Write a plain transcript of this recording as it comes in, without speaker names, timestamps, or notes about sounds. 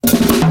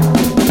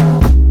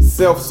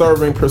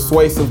self-serving,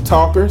 persuasive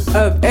talkers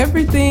of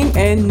everything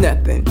and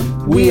nothing.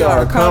 We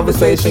are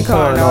Conversation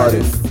Con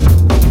Artists.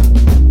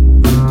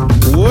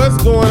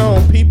 What's going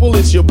on, people?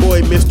 It's your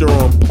boy, Mr.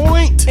 On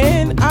Point.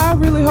 And I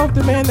really hope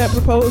the man that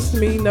proposed to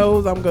me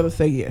knows I'm going to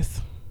say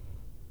yes.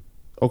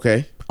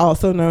 Okay.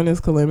 Also known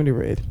as Calamity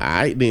Red. All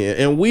right, then.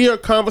 And we are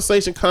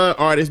Conversation Con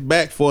Artists,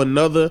 back for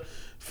another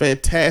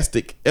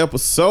fantastic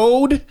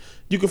episode.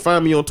 You can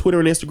find me on Twitter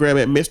and Instagram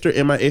at Mr.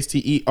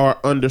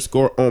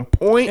 MISTER_on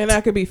point. And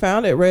I could be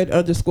found at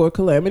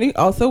Red_Calamity.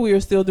 Also, we are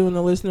still doing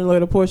the listener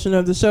letter portion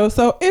of the show.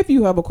 So if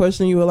you have a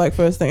question you would like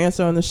for us to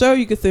answer on the show,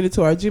 you can send it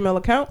to our Gmail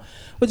account,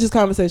 which is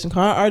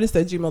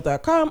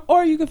conversationconartist@gmail.com,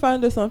 or you can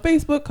find us on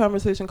Facebook,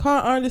 Conversation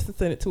Con Artist, and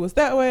send it to us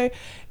that way.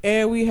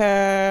 And we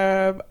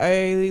have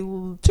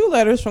 2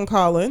 letters from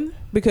Colin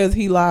because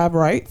he live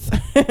writes.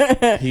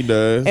 He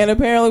does. And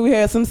apparently we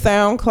had some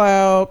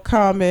SoundCloud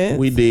comments.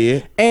 We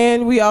did.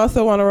 And we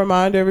also want to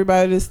remind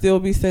everybody to still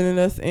be sending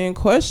us in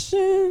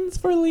questions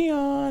for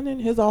Leon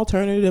and his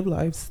alternative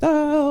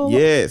lifestyle.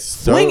 Yes.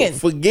 Swinging. Don't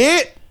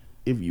forget,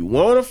 if you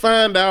want to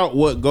find out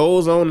what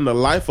goes on in the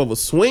life of a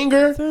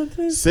swinger,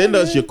 send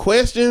us your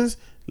questions.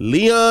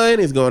 Leon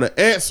is going to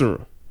answer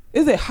them.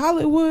 Is it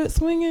Hollywood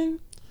Swinging?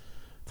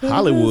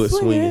 Hollywood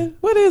Swinging.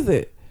 What is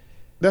it?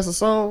 That's a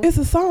song? It's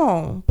a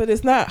song, but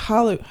it's not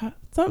Hollywood.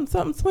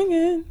 Something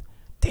swinging.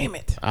 Damn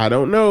it. I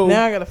don't know.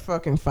 Now I got to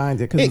fucking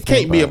find it. It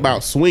can't be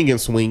about swinging.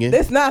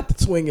 It's not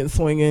the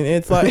swinging.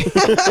 It's like...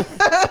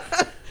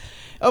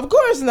 Of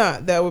course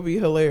not. That would be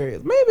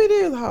hilarious. Maybe it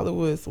is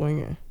Hollywood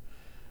Swinging.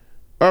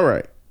 All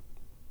right.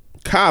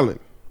 Colin.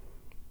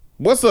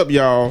 What's up,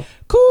 y'all?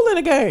 Cool in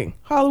the Gang.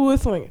 Hollywood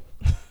Swinging.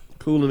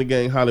 Cool in the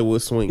Gang,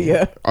 Hollywood Swinging.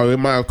 Yeah. Oh, it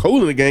might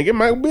Cool in the Gang. It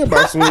might be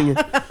about swinging.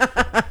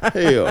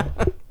 Hell.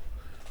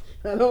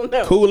 I don't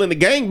know. Cool in the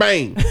Gang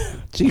Bang.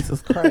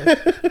 Jesus Christ.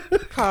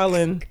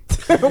 Colin.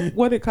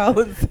 What did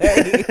Colin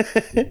say?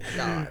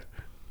 God.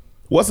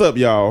 What's up,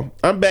 y'all?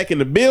 I'm back in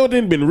the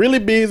building. Been really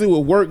busy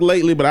with work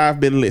lately, but I've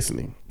been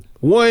listening.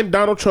 1,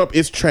 Donald Trump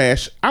is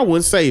trash. I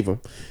wouldn't save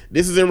him.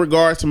 This is in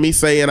regards to me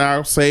saying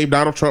I'll save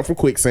Donald Trump from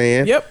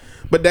quicksand. Yep.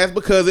 But that's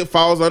because it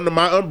falls under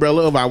my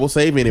umbrella of I will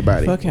save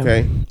anybody. Fuck him.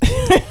 Okay.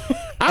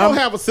 I don't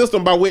have a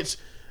system by which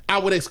I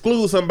would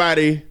exclude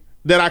somebody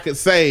that I could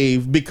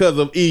save because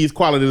of E's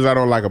qualities I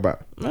don't like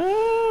about him.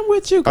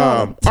 What you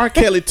call him? R.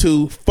 Kelly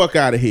too. Fuck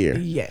out of here.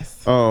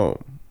 Yes.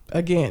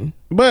 Again.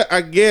 But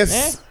I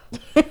guess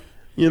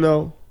you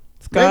know,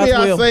 maybe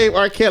I'll save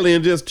R. Kelly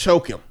and just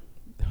choke him.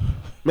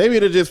 Maybe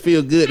it'll just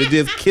feel good to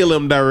just kill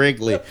him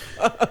directly.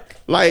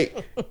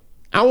 Like,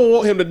 I won't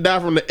want him to die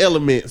from the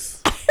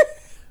elements.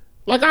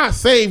 Like, I'll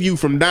save you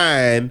from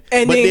dying,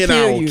 but then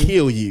I will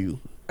kill you.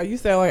 Are you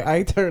sound like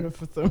Ike Turner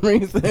for some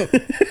reason?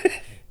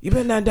 You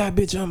better not die,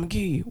 bitch. I'm gonna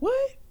kill you.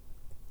 What?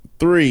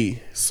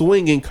 3,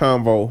 swinging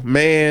convo.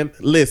 Man,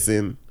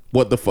 listen,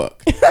 what the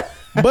fuck?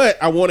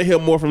 But I want to hear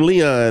more from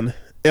Leon.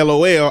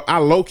 LOL. I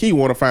low key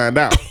want to find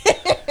out.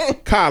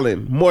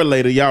 Colin, more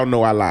later. Y'all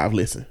know I live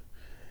listen.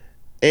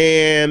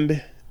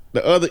 And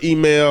the other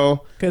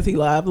email, because he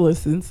live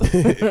listens.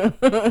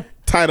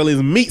 Title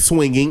is Meat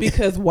Swinging.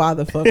 Because why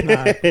the fuck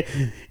not?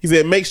 He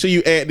said, make sure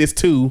you add this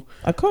too.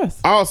 Of course.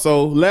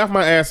 Also, laugh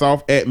my ass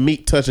off at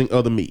meat touching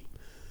other meat.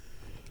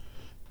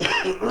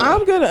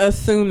 I'm going to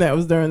assume that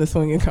was during the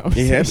swinging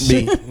conversation. It has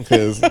to be.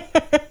 Because,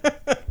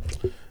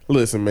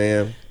 listen,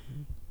 man.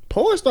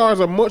 Porn stars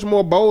are much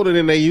more bolder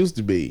than they used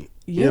to be.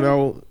 Yeah. You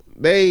know,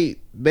 they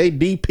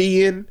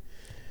DPing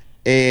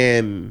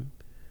and...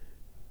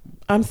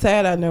 I'm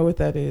sad I know what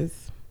that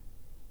is.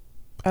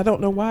 I don't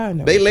know why I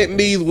know. They letting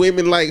these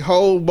women like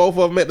hold both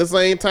of them at the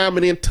same time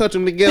and then touch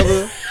them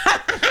together.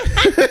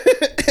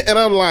 And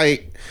I'm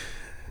like,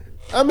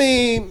 I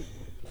mean,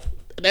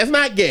 that's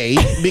not gay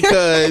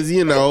because,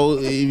 you know,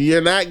 if you're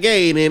not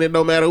gay, then it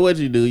don't matter what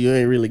you do. You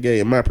ain't really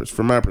gay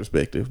from my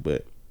perspective.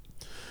 But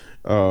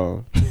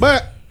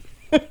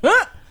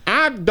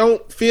I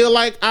don't feel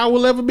like I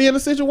will ever be in a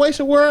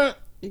situation where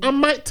I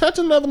might touch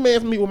another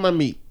man's meat with my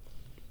meat.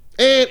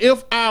 And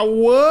if I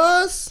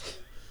was,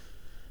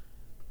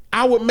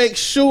 I would make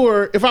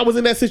sure if I was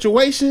in that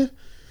situation,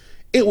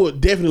 it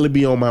would definitely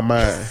be on my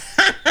mind.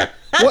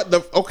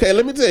 Okay,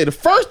 let me tell you. The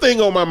first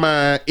thing on my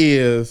mind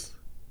is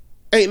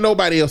ain't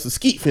nobody else's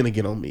skeet finna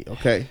get on me,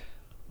 okay?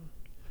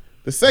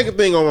 The second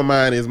thing on my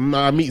mind is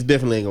my meat's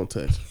definitely ain't gonna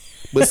touch.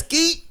 But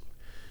skeet,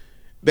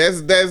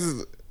 that's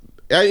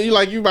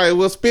you might as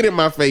well spit in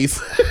my face.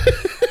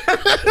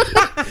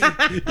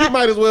 You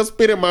might as well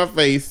spit in my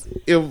face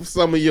if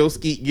some of your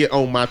skeet get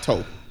on my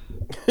toe.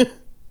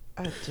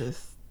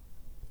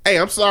 Hey,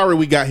 I'm sorry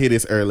we got here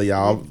this early,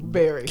 y'all.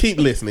 Very. Keep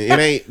listening. It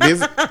ain't this.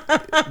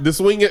 The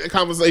swinging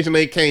conversation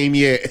ain't came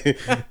yet,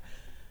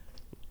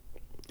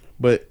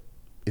 but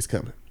it's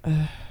coming.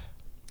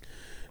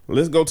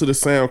 Let's go to the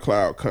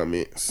SoundCloud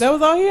comments. That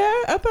was all he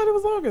had? I thought it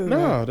was longer than that.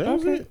 No, that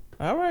was it.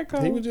 All right,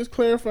 Colin. He was just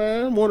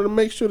clarifying. Wanted to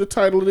make sure the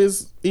title of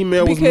this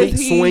email was Meat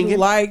Swinging. Because he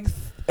likes,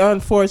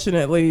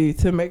 unfortunately,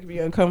 to make me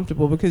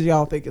uncomfortable because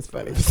y'all think it's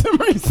funny for some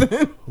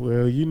reason.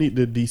 Well, you need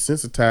to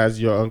desensitize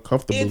your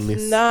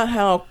uncomfortableness. It's not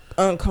how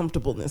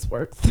uncomfortableness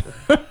works.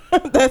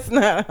 That's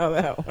not how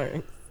that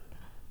works.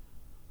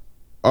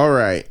 All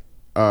right.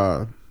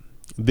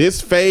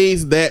 This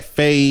phase, that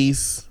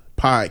phase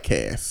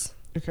podcast.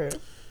 Okay.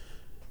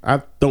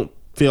 I don't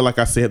feel like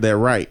I said that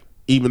right,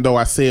 even though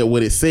I said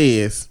what it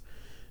says.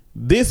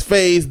 This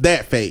phase,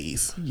 that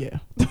phase. Yeah.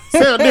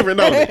 Sound different,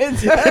 don't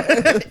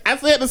it? I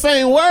said the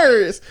same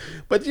words,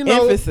 but you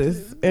know,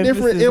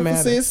 different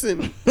emphasis,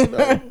 and you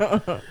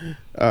know.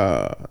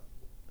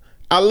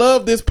 I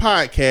love this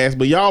podcast,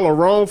 but y'all are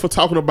wrong for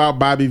talking about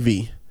Bobby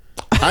V.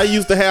 I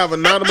used to have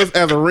Anonymous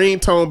as a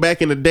ringtone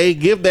back in the day.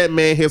 Give that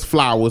man his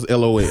flowers,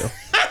 LOL.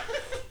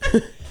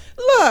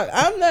 Look,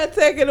 I'm not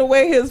taking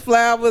away his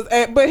flowers,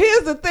 but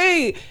here's the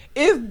thing: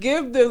 is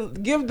give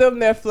them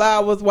their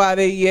flowers while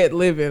they yet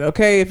living.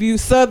 Okay, if you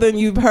Southern,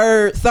 you've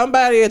heard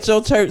somebody at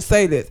your church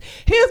say this.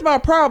 Here's my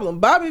problem: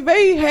 Bobby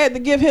V had to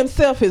give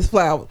himself his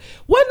flowers.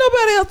 Wasn't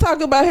nobody else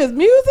talking about his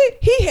music?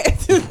 He had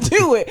to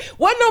do it.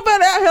 Wasn't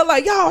nobody out here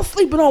like y'all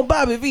sleeping on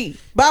Bobby V.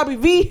 Bobby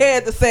V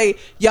had to say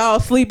y'all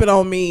sleeping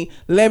on me.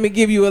 Let me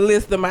give you a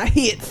list of my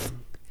hits.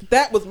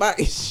 That was my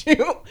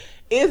issue.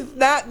 It's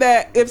not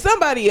that if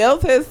somebody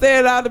else has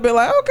said it, I'd have been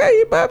like, okay,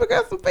 you probably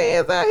got some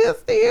fans out here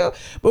still.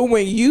 But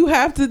when you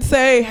have to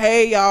say,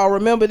 hey, y'all,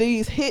 remember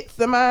these hits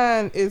of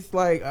mine, it's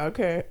like,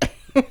 okay.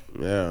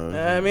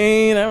 Yeah. I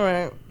mean, all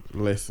right.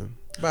 Listen.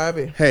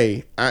 Bobby.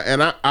 Hey,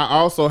 I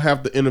also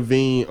have to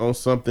intervene on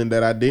something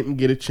that I didn't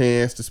get a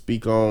chance to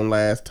speak on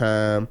last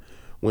time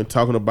when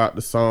talking about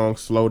the song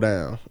Slow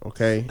Down,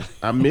 okay?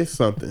 I missed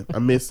something.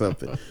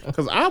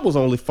 Because I was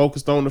only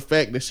focused on the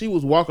fact that she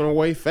was walking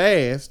away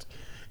fast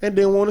and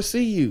didn't want to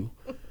see you.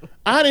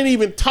 I didn't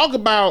even talk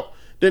about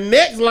the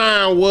next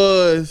line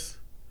was,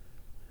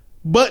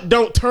 but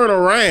don't turn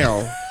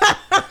around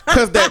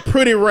because that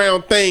pretty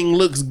round thing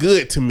looks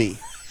good to me.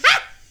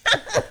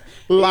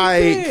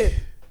 Like,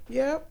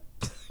 yep.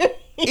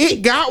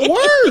 It got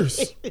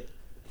worse.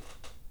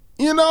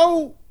 You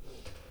know?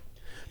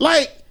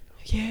 Like,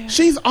 yeah.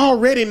 She's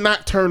already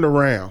not turned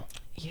around.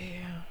 Yeah.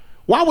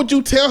 Why would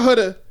you tell her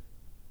to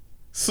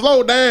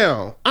slow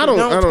down? I don't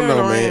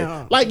know,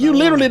 man. Like, you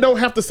literally don't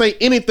have to say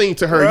anything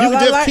to her. Girl, you can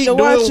just I like keep to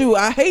doing. watch you.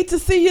 I hate to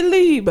see you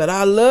leave, but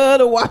I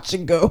love to watch you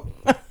go.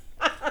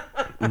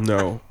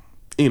 No.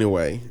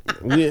 Anyway,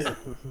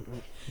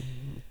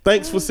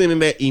 thanks for sending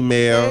that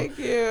email. Thank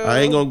you.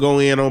 I ain't gonna go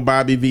in on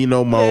Bobby V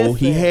no more. Listen.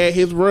 He had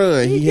his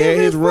run. He had give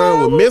his his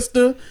run with flowers.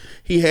 Mister.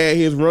 He had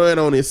his run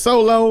on his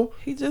solo.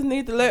 He just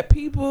need to let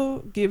people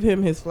give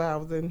him his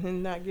flowers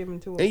and not give them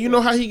to him. And you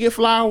know how he get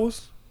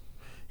flowers?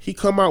 He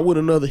come out with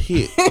another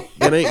hit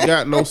that ain't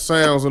got no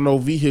sounds or no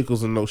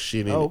vehicles and no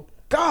shit in it. Oh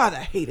God,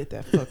 I hated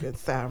that fucking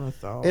siren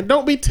song. And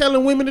don't be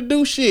telling women to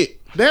do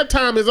shit. That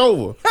time is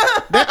over.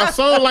 A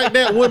song like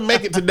that wouldn't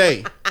make it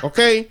today.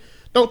 Okay?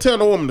 Don't tell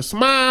no woman to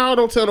smile.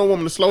 Don't tell no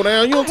woman to slow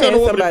down. You don't tell no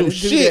woman to do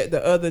shit.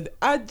 That the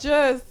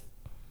other,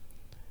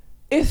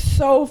 it's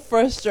so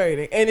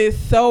frustrating, and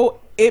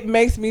it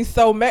makes me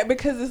so mad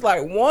because it's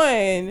like,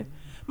 one,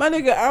 my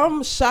nigga,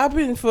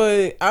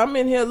 I'm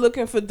in here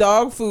looking for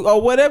dog food or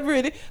whatever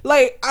it is.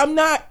 Like, I'm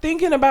not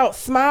thinking about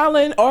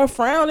smiling or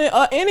frowning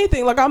or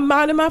anything. Like, I'm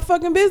minding my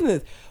fucking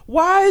business.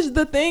 Why is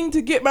the thing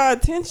to get my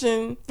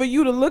attention for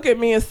you to look at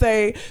me and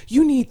say,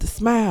 you need to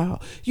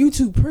smile. You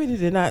too pretty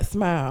to not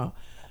smile.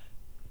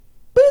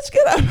 Bitch,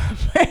 get out of my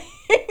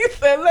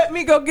face and let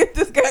me go get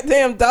this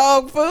goddamn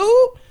dog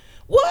food.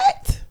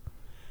 What?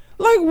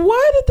 Like,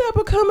 why did that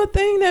become a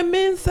thing that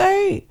men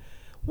say?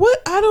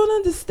 What? I don't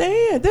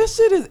understand. That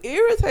shit is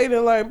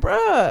irritating. Like,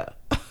 bruh,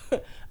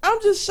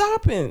 I'm just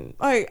shopping.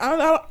 Like,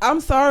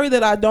 I'm sorry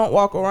that I don't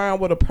walk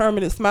around with a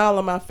permanent smile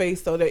on my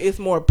face so that it's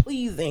more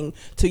pleasing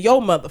to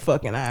your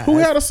motherfucking eyes. Who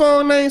had a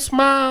song named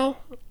Smile?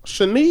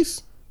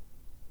 Shanice?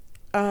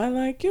 I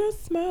like your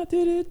smile.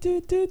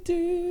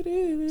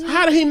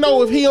 How did he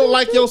know if he don't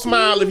like your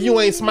smile if you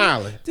ain't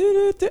smiling?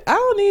 I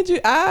don't need you.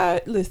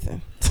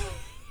 Listen.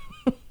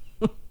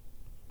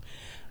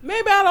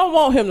 Maybe I don't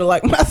want him to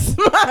like my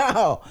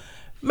smile.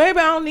 Maybe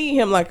I don't need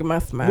him liking my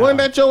smile. Wasn't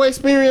that your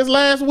experience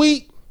last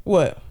week?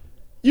 What?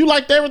 You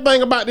liked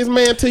everything about this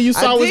man till you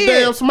saw his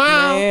damn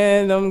smile.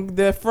 Man,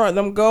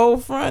 them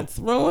gold fronts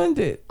ruined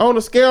it. On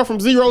a scale from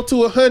 0 to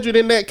 100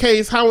 in that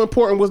case, how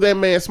important was that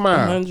man's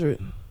smile?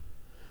 100.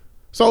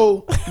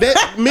 So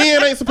that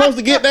men ain't supposed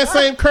to get that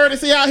same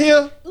courtesy out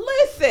here?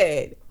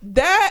 Listen,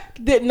 that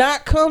did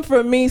not come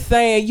from me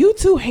saying you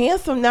too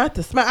handsome not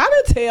to smile. I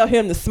didn't tell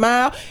him to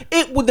smile.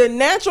 The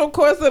natural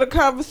course of the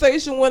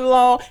conversation went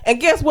along, and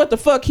guess what the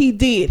fuck he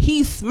did?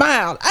 He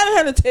smiled. I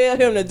didn't have to tell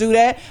him to do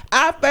that.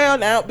 I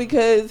found out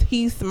because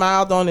he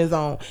smiled on his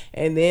own,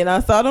 and then I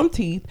saw them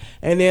teeth,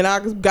 and then I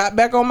got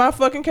back on my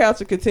fucking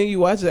couch and continued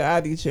watching the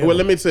ID channel. Well,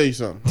 let me tell you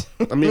something.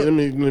 let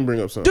me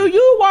bring up something. Do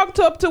you walk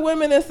up to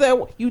women and say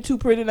you too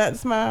pretty not to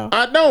smile?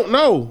 I don't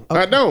know.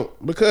 Okay. I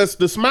don't, because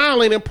the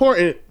smile ain't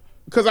important.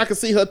 Because I can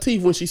see her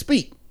teeth when she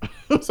speak.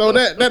 So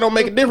that don't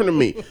make it different to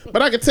me.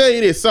 But I can tell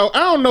you this. So I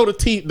don't know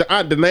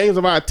the names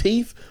of our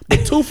teeth,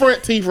 but two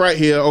front teeth right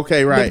here.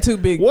 Okay, right. Them two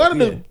big. What are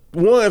the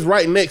ones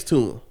right next to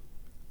them?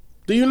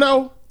 Do you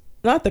know?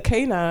 Not the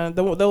canine,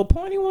 the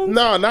pointy ones.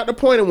 No, not the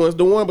pointy ones.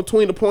 The one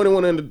between the pointy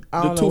one and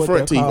the two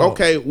front teeth. Called.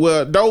 Okay,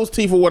 well, those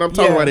teeth are what I'm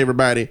talking about,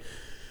 everybody.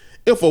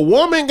 If a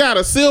woman got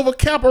a silver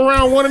cap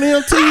around one of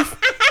them teeth,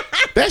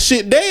 that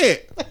shit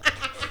dead.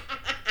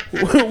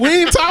 We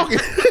ain't talking.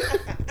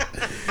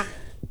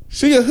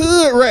 She a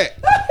hood rat.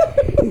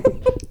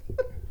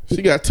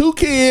 She got 2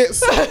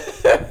 kids,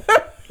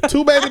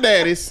 2 baby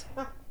daddies.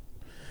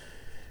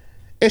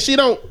 And she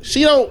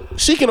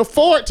can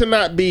afford to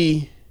not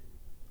be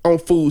on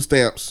food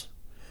stamps,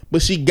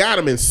 but she got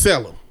them and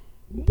sell them.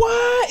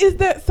 Why is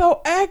that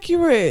so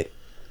accurate?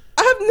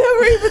 I've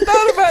never even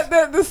thought about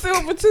that. The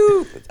silver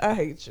tooth. I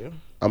hate you.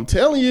 I'm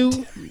telling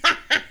you.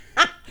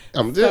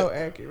 I'm just so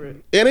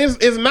accurate. And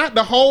it's not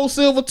the whole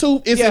silver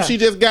tooth. It's if she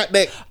just got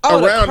that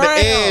around the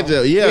edge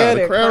of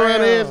the crown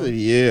around the edge.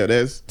 Yeah,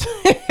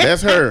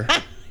 that's her.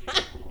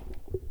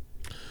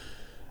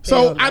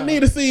 So I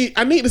need to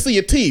see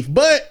your teeth,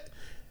 but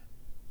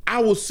I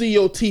will see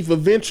your teeth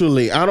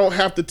eventually. I don't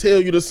have to tell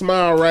you to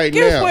smile right now.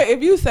 Guess what?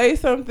 If you say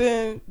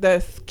something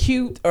that's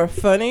cute or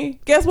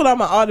funny, guess what I'm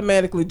gonna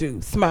automatically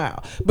do?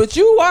 Smile. But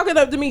you walking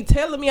up to me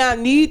telling me I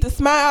need to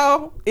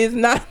smile is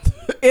not.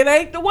 It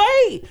ain't the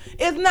way.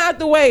 It's not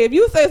the way. If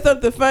you say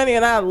something funny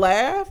and I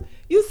laugh,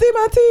 you see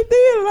my teeth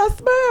then and I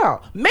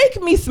smile.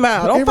 Make me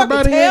smile. Don't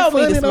fucking tell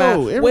me to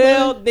smile.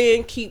 Well,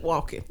 then keep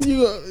walking.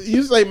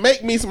 You say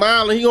make me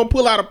smile and he gonna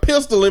pull out a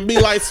pistol and be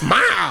like,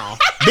 smile,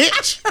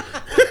 bitch.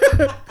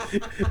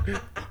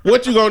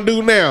 What you gonna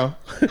do now?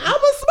 I'ma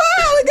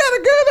smile. He got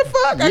a gun to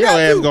fuck. Your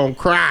ass gonna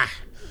cry.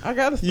 I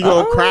gotta. You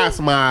gonna cry,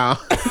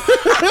 smile,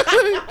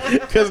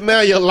 because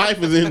now your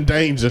life is in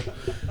danger.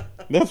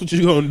 That's what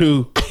you gonna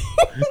do.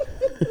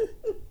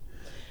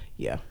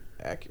 Yeah,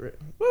 accurate.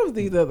 What was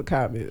these other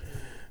comments?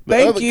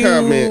 Thank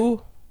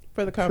you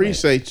for the comment.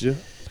 Appreciate you.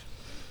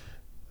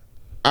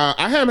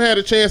 I haven't had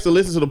a chance to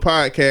listen to the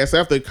podcast.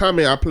 After the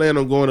comment, I plan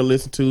on going to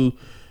listen to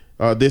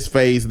This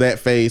Phase, That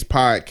Phase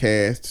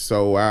podcast.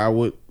 So I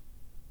would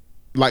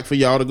like for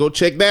y'all to go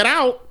check that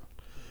out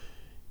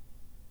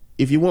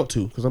if you want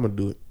to, because I'm going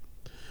to do it.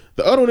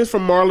 The other one is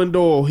from Marlon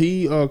Doyle.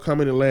 He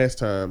commented last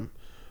time.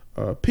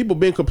 People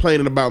been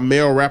complaining about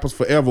male rappers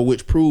forever,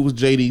 which proves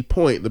JD's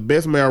point. The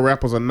best male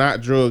rappers are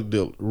not drug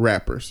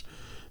rappers.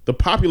 The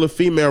popular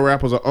female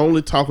rappers are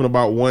only talking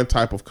about one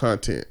type of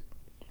content.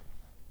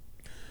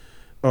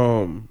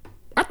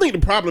 I think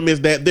the problem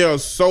is that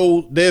there's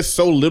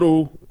so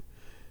little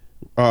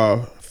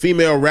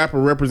female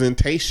rapper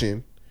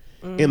representation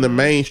in the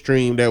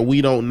mainstream that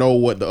we don't know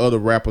what the other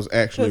rappers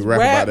actually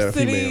rap about that are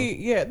female.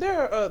 Yeah,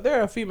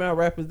 there are female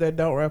rappers that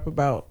don't rap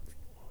about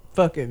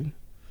fucking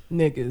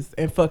niggas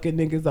and fucking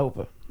niggas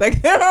over.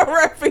 Like, there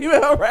are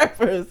female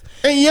rappers.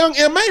 And Young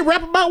M.A.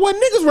 rap about what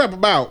niggas rap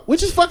about,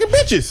 which is fucking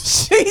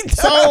bitches. She does.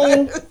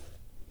 So,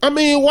 I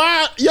mean,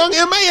 why Young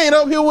M.A. ain't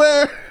up here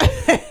where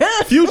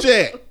Future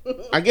at?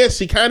 I guess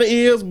she kind of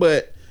is,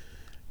 but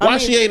why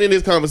she ain't in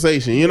this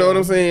conversation? You know what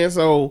I'm saying?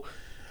 So,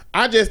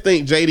 I just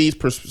think JD's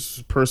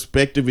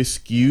perspective is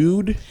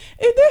skewed. And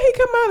then he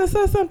come out and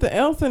say something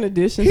else in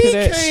addition to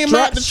that. Came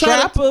out to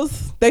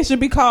strappers. They should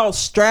be called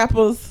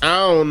strappers. I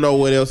don't know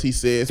what else he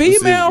said.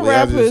 Female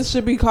rappers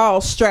should be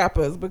called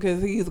strappers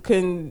because he's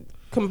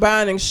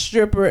combining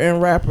stripper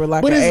and rapper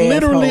like an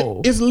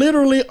asshole. It's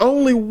literally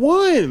only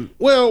one.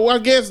 Well, I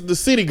guess the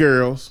City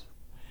Girls.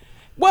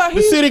 Well,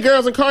 the City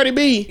Girls and Cardi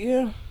B.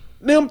 Yeah.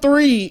 Them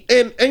 3.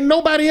 And ain't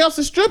nobody else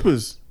is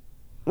strippers.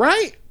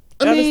 Right?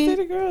 I mean, the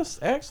City Girls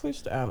actually,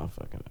 I don't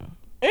fucking know.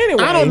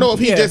 Anyway, I don't know if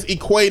he's just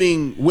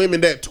equating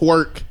women that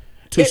twerk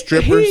to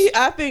strippers.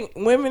 I think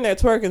women that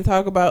twerk and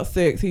talk about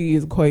sex, he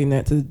is equating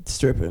that to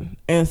stripping.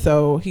 And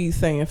so he's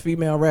saying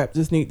female rap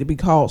just need to be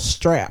called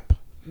strap,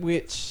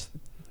 which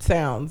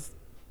sounds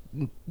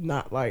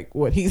not like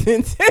what he's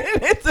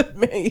intended to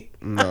me.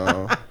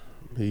 No,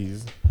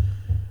 he's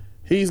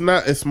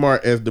not as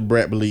smart as the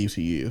brat believes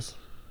he is.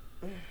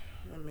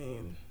 I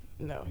mean,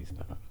 no, he's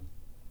not.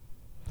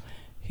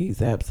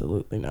 He's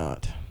absolutely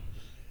not.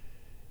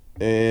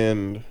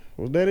 And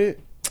was that it?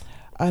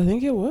 I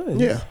think it was.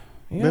 Yeah.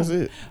 That's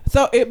it.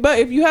 So, but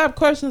if you have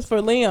questions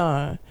for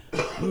Leon,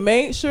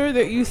 make sure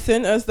that you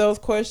send us those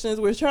questions.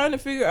 We're trying to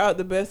figure out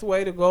the best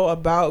way to go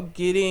about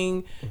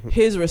getting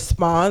his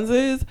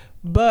responses,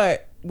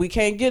 but we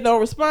can't get no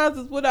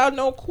responses without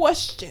no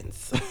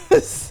questions.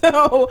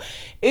 So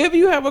if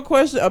you have a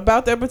question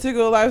about that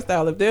particular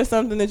lifestyle, if there's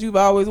something that you've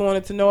always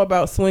wanted to know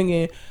about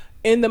swinging,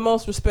 in the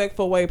most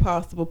respectful way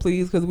possible,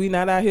 please, because we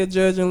not out here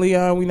judging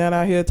Leon. We not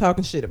out here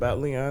talking shit about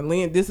Leon.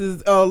 This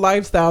is a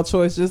lifestyle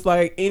choice, just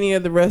like any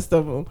of the rest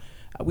of them.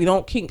 We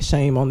don't kink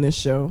shame on this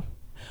show.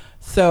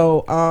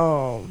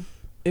 So,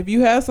 if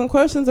you have some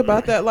questions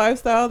about that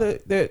lifestyle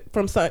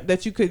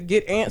that you could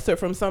get answered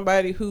from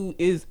somebody who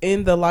is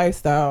in the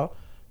lifestyle,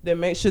 then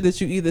make sure that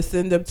you either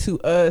send them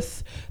to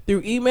us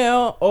through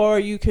email or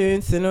you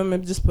can send them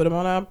and just put them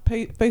on our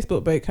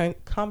Facebook page,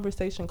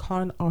 Conversation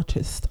Con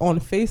Artist on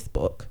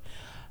Facebook.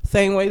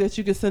 Same way that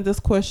you can send us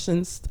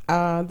questions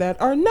that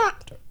are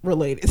not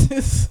related to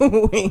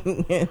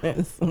swinging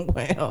as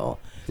well.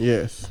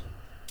 Yes.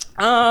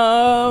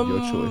 Your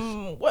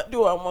choice. What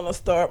do I want to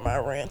start my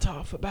rant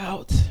off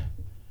about?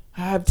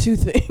 I have two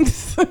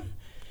things.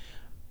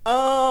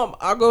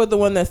 I'll go with the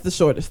one that's the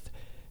shortest.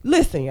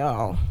 Listen,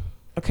 y'all.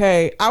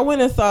 Okay, I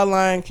went and saw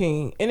Lion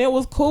King, and it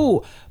was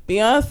cool.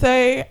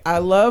 Beyonce, I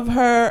love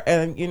her,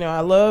 and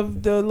I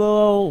love the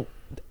little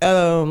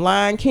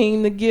Lion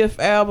King, the Gift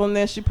album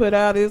that she put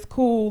out. Is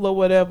cool or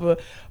whatever,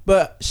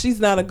 but she's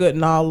not a good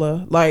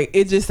Nala. Like,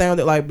 it just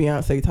sounded like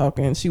Beyonce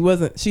talking.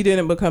 She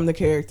didn't become the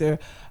character.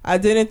 I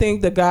didn't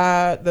think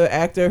the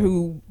actor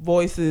who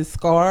voices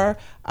Scar,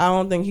 I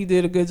don't think he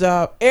did a good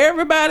job.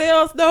 Everybody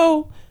else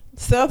though,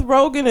 Seth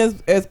Rogen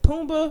as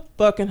Pumbaa,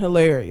 fucking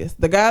hilarious.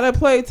 The guy that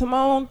played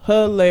Timon,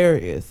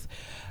 hilarious.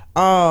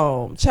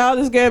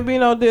 Childish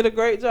Gambino did a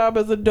great job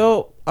as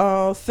adult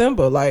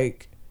Simba.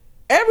 Like,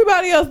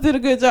 everybody else did a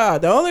good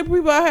job. The only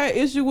people I had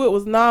issue with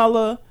was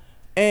Nala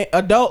and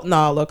adult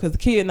Nala, because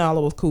kid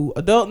Nala was cool.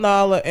 Adult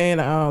Nala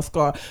and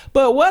Scar.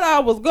 But what I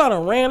was gonna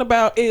rant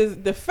about is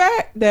the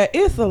fact that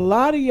it's a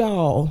lot of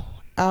y'all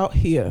out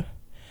here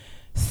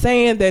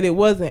saying that it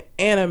wasn't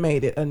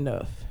animated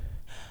enough.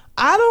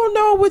 I don't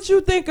know what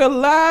you think a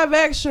live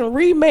action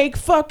remake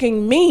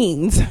fucking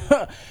means,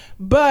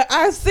 but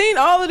I've seen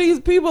all of these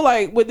people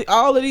like with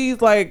all of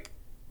these like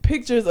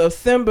pictures of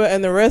Simba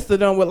and the rest of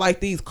them with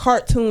like these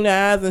cartoon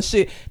eyes and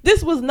shit.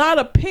 This was not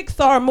a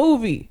Pixar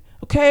movie,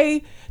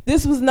 okay?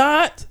 This was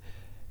not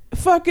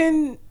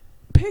fucking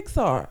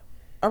Pixar,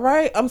 all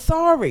right? I'm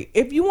sorry.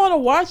 If you want to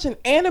watch an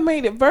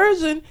animated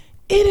version,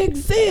 it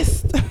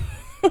exists.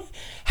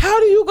 How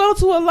do you go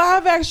to a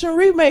live action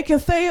remake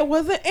and say it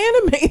wasn't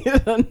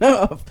animated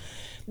enough?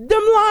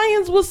 Them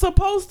lions was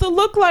supposed to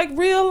look like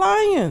real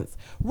lions.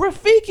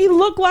 Rafiki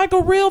looked like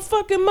a real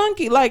fucking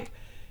monkey. Like,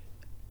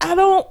 I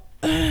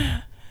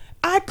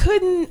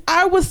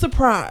was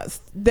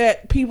surprised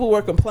that people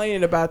were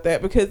complaining about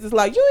that, because it's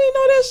like, you ain't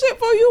know that shit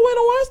before you went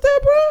and watched that,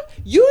 bro?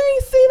 You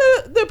ain't see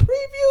the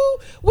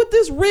preview with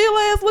this real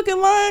ass looking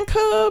lion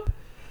cub?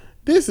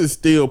 This is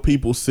still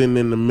people sitting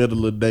in the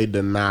middle of their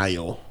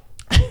denial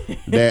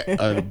that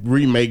a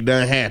remake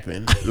done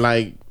happen.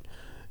 Like,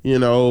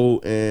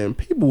 and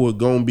people were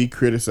gonna be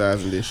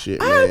criticizing this shit,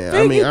 man.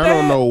 I mean, I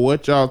don't know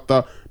what y'all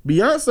thought.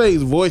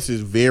 Beyonce's voice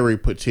is very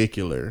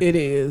particular. It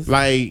is.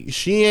 Like,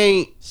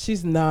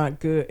 she's not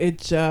good.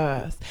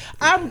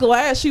 I'm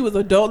glad she was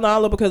adult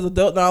Nala, because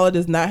adult Nala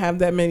does not have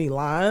that many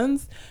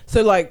lines.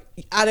 So like,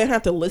 I didn't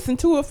have to listen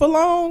to it for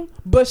long,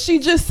 but she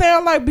just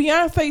sound like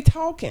Beyonce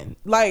talking.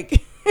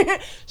 Like,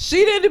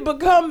 she didn't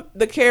become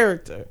the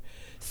character.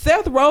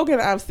 Seth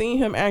Rogen, I've seen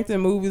him act in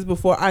movies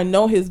before. I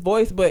know his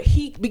voice, but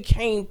he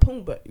became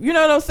Pumbaa. You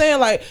know what I'm saying?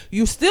 Like,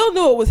 you still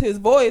knew it was his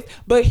voice,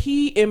 but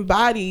he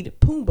embodied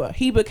Pumbaa.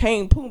 He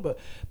became Pumbaa.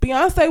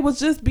 Beyonce was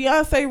just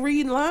Beyonce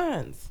reading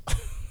lines.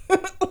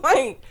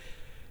 Like,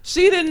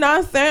 she did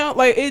not sound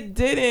like it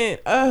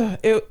didn't.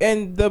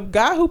 And the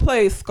guy who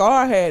played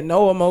Scar had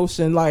no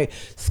emotion. Like,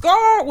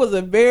 Scar was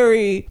a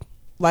very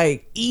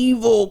like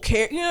evil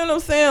character, you know what I'm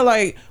saying?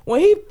 Like, when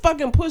he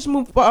fucking pushed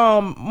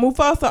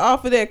Mufasa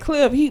off of that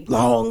cliff, he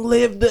long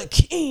live the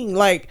king.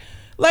 Like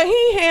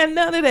he had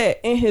none of that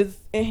in his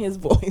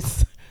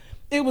voice.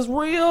 It was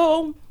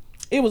real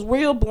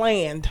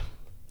bland.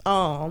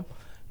 And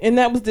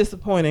that was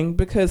disappointing,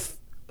 because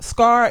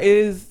Scar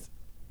is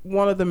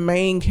one of the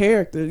main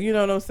characters. You know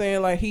what I'm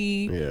saying? Like,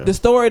 the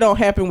story don't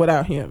happen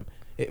without him.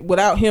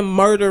 Without him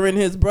murdering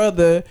his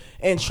brother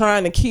and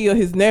trying to kill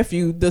his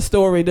nephew, the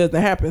story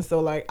doesn't happen. So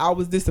like, I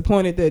was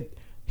disappointed that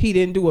he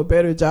didn't do a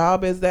better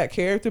job as that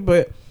character.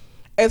 But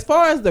as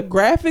far as the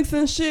graphics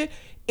and shit,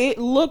 it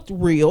looked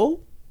real,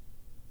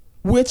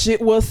 which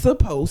it was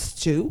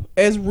supposed to,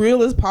 as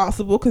real as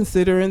possible,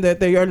 considering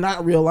that they are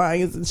not real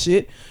lions and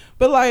shit.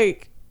 But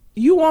like,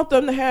 you want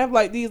them to have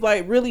like these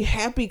like really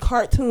happy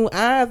cartoon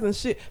eyes and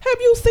shit. Have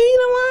you seen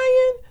a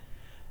lion?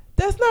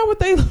 That's not what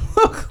they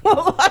look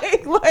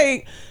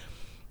like.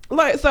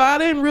 So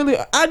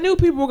I knew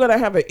people were going to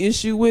have an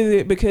issue with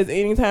it, because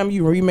anytime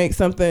you remake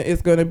something,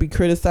 it's going to be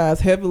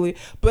criticized heavily.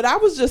 But I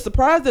was just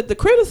surprised that the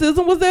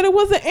criticism was that it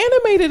wasn't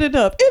animated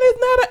enough. It is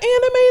not an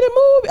animated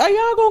movie. Are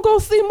y'all going to go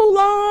see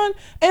Mulan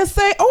and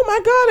say, oh my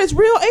God, it's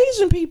real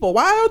Asian people?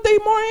 Why aren't they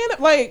more animated?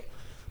 Like,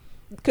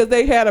 because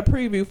they had a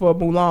preview for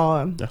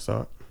Mulan. That's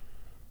all.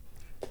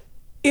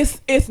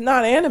 It's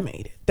not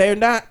animated.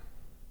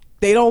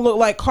 They don't look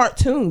like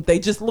cartoons.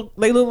 They look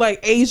like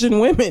Asian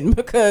women,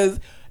 because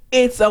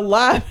it's a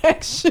live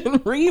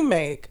action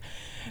remake.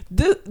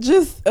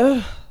 That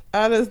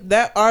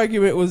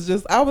argument was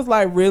just, I was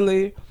like,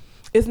 really?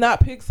 It's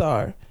not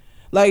Pixar.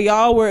 Like,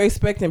 y'all were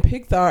expecting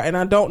Pixar, and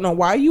I don't know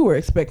why you were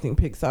expecting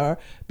Pixar,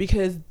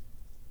 because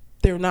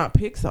they're not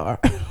Pixar.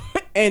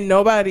 And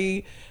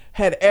nobody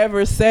had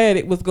ever said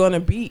it was going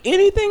to be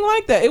anything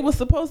like that. It was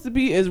supposed to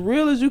be as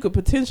real as you could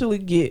potentially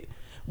get,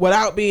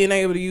 without being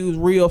able to use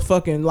real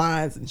fucking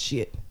lines and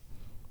shit.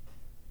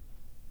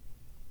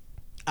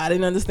 I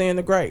didn't understand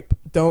the gripe.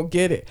 Don't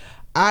get it.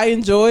 I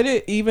enjoyed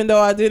it, even though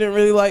I didn't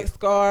really like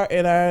Scar,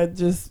 and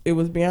it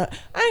was Beyonce.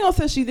 I ain't gonna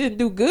say she didn't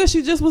do good.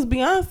 She just was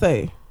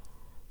Beyonce.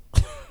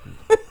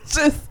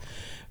 Just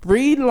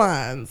Read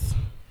lines.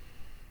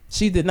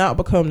 She did not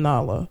become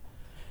Nala.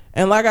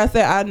 And like I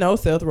said, I know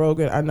Seth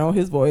Rogen. I know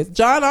his voice.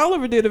 John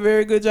Oliver did a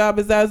very good job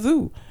as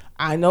Zazu.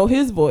 I know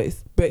his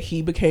voice, but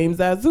he became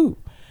Zazu.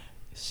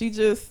 She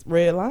just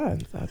read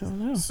lines. I don't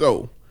know.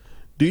 So,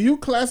 do you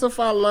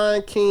classify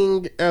Lion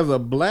King as a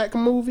black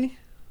movie?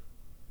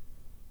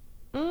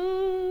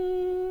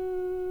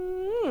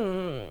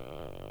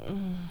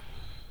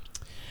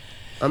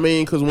 I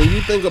mean, because when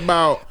you think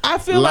about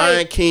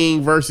Lion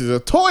King versus a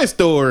Toy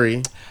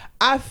Story,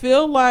 I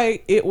feel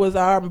like it was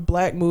our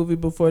black movie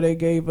before they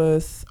gave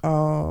us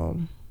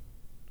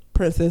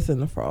Princess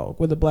and the Frog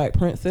with a black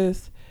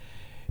princess,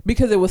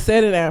 because it was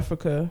set in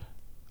Africa.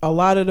 A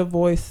lot of the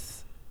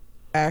voice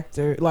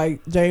actor,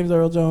 like James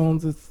Earl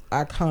Jones, is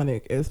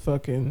iconic as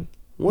fucking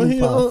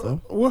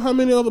Mufasa. How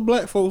many other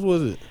black folks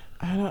was it?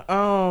 I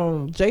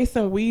don't,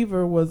 Jason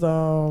Weaver was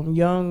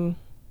young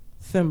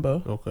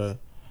Simba. Okay.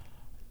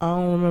 I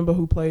don't remember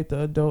who played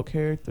the adult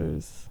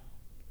characters.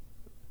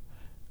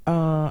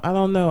 I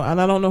don't know.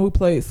 And I don't know who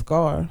played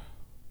Scar.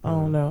 I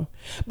don't know.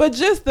 But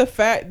just the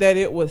fact that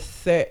it was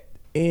set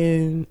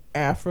in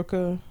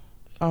Africa,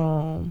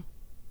 I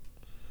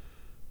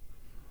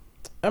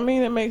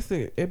mean, it makes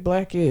it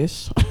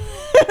blackish.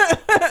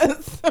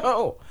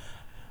 So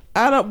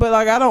I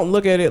don't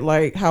look at it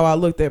like how I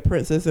looked at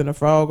Princess and the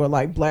Frog or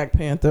like Black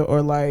Panther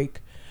or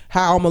like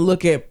how I'm gonna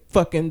look at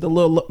fucking The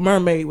Little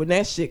Mermaid when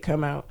that shit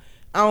come out.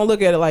 I don't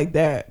look at it like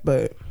that,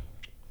 but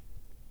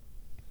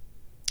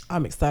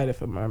I'm excited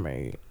for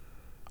Mermaid.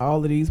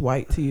 All of these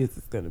white tears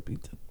is gonna be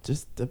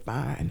just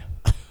divine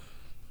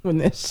when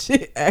that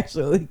shit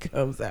actually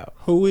comes out.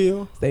 Who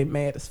will? They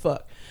mad as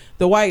fuck.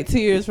 The white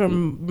tears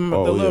from The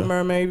Little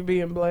Mermaid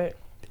being black,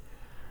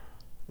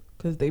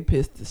 because they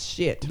pissed as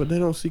shit. But they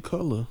don't see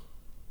color.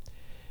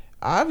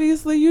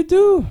 Obviously, you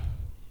do.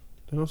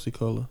 They don't see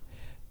color.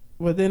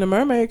 Well, then a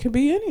mermaid could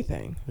be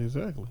anything.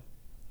 Exactly.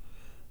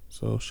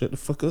 So shut the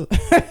fuck up.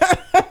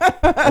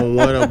 On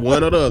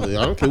one or the other.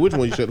 I don't care which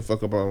one you shut the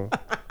fuck up on.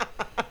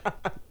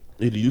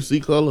 Either you see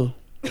color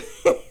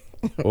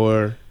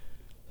or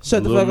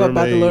shut the fuck up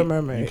about the Little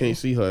Mermaid. You can't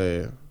see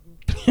her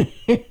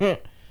ass.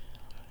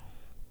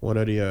 One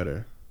or the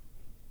other.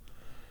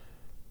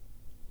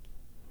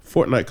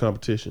 Fortnite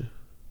competition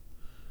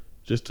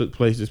just took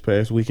place this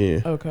past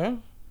weekend. Okay.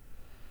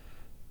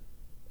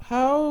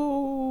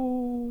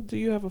 How do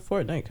you have a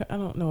Fortnite? I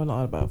don't know a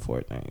lot about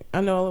Fortnite. I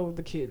know all of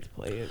the kids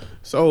play it.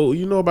 So,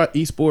 you know about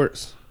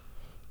esports?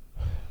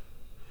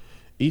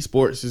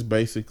 Esports is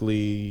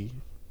basically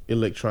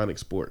electronic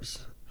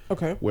sports.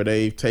 Okay. Where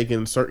they've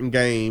taken certain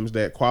games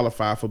that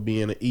qualify for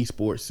being an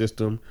esports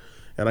system,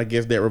 and I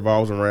guess that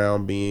revolves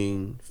around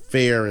being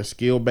fair and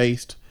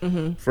skill-based.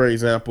 Mm-hmm. For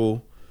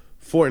example,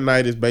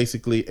 Fortnite is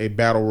basically a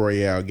battle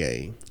royale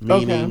game,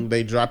 meaning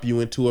they drop you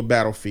into a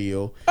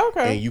battlefield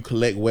and you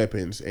collect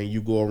weapons and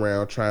you go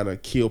around trying to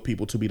kill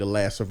people to be the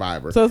last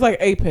survivor. So it's like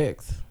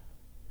Apex.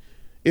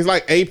 It's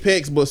like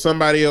Apex, but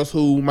somebody else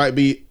who might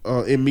be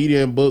in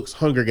media and books,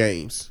 Hunger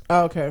Games.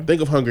 Oh, okay.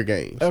 Think of Hunger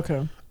Games.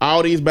 Okay.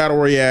 All these battle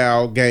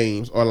royale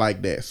games are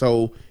like that.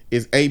 So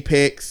it's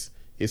Apex,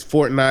 it's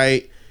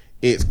Fortnite,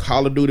 it's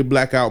Call of Duty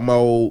Blackout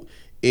mode,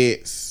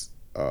 it's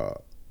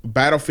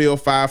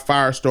Battlefield 5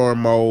 Firestorm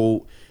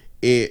mode,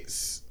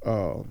 it's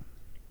I'm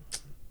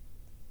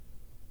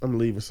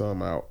leaving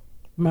some out.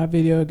 My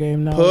video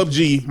game now.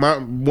 PUBG,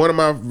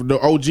 the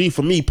OG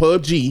for me,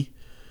 PUBG.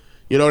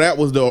 You know, that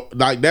was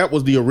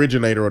the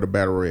originator of the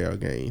battle royale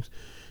games.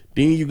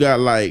 Then you got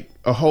like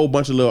a whole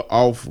bunch of little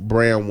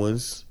off-brand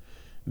ones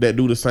that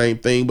do the same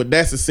thing, but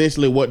that's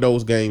essentially what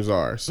those games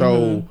are.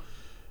 So,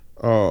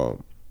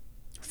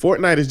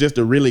 Fortnite is just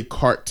a really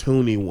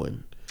cartoony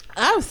one.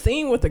 I've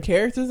seen what the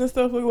characters and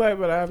stuff look like,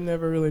 but I've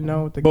never really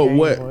known what the game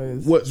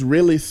was. What's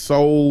really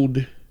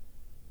sold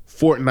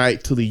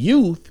Fortnite to the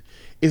youth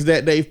is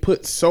that they've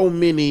put so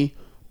many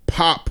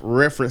pop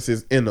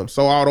references in them.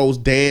 So all those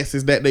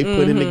dances that they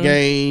put in the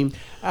game.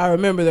 I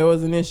remember there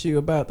was an issue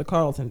about the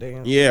Carlton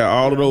dance. Yeah,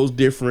 all of those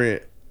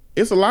different.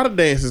 It's a lot of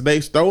dances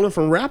they've stolen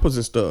from rappers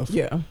and stuff.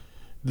 Yeah.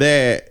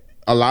 That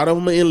a lot of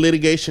them are in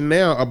litigation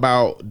now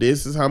about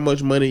this is how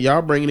much money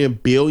y'all bringing in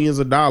billions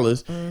of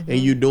dollars and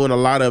you're doing a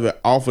lot of it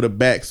off of the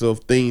backs of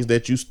things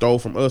that you stole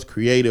from us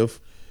creative,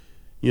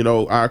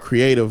 our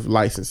creative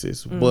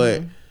licenses.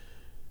 But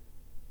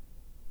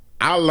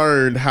I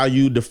learned how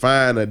you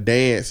define a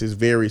dance is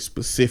very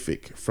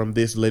specific from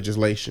this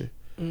legislation.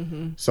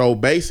 So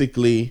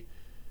basically,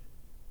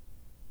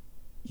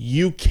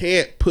 you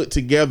can't put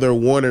together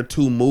one or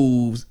two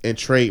moves and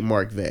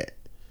trademark that.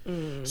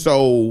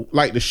 So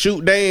like the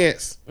shoot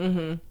dance,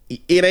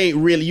 it ain't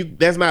really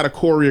that's not a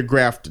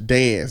choreographed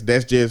dance.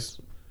 That's just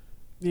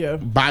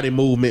body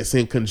movements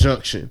in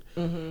conjunction.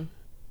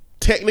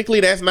 Technically,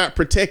 that's not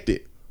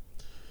protected.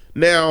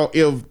 Now,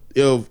 if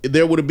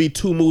there would be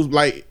two moves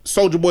like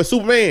Soulja Boy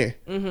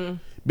Superman,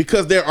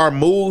 because there are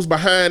moves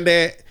behind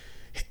that,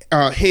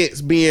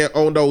 hence being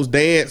on those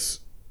dance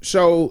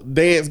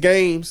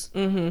games.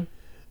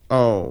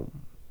 What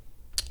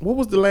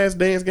was the last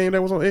dance game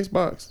that was on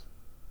Xbox?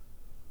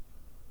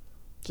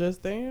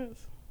 Just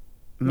Dance?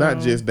 Not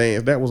Just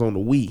Dance. That was on the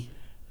Wii.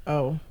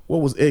 Oh,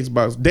 What was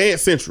Xbox?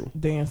 Dance Central.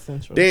 Dance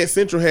Central. Dance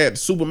Central had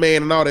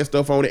Superman and all that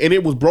stuff on it, and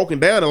it was broken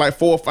down to like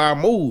 4 or 5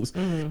 moves.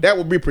 That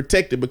would be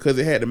protected because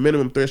it had the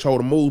minimum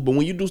threshold of moves. But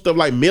when you do stuff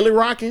like Millie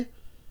Rocking,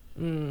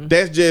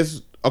 that's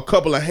just a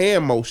couple of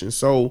hand motions.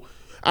 So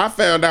I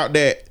found out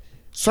that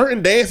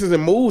certain dances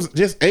and moves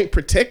just ain't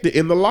protected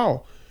in the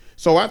law.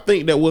 So I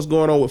think that what's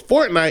going on with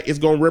Fortnite is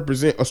going to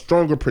represent a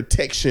stronger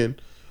protection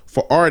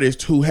for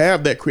artists who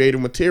have that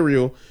creative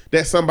material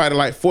that somebody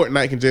like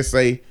Fortnite can just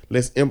say,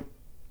 let's emulate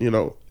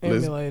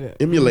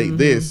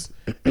this,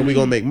 and we're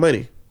gonna make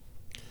money.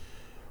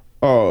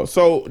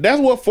 So that's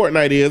what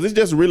Fortnite is. It's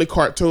just really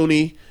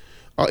cartoony.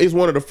 It's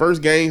one of the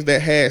first games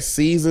that has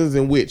seasons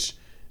in which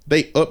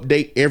they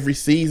update every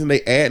season.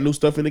 They add new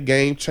stuff in the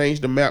game,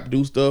 change the map,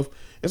 do stuff.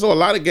 And so a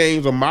lot of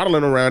games are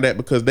modeling around that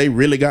because they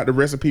really got the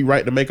recipe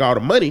right to make all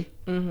the money.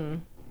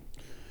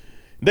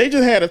 They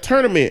just had a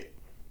tournament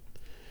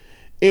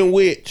in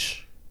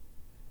which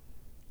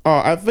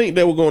I think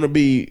there were going to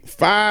be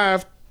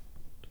 5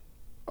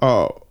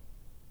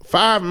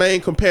 main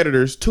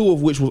competitors, 2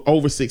 of which was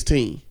over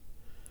 16.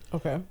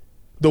 Okay.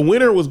 The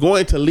winner was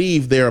going to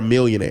leave there a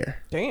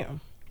millionaire.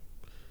 Damn.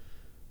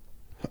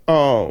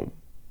 To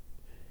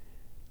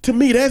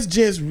me, that's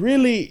just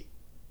really,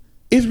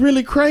 it's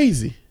really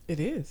crazy. It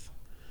is.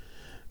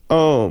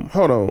 Hold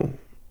on.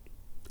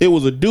 It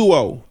was a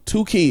duo,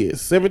 2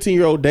 kids,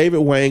 17-year-old David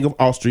Wang of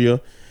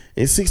Austria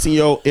and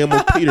 16-year-old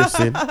Emma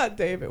Peterson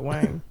David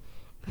Wang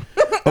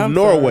of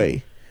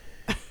Norway.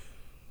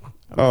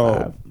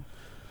 But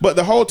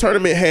the whole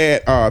tournament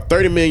had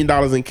 $30 million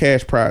in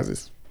cash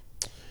prizes.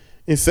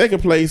 In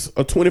second place,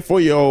 a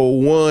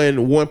 24-year-old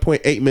won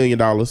 $1.8 million.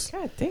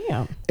 God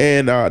damn.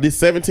 And this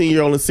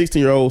 17-year-old and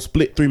 16-year-old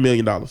split $3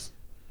 million.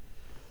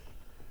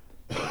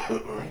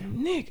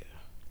 Nigga.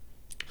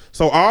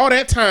 So all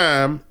that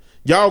time,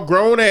 y'all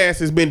grown ass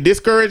has been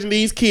discouraging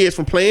these kids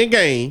from playing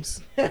games.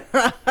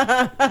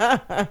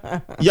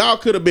 Y'all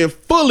could have been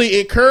fully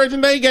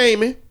encouraging their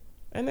gaming.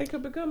 And they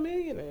could become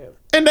millionaires.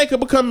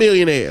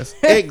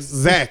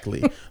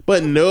 Exactly.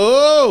 But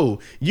no,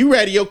 you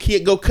rather your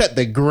kid go cut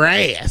the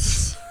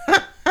grass.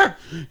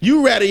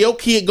 You rather your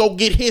kid go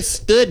get his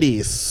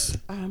studies.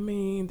 I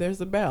mean, there's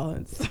a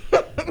balance.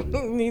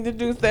 You need to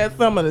do that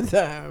some of the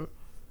time.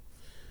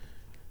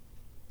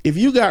 If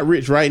you got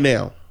rich right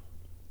now,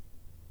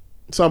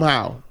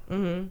 somehow,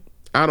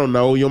 I don't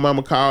know, your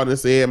mama called and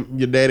said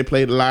your daddy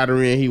played the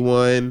lottery and he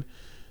won.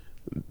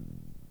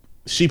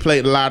 She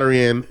played the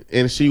lottery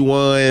and she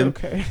won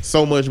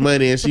so much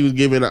money, and she was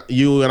giving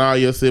you and all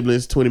your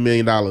siblings $20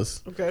 million.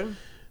 Okay.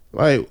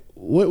 Like,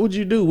 what would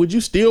you do? Would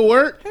you still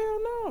work? Hell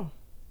no.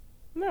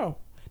 No.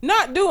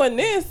 Not doing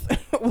this.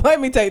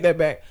 Let me take that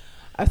back.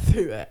 I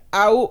say that.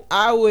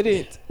 I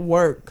wouldn't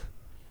work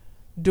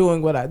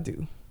doing what I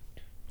do.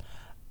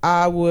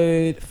 I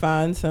would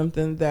find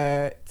something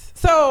that...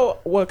 So,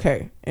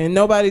 okay. And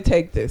nobody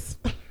take this.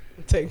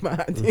 Take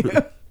my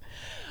idea.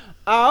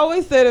 I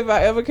always said if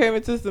I ever came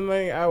into some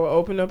money, I would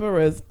open up a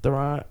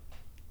restaurant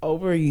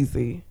over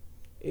easy.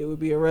 It would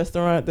be a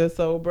restaurant that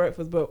sold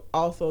breakfast, but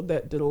also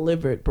that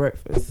delivered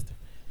breakfast.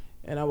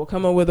 And I would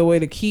come up with a way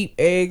to keep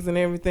eggs and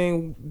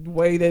everything the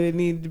way that it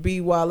needed to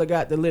be while it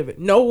got delivered.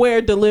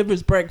 Nowhere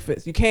delivers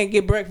breakfast. You can't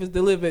get breakfast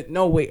delivered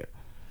nowhere.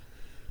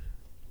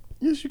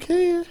 Yes, you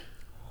can.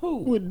 Who?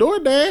 With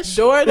DoorDash.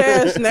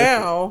 DoorDash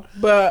now,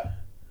 but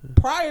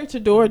prior to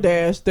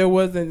DoorDash, there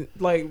wasn't,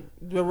 like,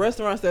 the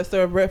restaurants that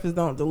serve breakfast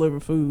don't deliver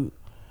food.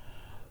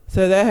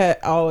 So that had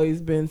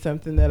always been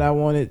something that I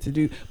wanted to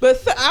do.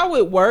 But so I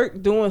would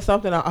work doing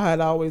something I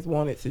had always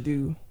wanted to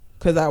do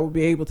because I would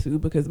be able to,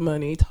 because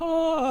money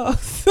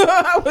talks. So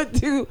I would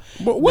do.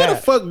 But where the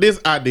fuck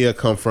this idea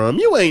come from?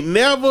 You ain't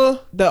never.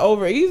 The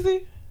over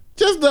easy?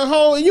 Just the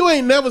whole, you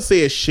ain't never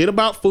said shit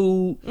about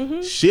food,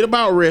 shit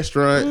about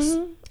restaurants.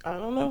 I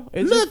don't know.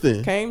 It Nothing.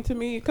 just came to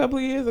me a couple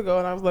of years ago,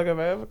 and I was like, if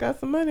I ever got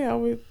some money, I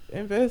would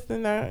invest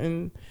in that.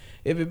 And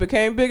if it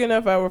became big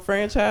enough, I would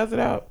franchise it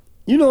out.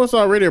 You know, it's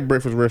already a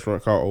breakfast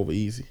restaurant called Over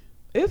Easy.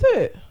 Is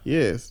it?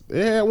 Yes.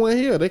 They had one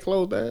here. They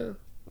closed down.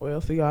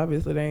 Well, see,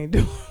 obviously they ain't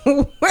doing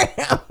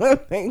well.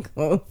 They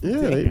closed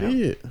down. They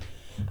did.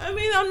 I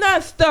mean, I'm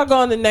not stuck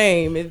on the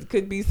name. It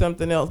could be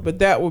something else, but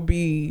that would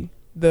be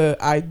the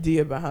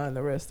idea behind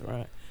the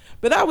restaurant.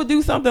 But I would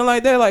do something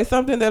like that, like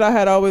something that I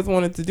had always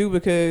wanted to do,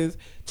 because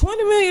 $20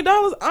 million,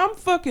 I'm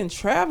fucking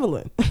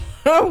traveling.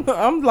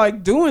 I'm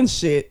like doing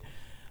shit.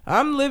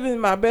 I'm living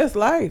my best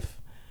life.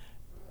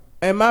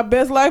 And my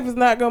best life is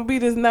not going to be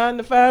this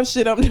 9-to-5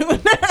 shit I'm doing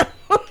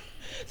now.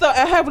 So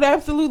I would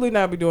absolutely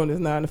not be doing this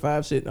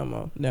 9-to-5 shit no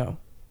more. No,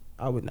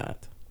 I would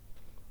not.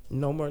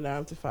 No more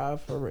 9-to-5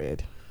 for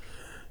Red.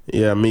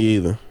 Yeah, me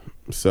either.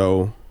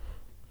 So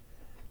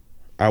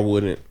I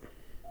wouldn't.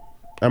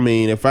 I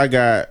mean, if I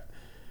got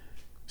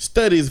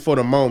studies for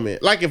the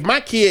moment, like if my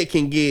kid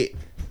can get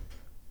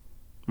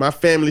my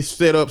family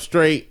set up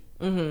straight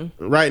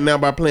right now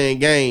by playing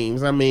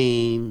games, I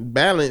mean,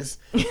 balance.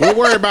 We'll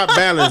worry about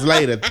balance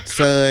later,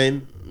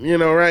 son. You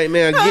know, right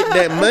now, get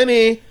that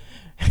money.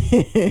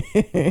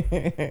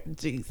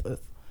 Jesus.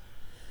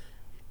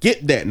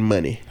 get that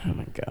money. Oh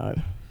my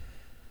God.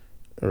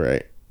 All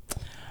right.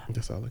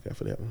 That's all I got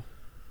for that one.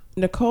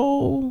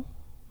 Nicole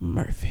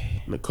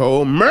Murphy.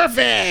 Nicole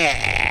Murphy.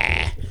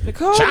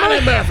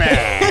 Charlie Murphy.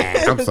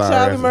 I'm sorry.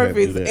 Charlie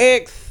Murphy's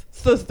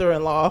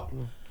ex-sister-in-law.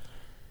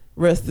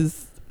 Rest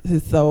his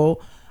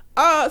soul.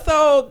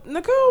 So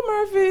Nicole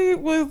Murphy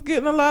was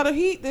getting a lot of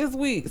heat this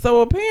week.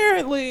 So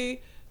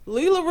apparently,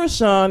 Lela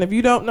Rochon, if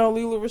you don't know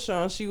Lela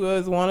Rochon, she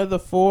was one of the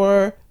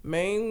 4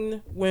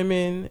 main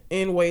women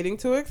in Waiting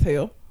to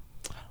Exhale.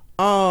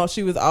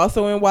 She was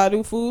also in Why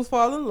Do Fools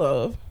Fall in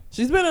Love.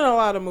 She's been in a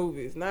lot of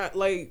movies, not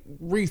like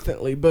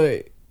recently,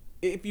 but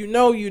if you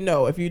know, you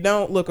know. If you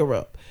don't, look her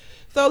up.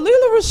 So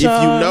Lela Rochon.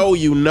 If you know,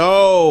 you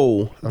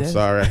know. I'm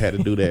sorry I had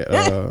to do that.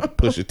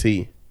 Pusha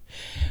T.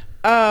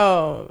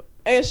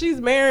 And she's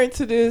married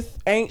to this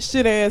ain't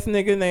shit ass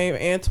nigga named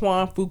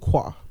Antoine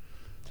Fuqua.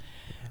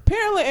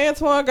 Apparently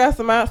Antoine got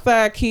some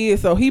outside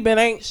kids, so he been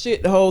ain't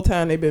shit the whole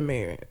time they been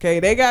married. Okay,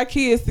 they got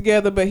kids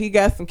together, but he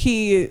got some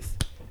kids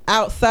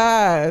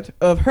outside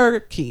of her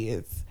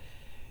kids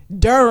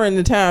during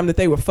the time that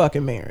they were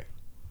fucking married.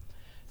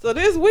 So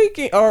this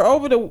weekend, or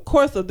over the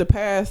course of the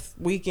past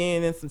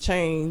weekend and some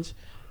change,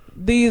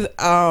 these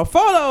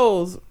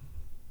photos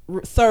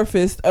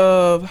surfaced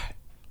of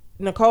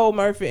Nicole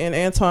Murphy and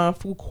Antoine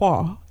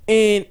Fuqua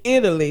in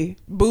Italy,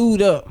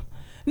 booed up.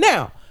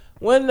 Now,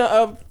 when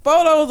the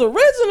photos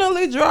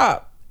originally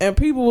dropped and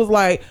people was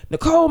like,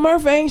 Nicole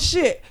Murphy ain't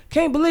shit,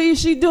 can't believe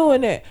she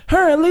doing that,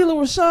 her and Lela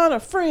Rochon are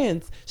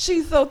friends,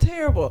 she's so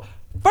terrible.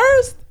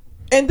 First,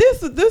 and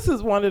this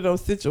is one of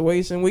those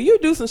situations where you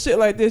do some shit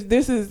like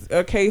this is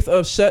a case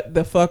of shut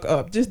the fuck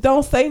up. Just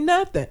don't say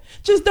nothing.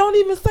 Just don't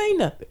even say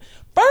nothing.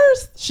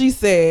 First, she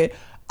said,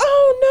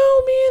 oh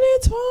no, me and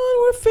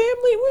Antoine, we're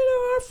family. We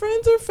know our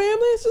friends are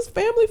family. It's just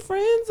family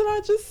friends, and I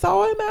just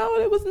saw him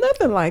out. It was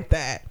nothing like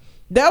that.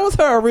 That was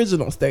her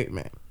original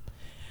statement.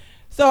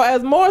 So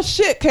as more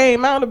shit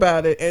came out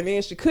about it, and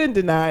then she couldn't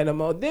deny it no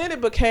more, then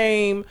it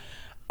became,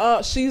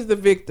 she's the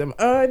victim.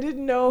 I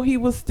didn't know he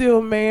was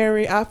still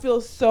married. I feel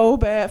so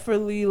bad for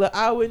Lela.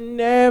 I would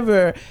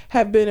never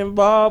have been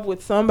involved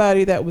with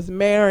somebody that was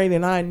married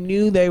and I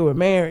knew they were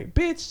married.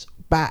 Bitch,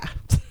 bye.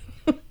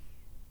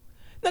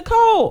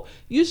 Nicole,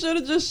 you should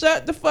have just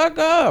shut the fuck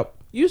up.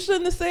 You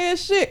shouldn't have said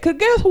shit. Cause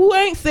guess who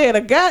ain't said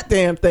a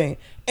goddamn thing?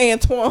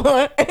 Antoine.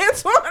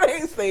 Antoine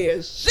ain't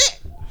said shit.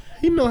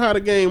 He know how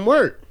the game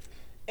work.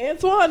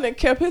 Antoine done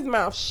kept his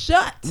mouth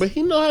shut. But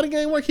he know how the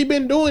game work. He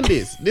been doing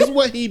this. This is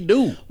what he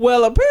do.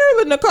 Well,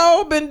 apparently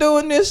Nicole been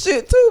doing this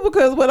shit too,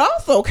 because what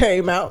also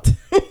came out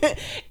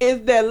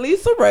is that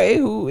Lisa Ray,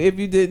 who, if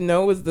you didn't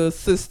know, is the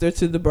sister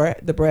to the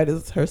Brat. The Brat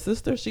is her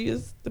sister. She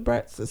is the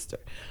Brat's sister.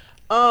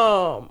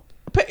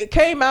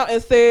 Came out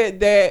and said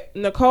that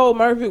Nicole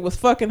Murphy was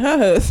fucking her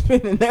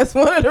husband, and that's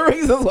one of the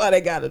reasons why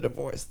they got a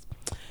divorce.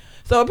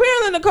 So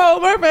apparently Nicole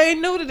Murphy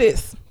ain't new to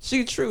this.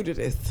 She true to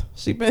this.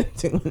 She been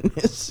doing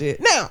this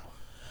shit. Now,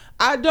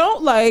 I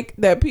don't like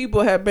that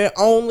people have been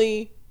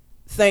only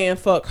saying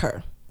fuck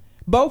her.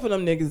 Both of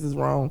them niggas is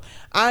wrong.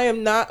 I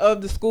am not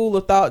of the school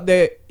of thought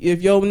that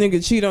if your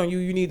nigga cheat on you,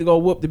 you need to go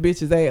whoop the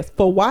bitch's ass.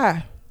 For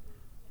why?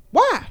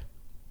 Why?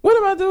 What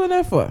am I doing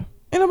that for?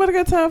 Ain't nobody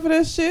got time for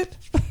that shit.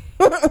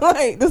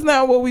 Like, that's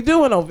not what we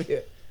doing over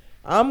here.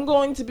 I'm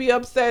going to be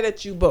upset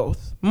at you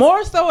both.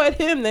 More so at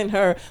him than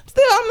her.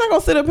 Still, I'm not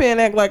going to sit up here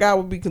and act like I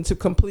would be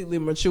completely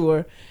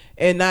mature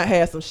and not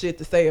have some shit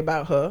to say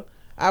about her.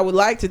 I would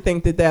like to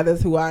think that that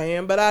is who I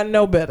am, but I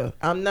know better.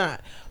 I'm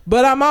not.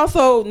 But I'm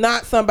also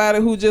not somebody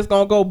who just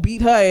going to go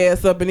beat her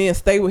ass up and then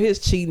stay with his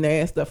cheating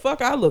ass. The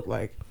fuck I look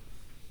like.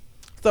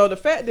 So the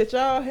fact that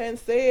y'all hadn't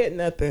said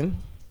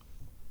nothing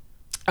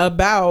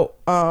about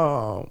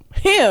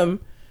him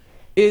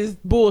is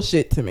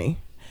bullshit to me.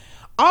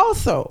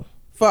 Also,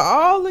 for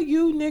all of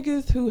you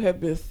niggas who have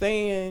been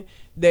saying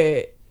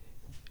that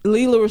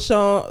Lela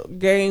Rochon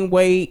gained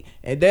weight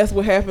and that's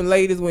what happened,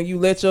 ladies, when you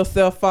let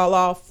yourself fall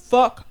off,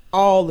 fuck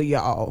all of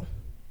y'all.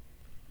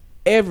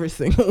 Every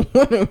single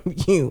one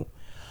of you.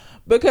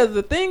 Because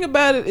the thing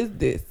about it is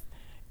this.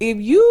 If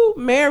you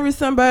marry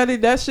somebody,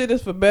 that shit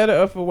is for better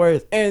or for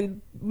worse.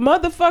 And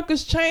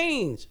motherfuckers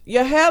change.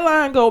 Your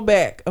hairline go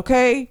back,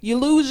 okay? You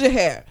lose your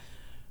hair.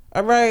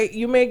 All right,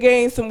 you may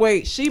gain some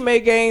weight. She may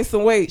gain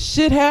some weight.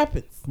 Shit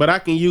happens. But I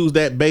can use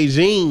that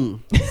Beijing.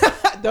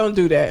 Don't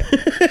do that.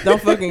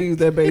 Don't fucking use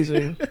that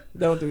Beijing.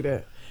 Don't do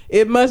that.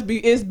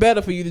 It's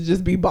better for you to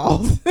just be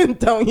bald.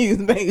 Don't use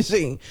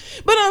Beijing.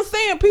 But I'm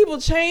saying people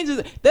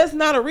changes. That's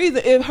not a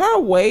reason. If her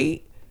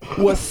weight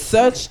was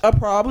such a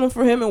problem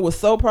for him and was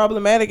so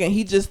problematic and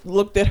he just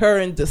looked at her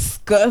in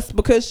disgust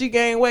because she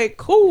gained weight,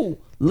 cool,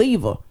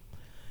 leave her.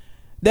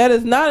 That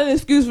is not an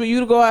excuse for you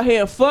to go out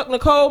here and fuck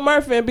Nicole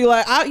Murphy and be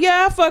like,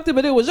 I fucked her,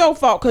 but it was your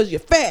fault because you're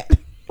fat.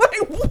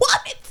 Like,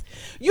 what?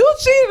 You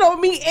cheated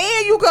on me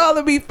and you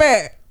calling me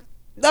fat.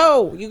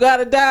 No, you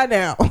gotta die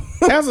now.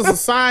 As a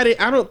society,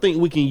 I don't think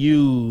we can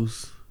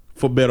use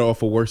for better or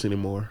for worse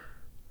anymore.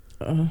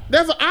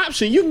 That's an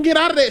option. You can get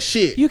out of that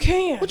shit. You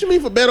can. What you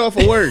mean for better or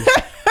for worse?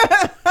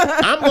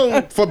 I'm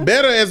going for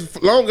better as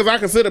long as I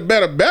consider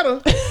better.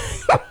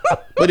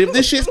 But if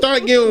this shit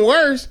start getting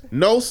worse,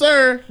 no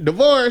sir,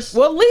 divorce.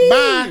 Well, leave.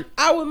 Bye.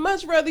 I would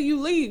much rather you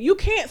leave. You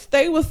can't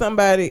stay with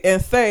somebody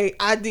and say,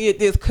 I did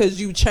this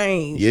because you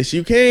changed. Yes,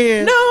 you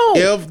can. No.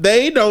 If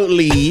they don't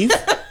leave,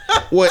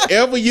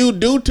 whatever you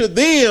do to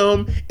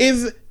them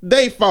is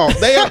their fault.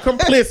 They are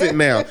complicit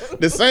now.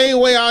 The same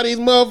way all these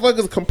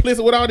motherfuckers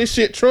complicit with all this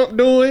shit Trump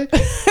doing.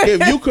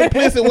 If you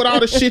complicit with all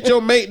the shit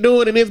your mate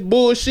doing and this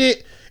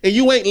bullshit and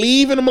you ain't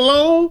leaving them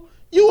alone,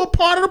 you a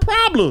part of the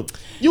problem.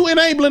 You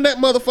enabling that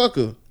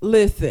motherfucker.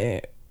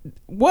 Listen,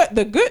 what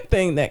the good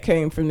thing that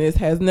came from this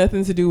has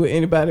nothing to do with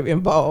anybody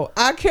involved.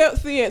 I kept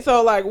seeing,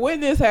 so like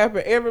when this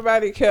happened,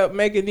 everybody kept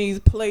making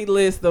these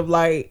playlists of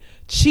like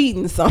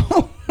cheating songs.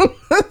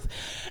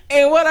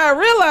 And what I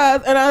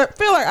realized, and I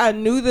feel like I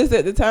knew this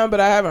at the time, but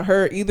I haven't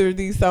heard either of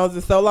these songs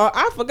in so long.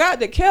 I forgot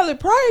that Kelly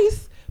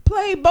Price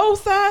played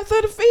both sides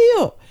of the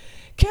field.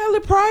 Kelly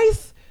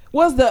Price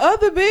was the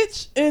other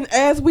bitch in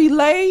As We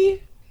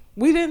Lay.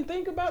 We didn't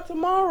think about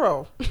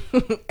tomorrow.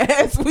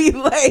 As We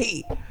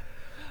Lay.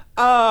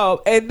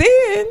 And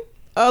then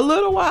a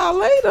little while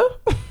later,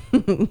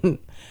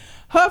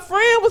 her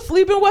friend was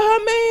sleeping with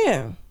her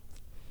man.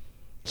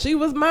 She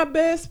was my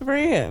best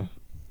friend.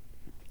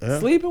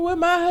 Sleeping with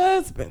my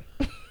husband.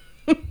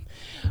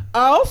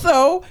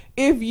 Also,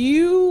 if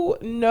you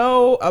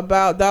know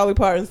about Dolly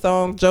Parton's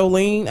song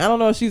Jolene, I don't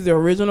know if she's the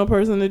original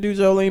person to do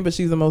Jolene, but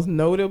she's the most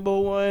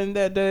notable one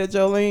that did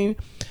Jolene.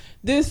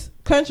 This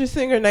country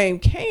singer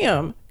named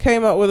Cam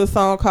came up with a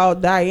song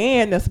called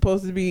Diane that's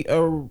supposed to be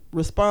a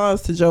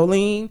response to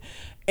Jolene.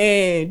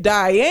 And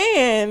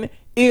Diane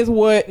is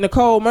what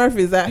Nicole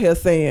Murphy's out here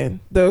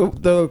saying.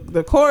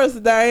 The chorus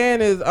of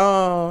Diane is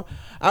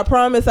I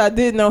promise I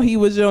didn't know he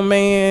was your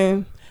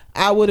man.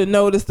 I would have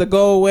noticed the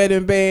gold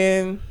wedding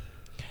band.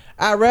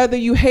 I'd rather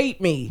you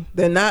hate me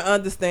than not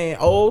understand.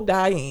 Oh,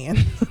 Diane.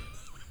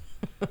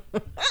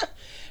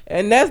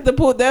 And that's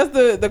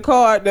the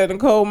card that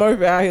Nicole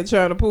Murphy out here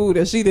trying to pull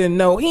that she didn't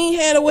know. He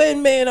ain't had a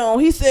wedding band on.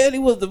 He said he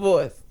was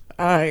divorced.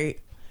 All right.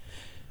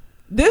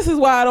 This is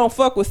why I don't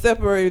fuck with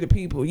separated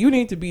people. You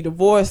need to be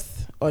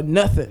divorced or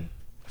nothing.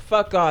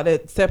 Fuck all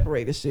that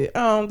separated shit.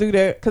 I don't do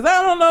that because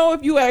I don't know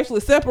if you actually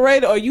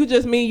separated or you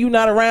just mean you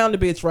not around the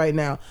bitch right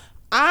now.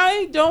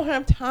 I don't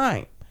have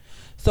time.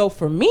 So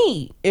for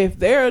me, if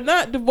there are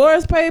not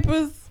divorce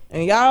papers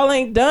and y'all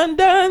ain't done,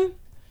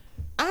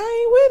 I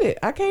ain't with it.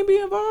 I can't be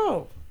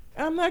involved.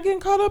 I'm not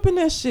getting caught up in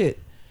that shit.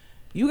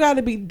 You got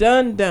to be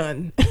done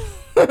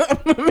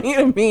for me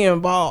to be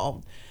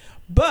involved.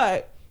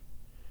 But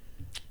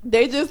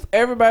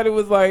everybody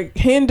was like,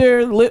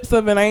 Hinder, Lips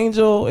of an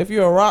Angel, if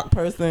you're a rock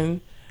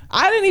person.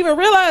 I didn't even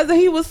realize that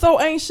he was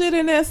so ain't shit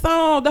in that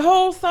song. The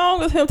whole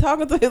song is him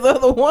talking to his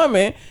other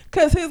woman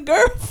because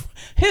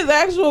his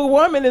actual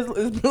woman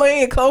is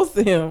playing close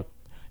to him.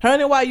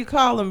 Honey, why you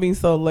calling me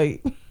so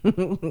late?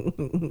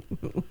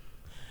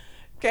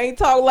 Can't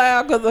talk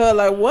loud because of her.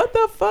 Like, what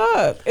the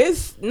fuck?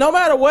 It's no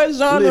matter what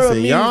genre of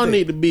music. Y'all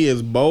need to be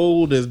as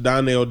bold as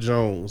Donnell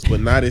Jones, but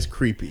not as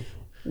creepy.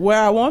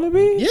 Where I want to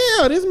be?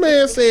 Yeah, this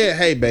man said,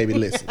 hey, baby,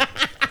 listen.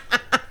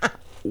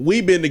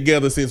 We been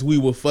together since we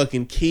were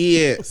fucking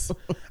kids.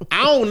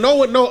 I don't know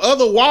what no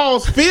other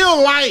walls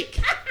feel like.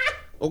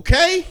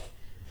 Okay?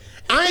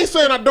 I ain't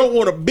saying I don't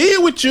want to be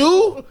with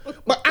you,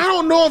 but I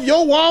don't know if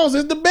your walls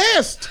is the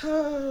best.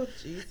 Oh,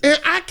 Jesus. And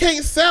I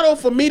can't settle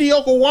for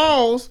mediocre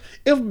walls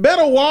if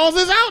better walls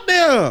is out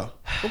there.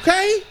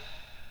 Okay?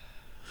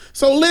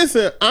 So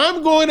listen,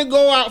 I'm going to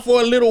go out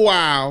for a little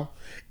while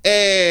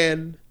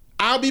and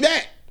I'll be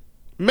back.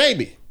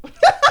 Maybe.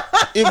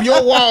 If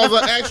your walls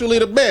are actually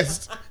the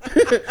best.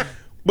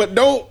 But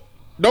don't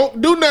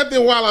do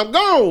nothing while I'm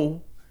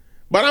gone.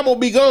 But I'm gonna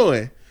be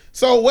going.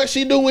 So what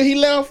she do when he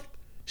left?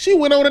 She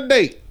went on a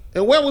date.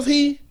 And where was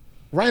he?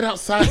 Right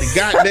outside the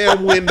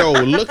goddamn window,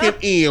 looking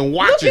in,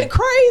 watching. Looking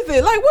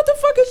crazy. Like, what the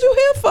fuck is you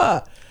here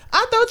for?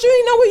 I thought you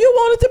didn't know where you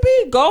wanted to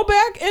be. Go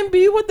back and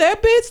be with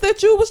that bitch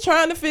that you was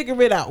trying to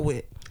figure it out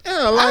with.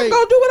 Yeah, like, I'm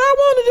gonna do what I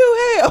want to do.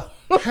 Hell.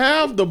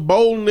 Have the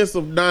boldness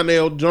of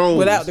Donnell Jones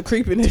without the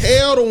creepiness.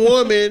 Tell the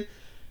woman,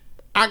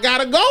 I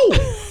gotta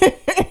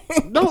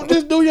go. Don't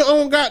just do your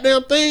own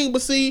goddamn thing.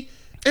 But see,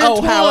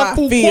 Antoine how I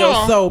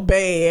feel so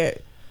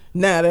bad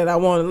now that I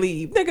want to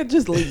leave. Nigga,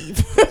 just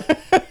leave.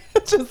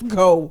 Just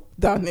go,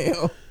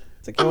 Donnell.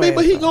 I mean,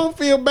 but he gonna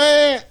feel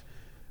bad.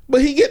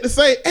 But he get to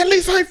say, at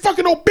least I ain't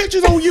fucking no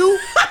bitches on you.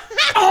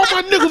 All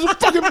my niggas are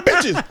fucking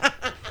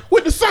bitches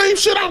with the same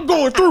shit I'm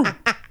going through.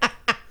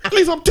 At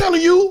least I'm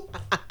telling you,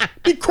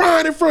 be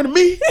crying in front of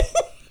me.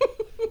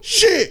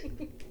 Shit.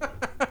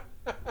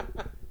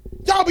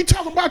 Y'all be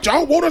talking about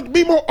y'all want us to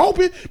be more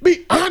open,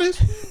 be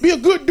honest, be a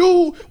good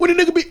dude when a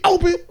nigga be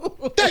open.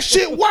 That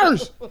shit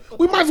worse.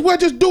 We might as well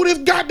just do this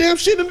goddamn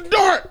shit in the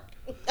dark.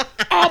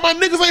 All my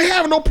niggas ain't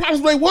having no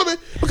problems with a woman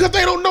because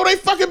they don't know they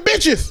fucking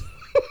bitches.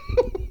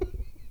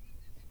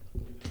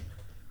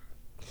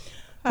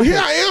 But here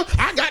I am,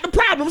 I got the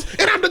problems,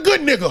 and I'm the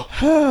good nigga.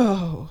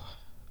 Oh.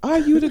 Are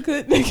you the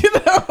good nigga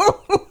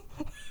though?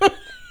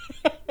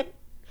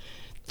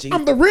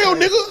 I'm the real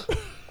nigga.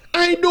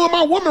 I ain't doing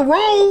my woman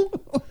wrong.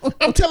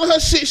 I'm telling her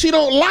shit she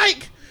don't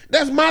like.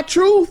 That's my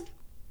truth.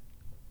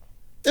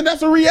 And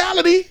that's a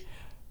reality.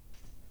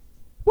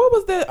 What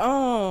was that?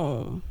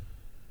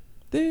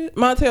 The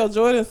Montel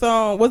Jordan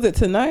song. Was it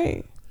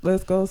Tonight?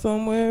 Let's go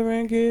somewhere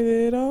and get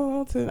it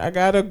on tonight. I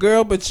got a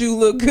girl, but you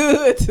look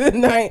good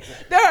tonight.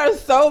 There are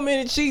so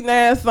many cheating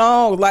ass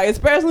songs, like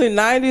especially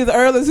 90s,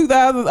 early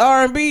 2000s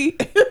R&B.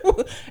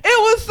 It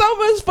was so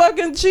much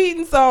fucking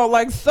cheating song,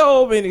 like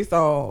so many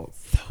songs,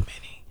 so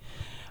many.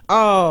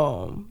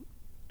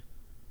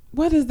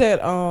 What is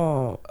that?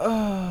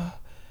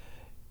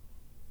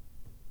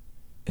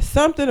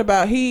 Something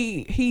about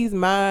he's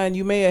mine.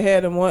 You may have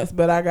had him once,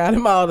 but I got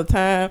him all the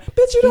time.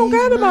 Bitch, you don't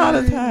got him all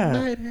the time.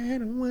 Might have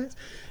had him once.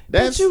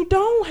 But you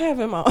don't have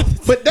him all the time.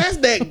 But that's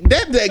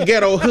that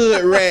ghetto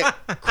hood rat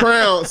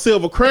crown,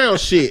 silver crown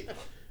shit.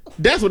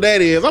 That's what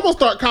that is. I'm gonna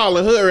start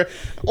calling hood rat.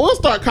 I'm gonna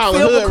start calling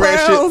Silver hood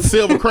rat crowns. shit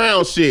silver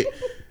crown shit.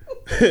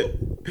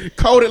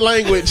 Coded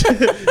language.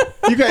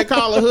 You can't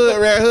call a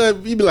hood rat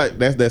hood. You be like,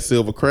 that's that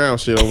silver crown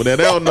shit over there.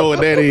 They don't know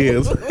what that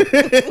is.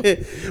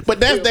 But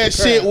that's that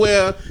shit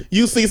where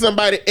you see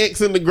somebody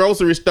X in the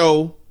grocery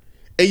store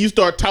and you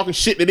start talking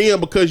shit to them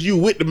because you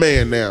with the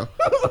man now.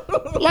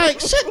 Like,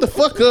 shut the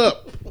fuck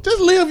up. Just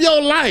live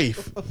your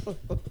life.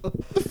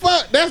 The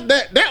fuck? That's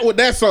what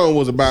that song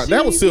was about.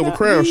 That was Silver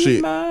Crown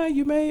shit. Mine.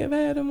 You may have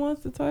had him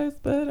once or twice,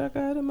 but I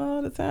got him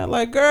all the time.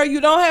 Like, girl, you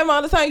don't have him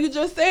all the time. You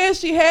just said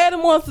she had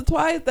him once or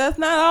twice. That's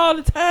not all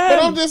the time.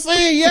 But I'm just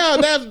saying, yeah,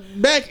 that's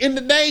back in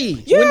the day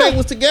when they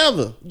was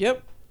together.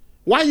 Yep.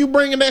 Why you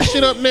bringing that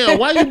shit up now?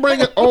 Why you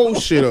bringing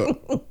old shit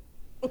up?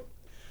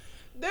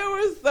 There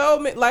were so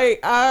many. Like,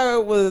 I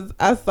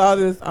saw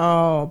this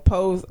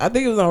post. I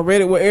think it was on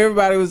Reddit where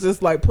everybody was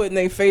just like putting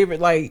their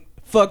favorite like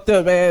fucked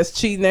up ass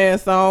cheating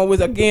ass song, which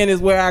again is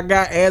where I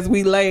got As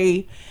We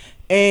Lay,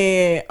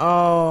 and it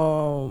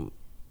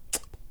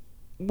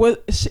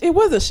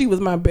wasn't She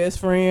Was My Best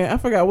Friend. I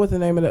forgot what the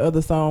name of the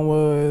other song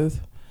was.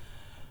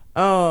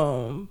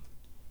 But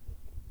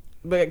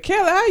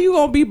Kelly, how you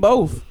gonna be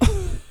both?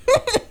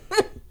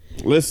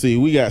 Let's see.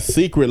 We got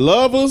Secret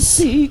Lovers.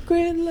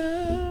 Secret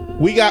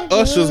Love. We got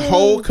Usher's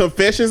whole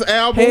Confessions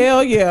album.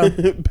 Hell yeah.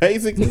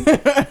 Basically.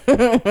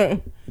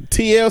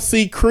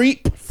 TLC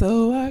Creep.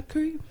 So I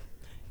creep.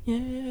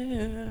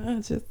 Yeah,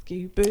 just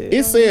keep it.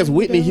 It says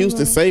Whitney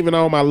Houston Saving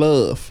All My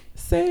Love.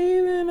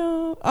 Saving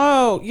all.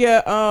 Oh,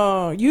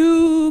 yeah.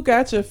 You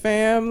Got Your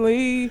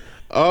Family.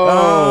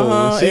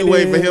 Oh, she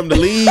waiting for him to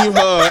leave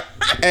her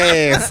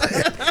ass.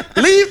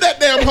 Leave that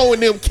damn hoe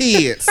and them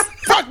kids.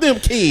 Fuck them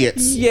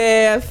kids.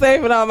 Yeah,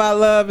 Saving All My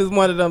Love is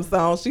one of them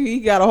songs. He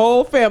got a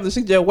whole family.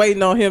 She just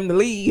waiting on him to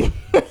leave.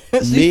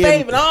 She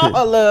saving all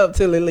her love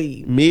till he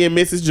leave. Me and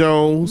Mrs.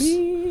 Jones.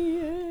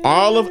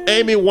 All of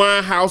Amy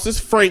Winehouse's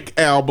Frank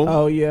album.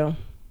 Oh, yeah.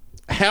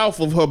 Half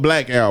of her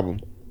Black album.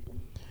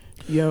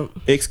 Yep.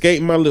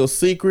 Escape My Little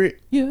Secret.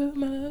 You're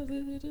my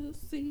little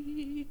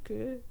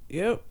secret.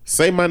 Yep.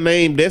 Say My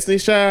Name, Destiny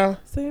Child.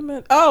 Say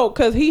my. Oh,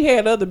 cause he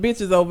had other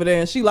bitches over there,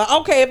 and she like,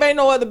 okay, if ain't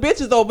no other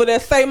bitches over there,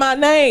 say my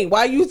name.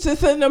 Why you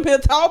just sitting up here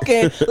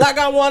talking like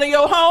I'm one of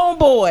your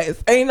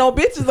homeboys? Ain't no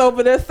bitches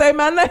over there. Say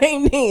my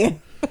name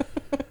then.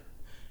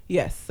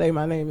 Yes, Say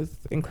My Name is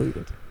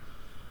included.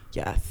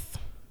 Yes.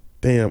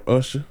 Damn,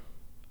 Usher.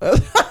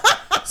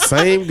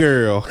 Same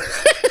girl.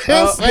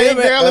 Oh, Same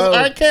girl as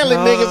R. Kelly,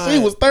 nigga. She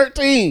was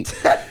 13.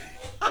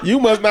 You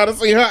must not have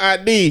seen her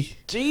ID.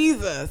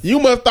 Jesus. You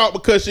must thought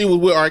because she was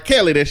with R.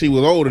 Kelly that she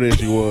was older than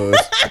she was.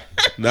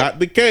 Not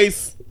the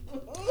case.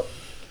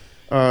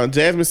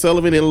 Jasmine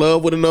Sullivan, In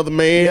Love with Another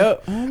Man.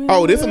 Yep.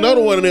 Oh, this is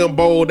another one of them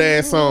bold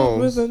ass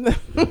songs.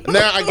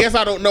 Now, I guess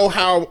I don't know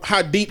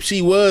how deep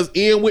she was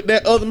in with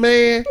that other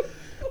man.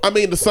 I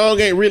mean, the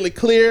song ain't really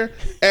clear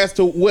as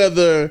to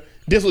whether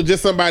this was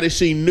just somebody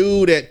she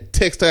knew that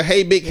texted her,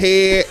 hey, big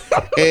head,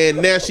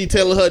 and now she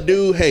telling her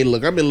dude, hey,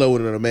 look, I'm in love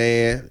with another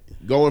man.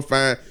 Go and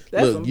find.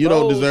 That's look, you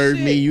don't deserve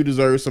me. You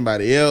deserve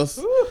somebody else.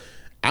 Ooh.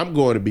 I'm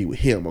going to be with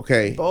him,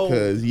 okay? Bold.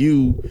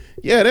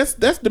 Because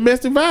that's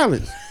domestic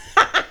violence.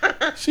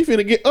 She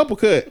finna get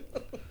uppercut.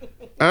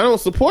 I don't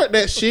support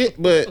that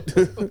shit, but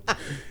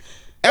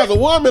as a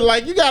woman,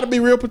 like, you got to be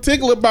real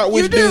particular about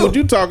which dude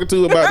you talking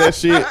to about that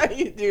shit.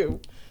 You do.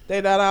 They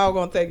not all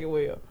gonna take it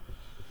well.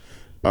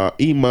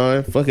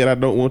 Iman, fuck it, I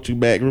don't want you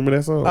back. Remember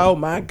that song? Oh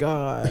my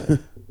God.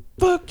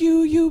 Fuck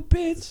you, you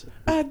bitch.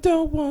 I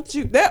don't want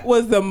you. That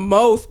was the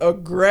most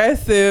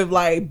aggressive,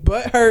 like,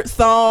 butthurt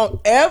song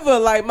ever.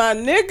 Like, my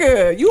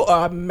nigga, you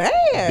are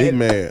mad. Big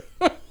mad.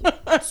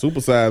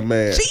 Supersized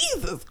mad.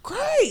 Jesus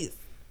Christ.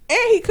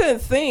 And he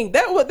couldn't sing.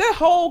 That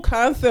whole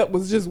concept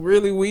was just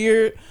really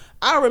weird.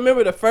 I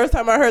remember the first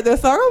time I heard that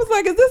song, I was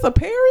like, is this a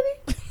parody?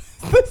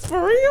 Is this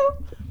for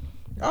real?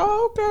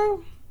 Oh, okay.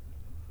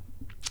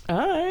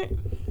 All right.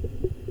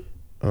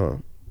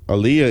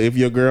 Aaliyah, If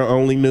Your Girl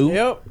Only Knew.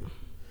 Yep.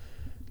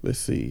 Let's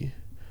see.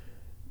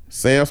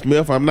 Sam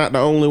Smith, I'm Not the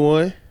Only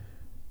One.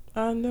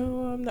 I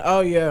know I'm not.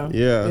 Oh, yeah.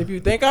 Yeah. If you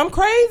think I'm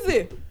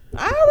crazy,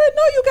 I already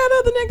know you got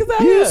other niggas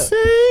out You here.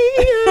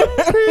 say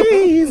I'm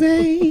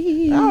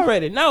crazy. I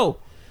already know.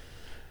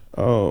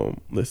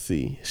 Let's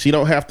see. She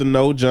Don't Have to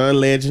Know, John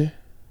Legend.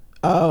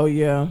 Oh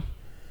yeah.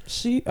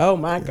 Oh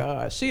my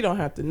God. She Don't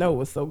Have to Know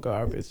was so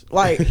garbage.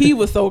 Like he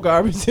was so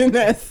garbage in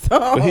that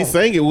song. But he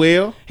sang it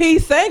well. He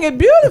sang it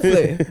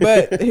beautifully,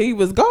 but he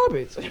was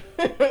garbage.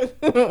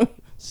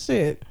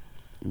 Shit.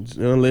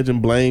 John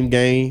Legend, Blame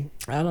Game.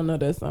 I don't know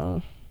that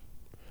song.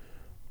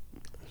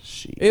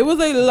 Shit. It was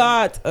a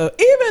lot of,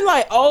 even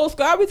like old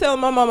school. I be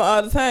telling my mama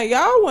all the time,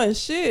 y'all wasn't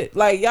shit.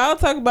 Like y'all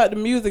talk about the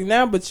music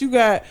now, but you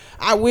got,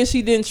 I Wish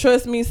He Didn't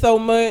Trust Me So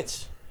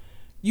Much.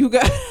 You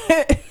got,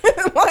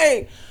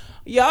 like,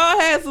 y'all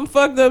had some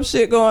fucked up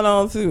shit going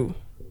on too.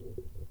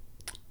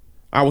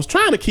 I was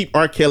trying to keep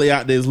R. Kelly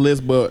out this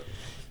list, but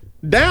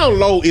Down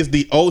Low is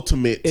the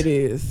ultimate It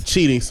is.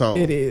 cheating song.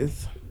 It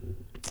is.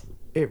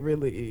 It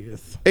really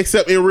is.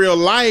 Except in real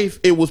life,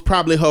 it was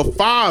probably her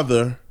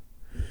father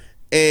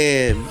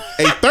and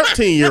a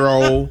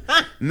 13-year-old,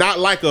 not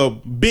like a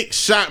big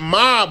shot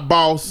mob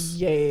boss.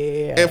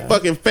 Yeah. And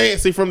fucking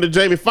Fancy from the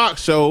Jamie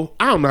Foxx show.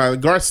 I don't know how,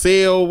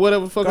 Garcelle,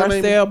 whatever the fuck her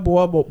name is.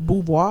 Garcelle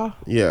Beauvoir.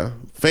 Yeah.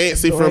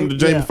 Fancy from the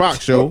Jamie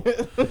Foxx show.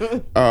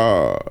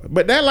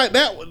 But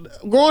that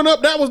growing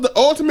up, that was the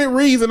ultimate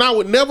reason I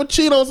would never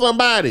cheat on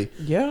somebody.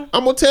 Yeah.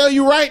 I'm gonna tell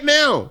you right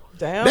now.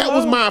 Down that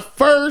was low. my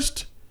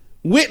first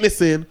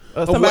witnessing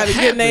of somebody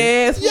what getting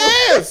their happened.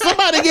 ass Yeah,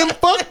 somebody getting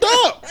fucked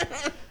up.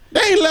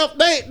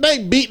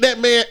 They beat that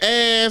man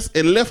ass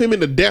and left him in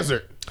the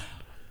desert.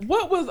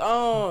 What was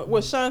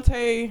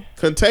Shantae?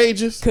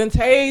 Contagious.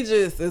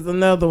 Contagious is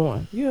another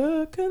one.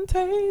 You're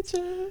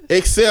contagious.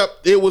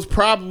 Except it was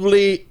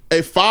probably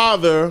a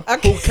father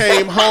who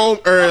came home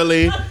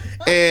early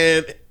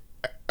and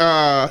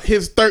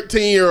his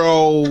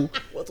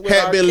 13-year-old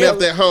had been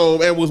left at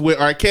home and was with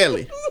R.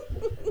 Kelly.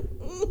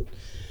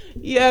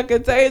 Yeah,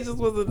 Contagious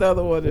was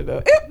another one of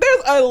those.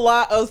 There's a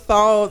lot of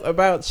songs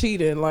about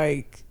cheating.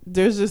 Like,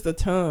 there's just a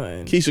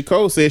ton. Keisha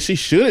Cole said she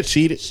should have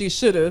cheated. She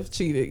should have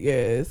cheated,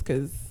 yes,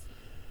 because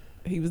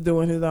he was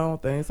doing his own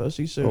thing, so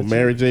she should have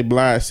Mary J.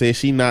 Blige said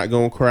she not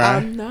gonna cry.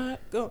 I'm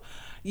not going.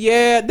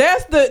 Yeah,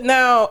 that's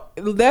Leela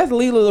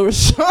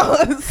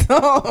Rashawn's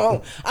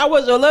song. I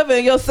was your lover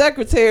and your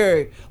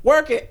secretary,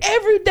 working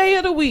every day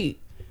of the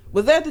week.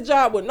 Was at the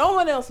job when no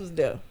one else was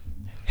there,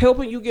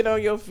 helping you get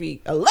on your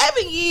feet.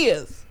 11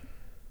 years.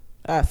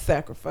 I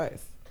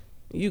sacrifice.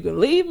 You can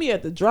leave me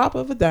at the drop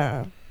of a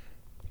dime.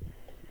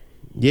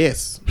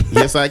 Yes,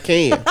 I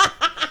can.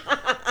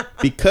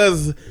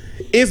 Because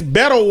it's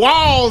better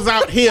walls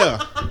out here.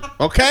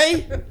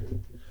 Okay?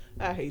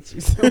 I hate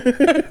you so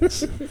much.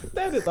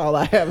 That is all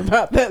I have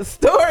about that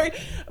story.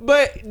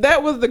 But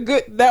that was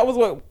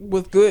what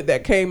was good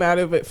that came out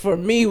of it for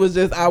me, was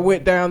just I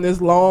went down this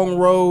long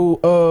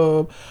road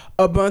of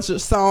a bunch of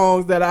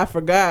songs that I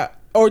forgot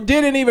or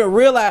didn't even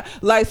realize.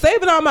 Like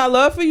Saving All My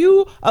Love for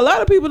You, a lot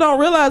of people don't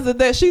realize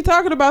that she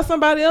talking about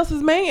somebody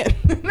else's man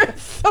in that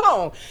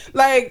song.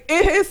 Like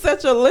it is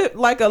such a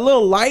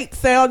little light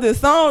sounding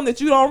song that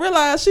you don't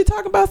realize she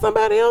talking about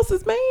somebody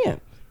else's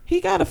man.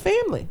 He got a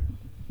family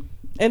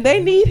and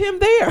they need him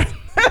there.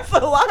 That's a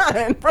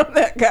line from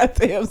that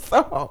goddamn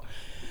song.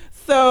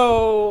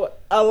 So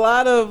a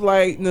lot of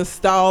like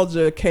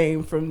nostalgia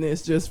came from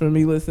this, just from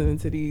me listening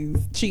to these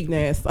cheating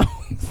ass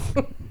songs.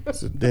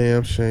 It's a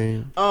damn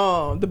shame.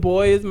 The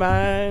Boy Is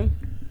Mine.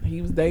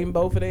 He was dating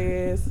both of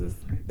their asses.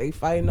 They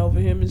fighting over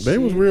him and shit. They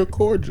was real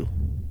cordial.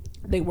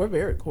 They were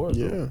very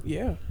cordial.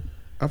 Yeah.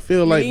 I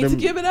feel like need to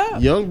give it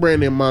up. Young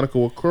Brandy and Monica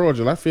were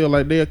cordial. I feel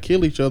like they'll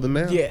kill each other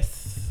now.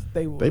 Yes,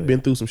 they would. They've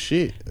been through some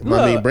shit.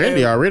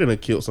 Brandy already done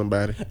killed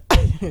somebody.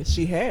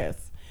 She has.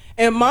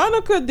 And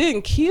Monica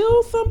didn't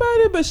kill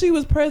somebody, but she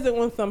was present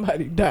when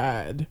somebody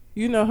died.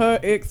 You know, her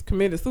ex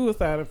committed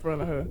suicide in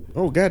front of her.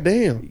 Oh,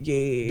 goddamn.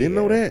 Yeah. Didn't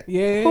know that.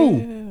 Yeah.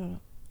 Who?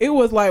 It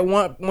was like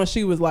when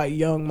she was like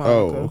young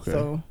Monica. Oh, okay.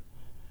 So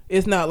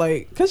it's not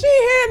like, because she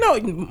ain't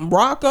had no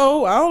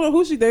Rocco. I don't know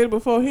who she dated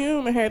before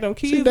him and had them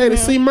kids. She dated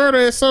C Murder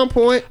at some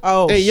point.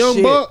 Oh, and Young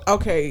shit. Buck.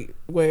 Okay,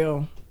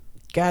 well,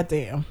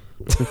 goddamn.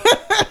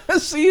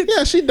 She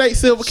dates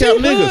silver cap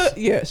niggas.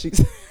 Yeah,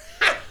 she's.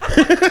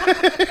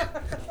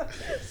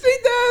 She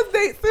does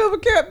date silver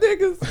cap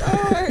niggas.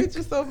 Oh, I hate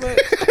you so much.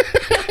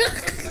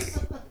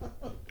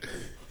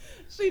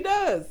 She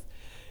does.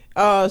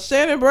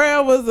 Shannon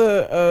Brown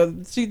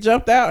was she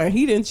jumped out and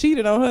he didn't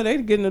cheated on her.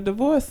 They getting a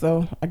divorce,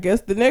 so I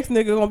guess the next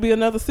nigga gonna be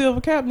another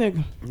silver cap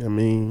nigga. I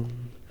mean,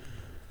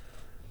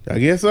 I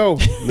guess so.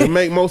 That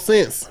make more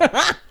sense.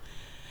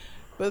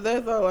 But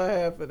that's all I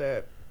have for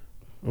that.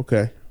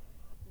 Okay.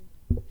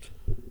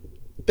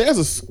 There's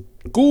a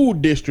school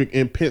district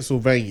in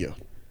Pennsylvania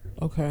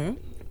Okay.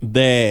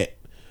 that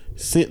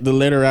sent the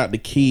letter out to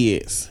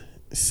kids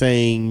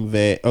saying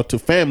that, or to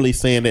families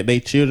saying that their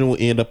children will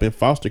end up in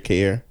foster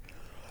care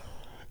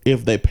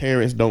if their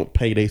parents don't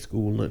pay their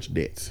school lunch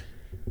debts.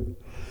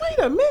 Wait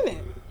a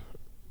minute.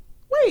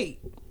 Wait.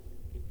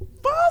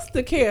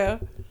 Foster care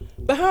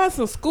behind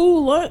some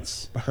school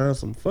lunch? Behind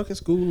some fucking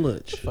school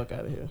lunch. Fuck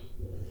out of here.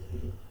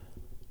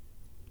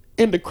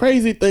 And the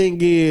crazy thing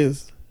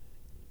is,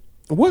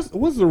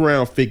 What's the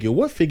round figure?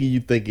 What figure you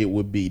think it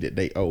would be that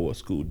they owe a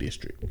school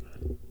district?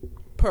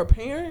 Per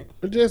parent?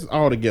 Just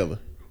all together.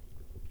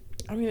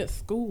 I mean, it's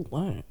school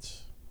lunch.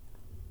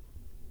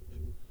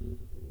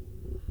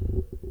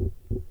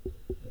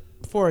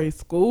 For a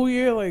school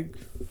year, like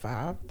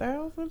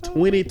 $5,000?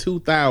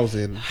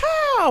 $22,000.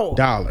 How?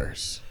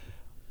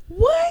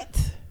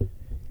 What?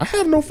 I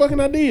have no fucking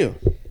idea.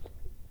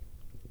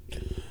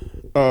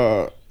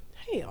 Hell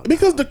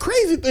Because the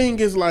crazy thing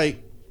is,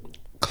 like,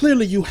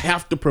 clearly you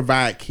have to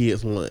provide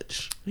kids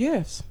lunch.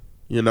 yes.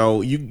 You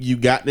know, you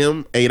got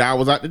them 8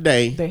 hours out the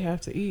day, They have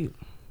to eat.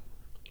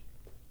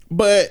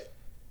 but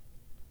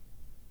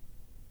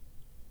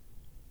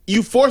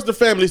you force the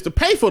families to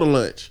pay for the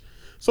lunch.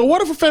 So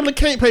what if a family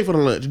can't pay for the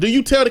lunch? Do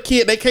you tell the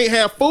kid they can't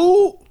have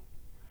food?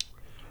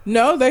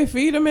 No, they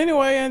feed them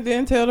anyway and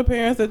then tell the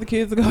parents that the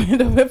kids are going to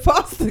end up in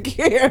foster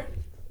care.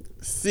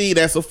 See,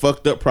 that's a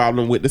fucked up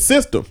problem with the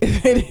system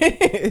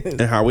It is.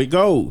 and how it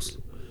goes.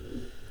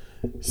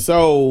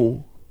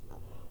 So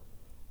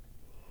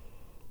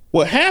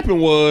what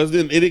happened was,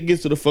 then it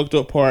gets to the fucked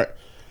up part,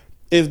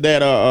 is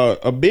that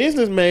a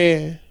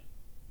businessman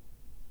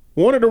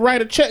wanted to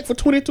write a check for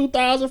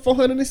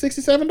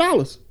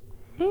 $22,467.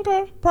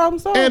 Okay, problem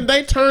solved. And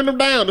they turned him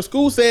down. The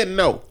school said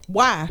no.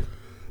 Why?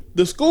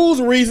 The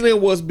school's reasoning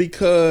was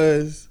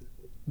because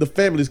the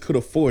families could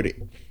afford it.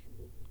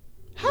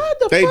 How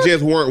the They fuck?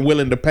 just weren't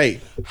willing to pay.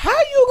 How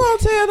you gonna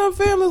tell them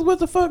families what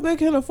the fuck they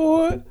can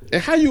afford?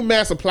 And how you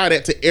mass apply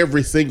that to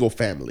every single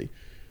family?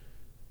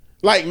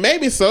 Like,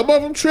 maybe some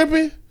of them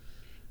tripping,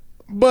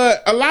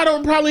 but a lot of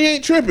them probably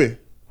ain't tripping.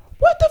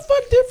 What the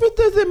fuck difference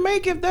does it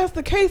make if that's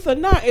the case or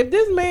not? If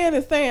this man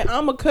is saying,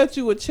 I'm gonna cut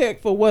you a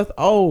check for what's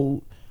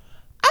owed,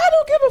 I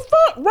don't give a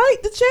fuck. Write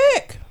the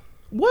check.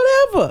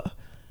 Whatever.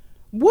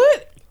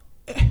 What?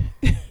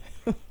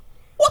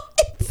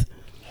 What?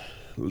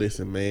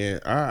 Listen, man,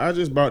 I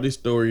just brought this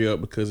story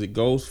up because it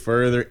goes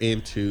further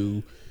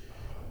into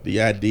the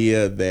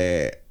idea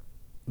that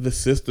the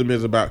system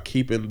is about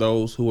keeping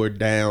those who are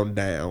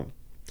down.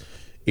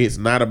 It's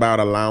not about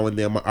allowing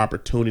them an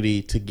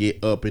opportunity to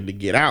get up and to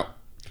get out.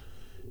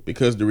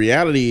 Because the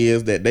reality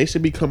is that they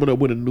should be coming up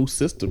with a new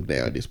system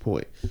now at this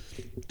point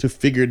to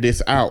figure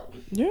this out.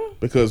 Yeah.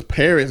 Because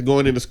parents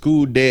going into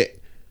school debt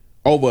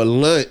over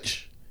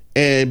lunch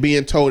and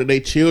being told that their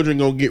children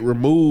gonna get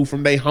removed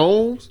from their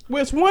homes.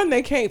 Which one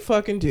they can't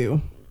fucking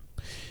do.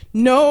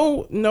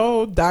 No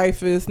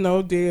DIFUS,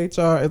 no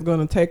DHR is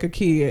going to take a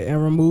kid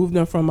and remove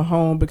them from a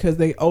home because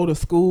they owe the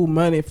school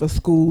money for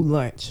school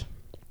lunch.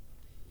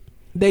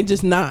 They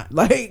just not.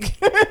 Like,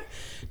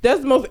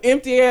 that's the most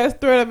empty ass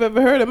threat I've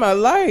ever heard in my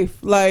life.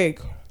 Like,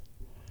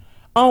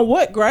 on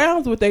what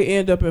grounds would they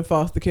end up in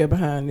foster care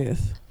behind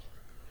this?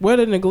 Where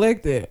the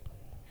neglect at?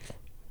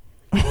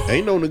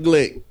 Ain't no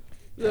neglect.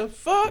 The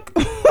fuck?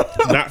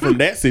 Not from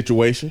that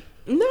situation.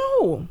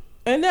 No.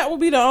 And that would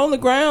be the only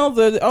grounds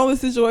or the only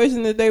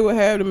situation that they would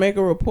have to make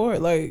a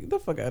report. Like, the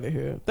fuck out of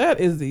here. That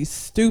is the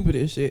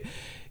stupidest shit.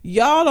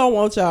 Y'all don't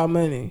want y'all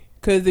money.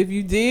 Because if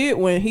you did,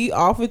 when he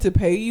offered to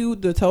pay you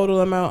the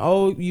total amount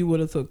owed, you would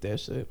have took that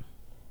shit.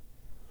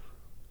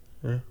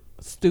 Yeah.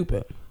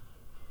 Stupid.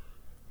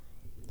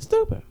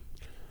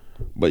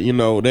 But you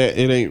know, that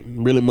it ain't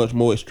really much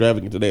more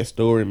extravagant to that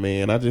story,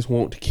 man. I just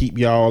want to keep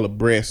y'all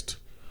abreast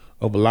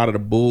of a lot of the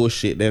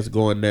bullshit that's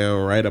going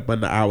down right up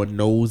under our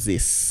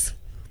noses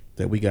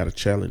that we got to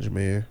challenge,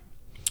 man.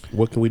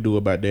 What can we do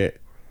about that?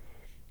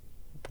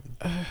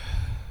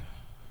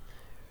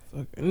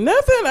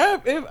 Nothing.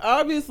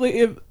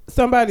 If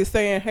somebody's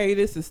saying, hey,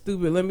 this is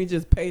stupid, let me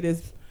just pay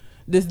this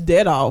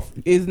debt off,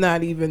 is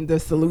not even the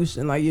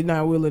solution. Like, you're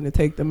not willing to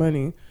take the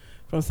money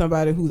from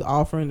somebody who's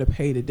offering to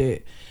pay the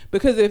debt.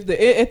 Because at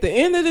the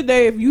end of the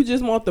day, if you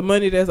just want the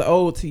money that's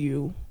owed to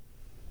you,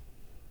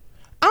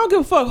 I don't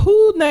give a fuck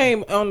who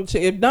name on the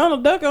check. If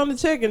Donald Duck on the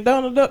check and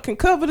Donald Duck can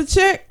cover the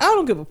check, I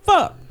don't give a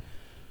fuck.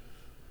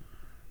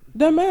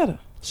 Doesn't matter.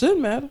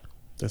 Shouldn't matter.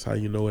 That's how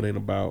you know it ain't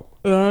about.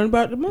 It ain't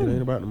about the It money.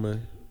 ain't about the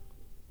money.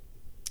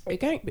 It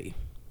can't be.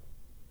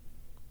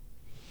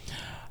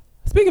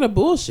 Speaking of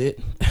bullshit,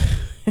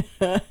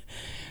 so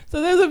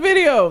there's a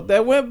video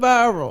that went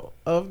viral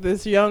of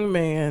this young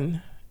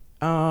man.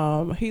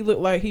 He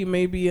looked like he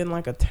may be in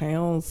like a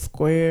town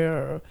square,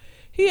 or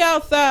he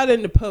outside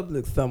in the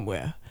public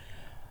somewhere,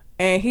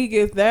 and he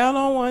gets down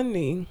on one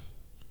knee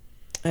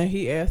and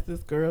he asks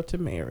this girl to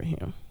marry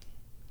him.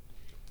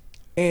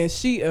 And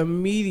she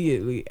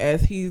immediately,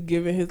 as he's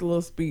giving his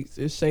little speech,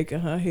 is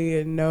shaking her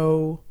head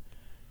no.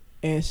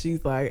 And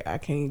she's like, I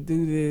can't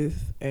do this.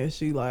 And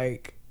she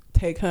like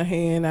take her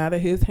hand out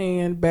of his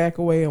hand, back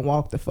away, and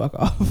walk the fuck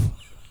off.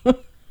 And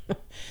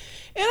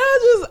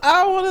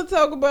I want to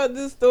talk about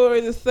this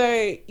story to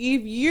say,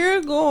 if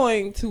you're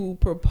going to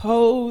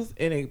propose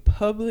in a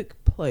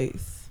public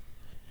place,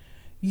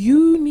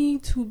 you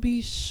need to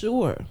be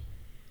sure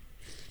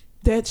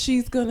that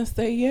she's going to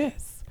say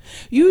yes.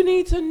 You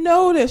need to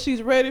know that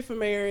she's ready for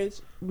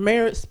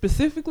marriage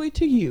specifically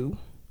to you.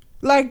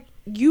 Like,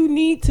 you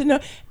need to know.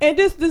 And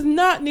this does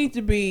not need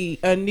to be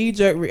a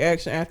knee-jerk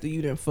reaction after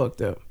you done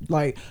fucked up.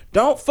 Like,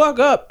 don't fuck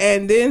up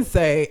and then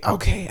say,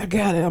 okay, I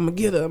got it. I'm going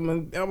to get it. I'm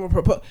going to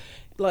propose.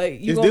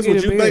 Like, you Is this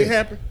what you think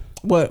happened?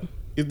 What?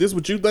 Is this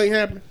what you think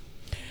happened?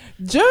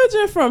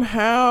 Judging from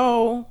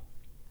how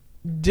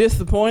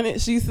disappointed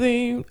she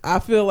seemed, I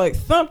feel like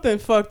something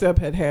fucked up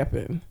had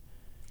happened.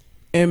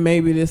 And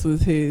maybe this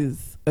was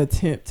his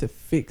attempt to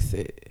fix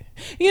it.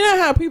 You know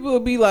how people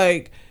would be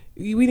like,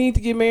 we need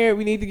to get married,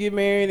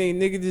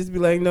 and nigga just be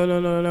like, no.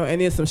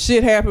 And then some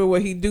shit happen where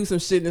he do some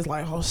shit and it's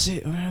like, oh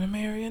shit, I'm gonna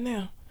marry her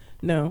now.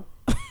 No.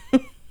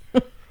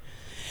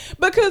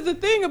 Because the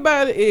thing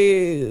about it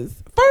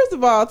is, first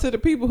of all, to the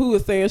people who are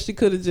saying she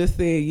could have just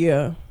said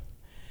yeah,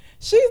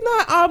 she's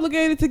not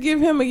obligated to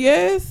give him a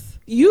yes.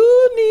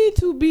 You need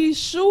to be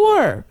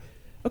sure,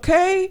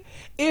 okay?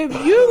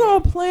 If you're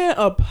gonna plan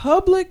a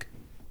public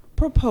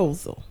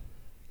proposal,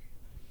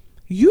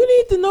 you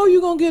need to know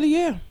you're gonna get a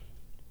yeah.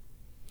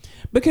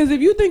 Because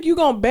if you think you're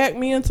gonna back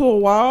me into a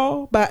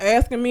wall by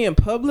asking me in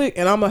public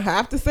and I'm gonna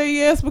have to say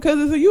yes because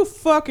it's you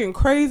fucking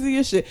crazy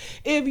as shit.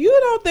 If you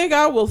don't think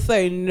I will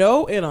say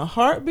no in a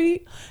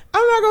heartbeat,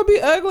 I'm not gonna be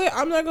ugly.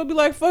 I'm not gonna be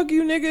like, fuck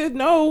you nigga,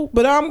 no.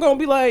 But I'm gonna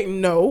be like,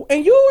 no.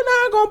 And you and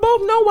I gonna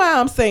both know why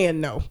I'm saying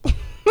no.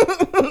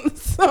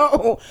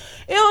 So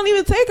it don't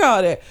even take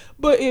all that.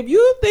 But if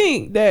you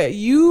think that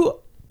you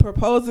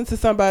proposing to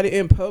somebody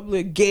in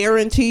public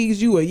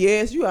guarantees you a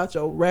yes, you out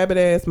your rabbit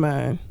ass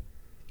mind.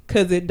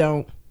 Cause it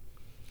don't.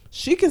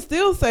 She can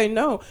still say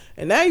no,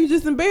 and now you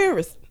just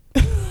embarrassed.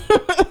 Could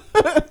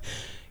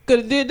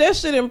have did that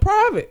shit in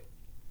private.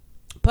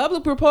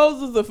 Public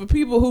proposals are for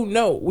people who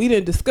know. We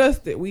didn't discuss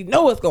it. We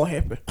know it's gonna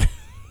happen.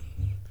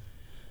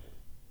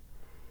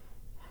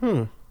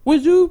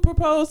 Would you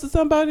propose to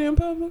somebody in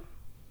public?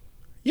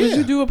 Yeah. Would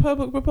you do a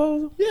public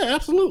proposal? Yeah,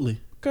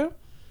 absolutely. Okay.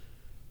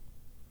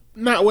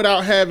 Not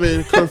without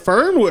having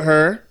confirmed with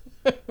her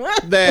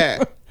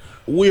that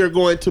we are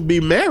going to be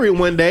married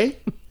one day.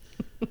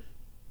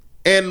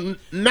 And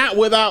not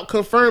without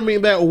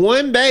confirming that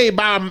one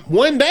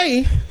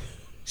day,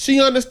 she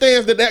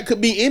understands that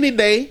could be any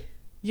day.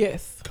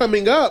 Yes.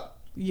 Coming up.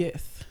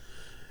 Yes.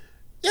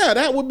 Yeah,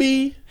 that would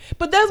be.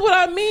 But that's what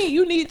I mean.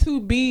 You need to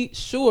be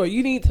sure.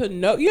 You need to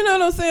know. You know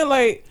what I'm saying?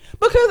 Like,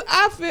 because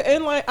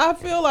I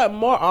feel like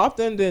more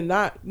often than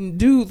not,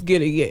 dudes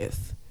get a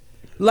yes.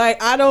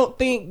 Like, I don't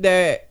think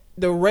that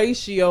the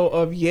ratio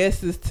of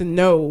yeses to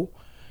no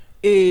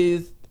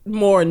is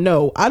more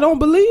no. I don't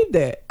believe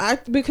that.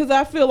 Because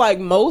I feel like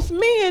most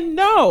men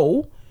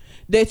know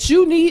that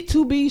you need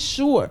to be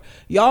sure.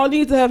 Y'all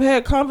need to have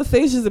had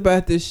conversations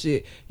about this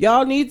shit.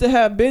 Y'all need to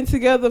have been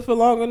together for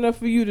long enough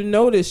for you to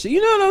know this shit.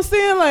 You know what I'm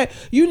saying? Like,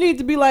 you need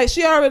to be like,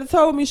 she already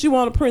told me she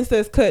want a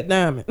princess cut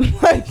diamond.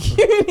 Like,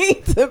 you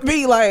need to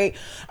be like,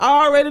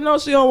 I already know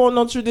she don't want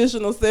no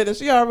traditional setting.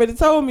 She already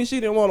told me she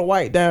didn't want a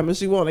white diamond.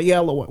 She want a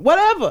yellow one.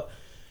 Whatever.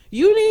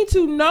 You need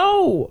to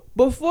know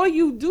before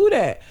you do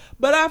that.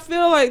 But I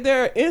feel like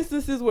there are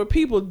instances where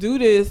people do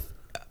this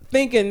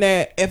thinking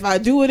that if I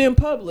do it in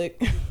public,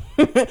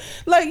 like,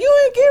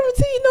 you ain't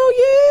guaranteed no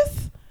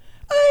yes.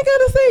 I ain't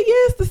gotta say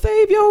yes to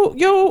save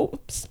your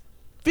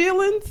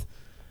feelings.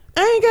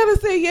 I ain't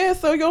gotta say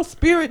yes so your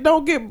spirit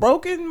don't get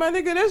broken, my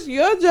nigga. That's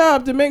your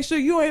job to make sure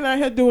you ain't out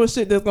here doing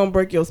shit that's gonna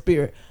break your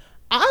spirit.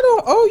 I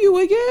don't owe you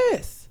a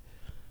yes.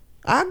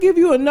 I'll give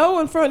you a no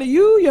in front of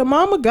you, your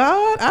mama,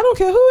 God. I don't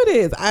care who it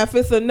is. If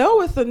it's a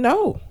no, it's a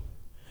no.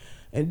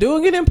 And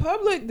doing it in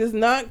public does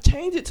not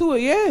change it to a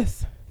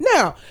yes.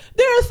 Now,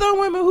 there are some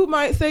women who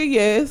might say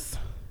yes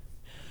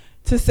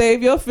to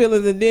save your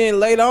feelings and then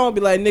later on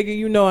be like, nigga,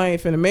 you know I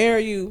ain't finna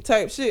marry you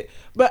type shit.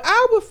 But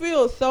I would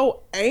feel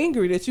so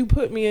angry that you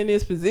put me in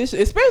this position,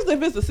 especially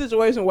if it's a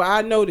situation where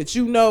I know that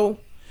you know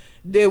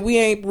that we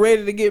ain't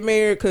ready to get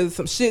married because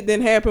some shit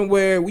didn't happen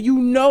where you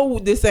know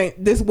this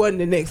wasn't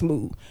the next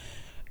move.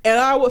 And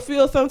I would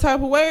feel some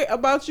type of way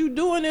about you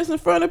doing this in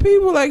front of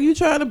people, like you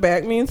trying to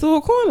back me into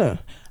a corner.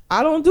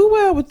 I don't do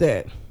well with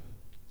that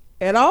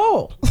at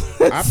all.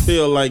 I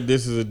feel like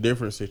this is a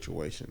different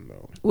situation,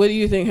 though. What do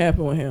you think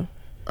happened with him?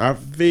 I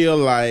feel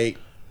like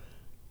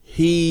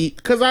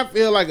because I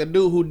feel like a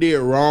dude who did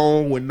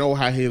wrong would know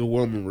how his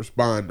woman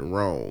respond to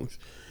wrongs.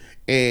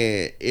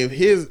 And if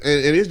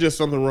and it's just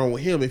something wrong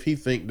with him if he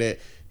think that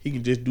he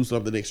can just do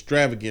something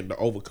extravagant to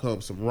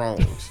overcome some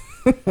wrongs.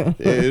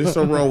 There's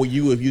something wrong with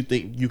you if you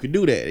think you can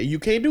do that. And you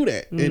can't do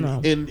that.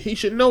 And he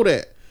should know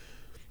that.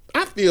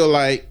 I feel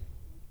like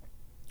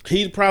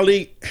he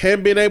probably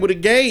hadn't been able to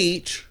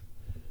gauge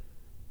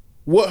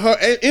what her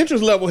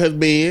interest level has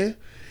been.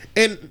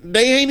 And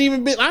they ain't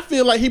even been. I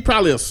feel like he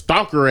probably a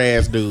stalker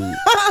ass dude.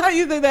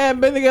 You think they haven't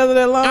been together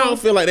that long? I don't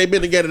feel like they've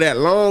been together that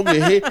long.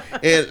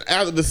 And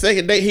after the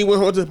second date, he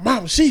went home to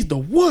Mom, she's the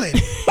one.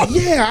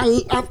 Yeah,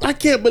 I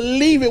can't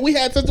believe it. We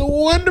had such a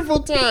wonderful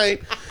time.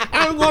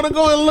 I'm going to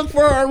go and look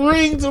for a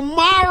ring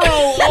tomorrow.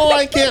 Oh,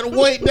 I can't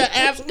wait to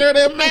ask her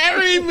to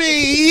marry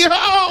me. Yo,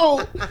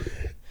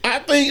 I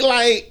think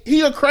like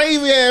he a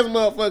crazy ass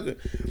motherfucker.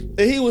 And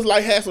he was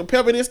like had some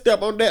pep in his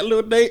step on that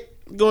little date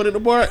going in the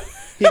park.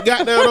 He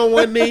got down on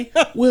one knee.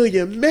 Will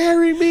you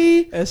marry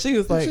me? And she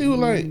was like,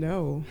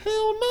 no.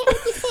 Hell no.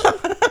 What the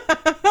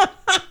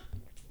fuck?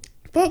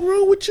 Fuck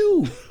wrong with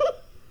you?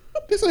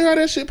 This ain't how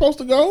that shit supposed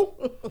to go.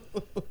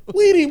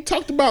 We ain't even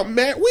talked about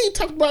Matt. We ain't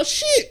talked about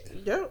shit.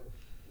 Yep.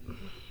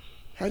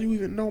 How do you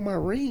even know my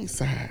ring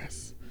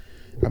size?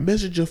 I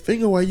measured your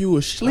finger while you were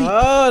asleep.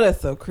 Oh,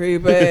 that's so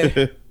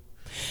creepy.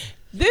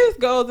 This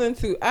goes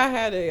into I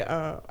had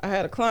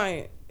a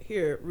client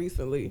here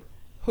recently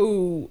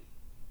who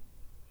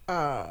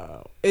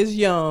is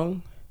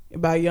young.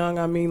 By young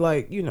I mean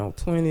like,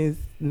 20s,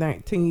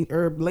 19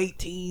 or late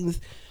teens.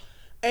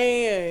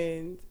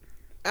 And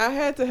I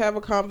had to have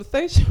a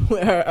conversation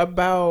with her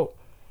about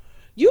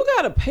you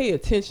gotta pay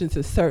attention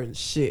to certain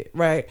shit,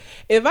 right?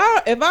 If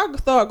I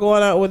start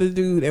going out with a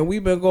dude and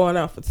we've been going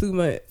out for 2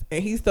 months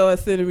and he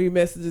starts sending me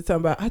messages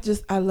talking about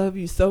I love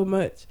you so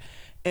much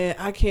and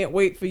I can't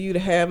wait for you to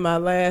have my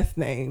last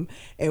name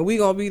and we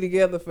gonna be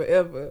together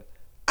forever,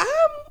 I'm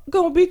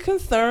gonna be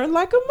concerned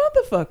like a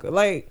motherfucker.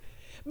 Like,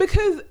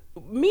 because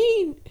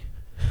me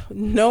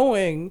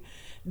knowing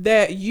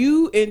that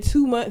you in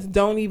 2 months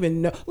don't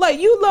even know, like,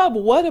 you love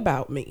what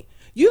about me?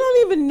 You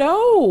don't even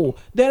know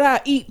that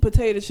I eat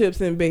potato chips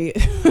in bed.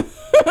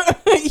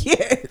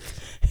 Yes.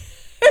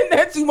 And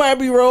that you might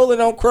be rolling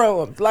on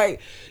crumbs.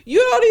 Like, you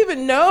don't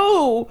even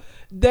know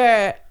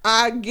that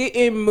I get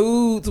in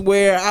moods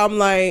where I'm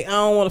like, I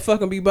don't want to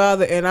fucking be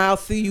bothered, and I'll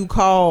see you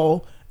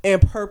call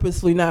and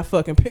purposely not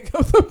fucking pick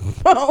up the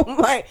phone.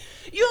 Like,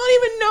 you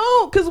don't even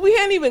know, because we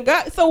hadn't even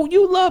got, so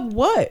you love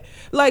what?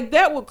 Like,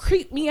 that would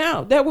creep me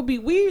out. That would be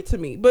weird to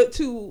me. But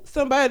to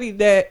somebody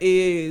that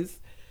is,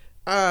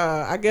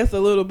 I guess, a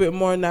little bit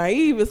more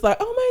naive, it's like,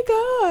 oh my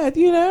God,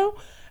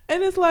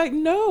 and it's like,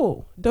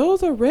 no,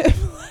 those are red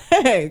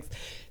flags.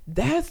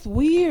 That's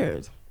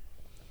weird.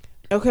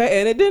 Okay.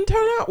 And it didn't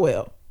turn out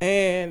well.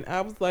 And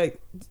I was like,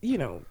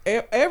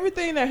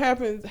 everything that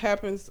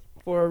happens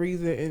for a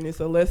reason, and it's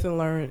a lesson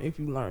learned if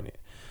you learn it.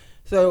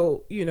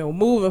 So,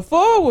 moving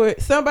forward,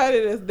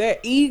 somebody that's that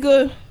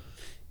eager,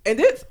 and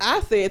this,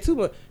 I said too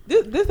much,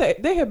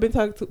 they have been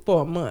talking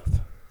for a month.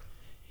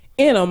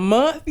 In a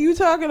month, you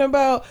talking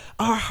about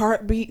our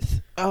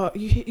heartbeats.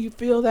 You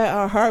feel that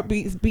our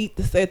heartbeats beat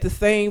at the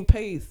same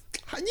pace.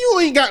 You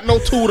ain't got no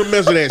tool to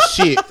measure that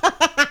shit.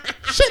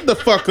 Shut the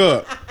fuck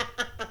up.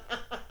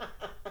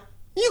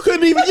 You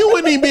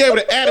wouldn't even be able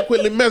to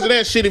adequately measure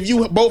that shit if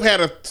you both had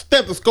a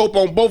stethoscope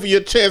on both of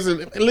your chests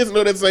and listen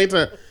to it at the same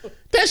time.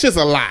 That's just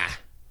a lie.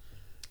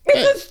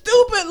 It's a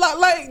stupid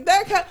like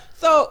that kind.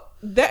 So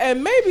that,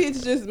 and maybe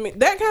it's just me.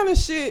 That kind of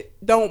shit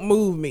don't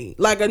move me.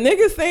 Like, a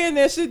nigga saying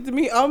that shit to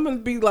me, I'm gonna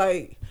be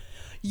like,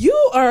 you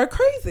are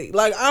crazy.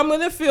 Like, I'm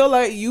gonna feel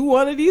like you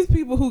one of these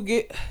people who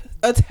get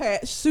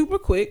attached super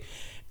quick,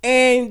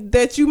 and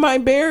that you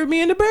might bury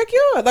me in the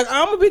backyard. Like,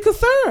 I'm gonna be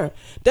concerned.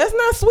 That's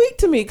not sweet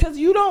to me, because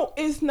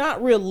it's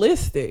not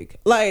realistic.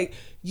 Like,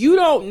 you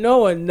don't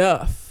know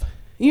enough.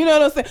 You know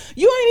what I'm saying?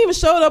 You ain't even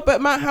showed up at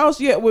my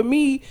house yet with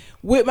me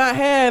with my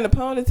hair in a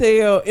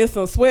ponytail and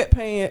some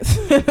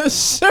sweatpants and a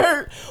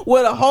shirt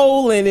with a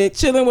hole in it,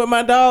 chilling with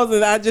my dogs,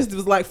 and I just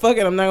was like, fuck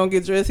it, I'm not gonna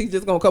get dressed. He's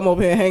just gonna come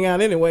over here and hang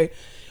out anyway.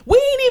 We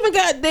ain't even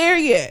got there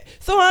yet.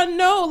 So I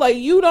know, like,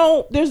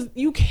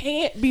 you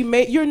can't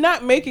be you're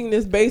not making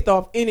this based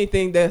off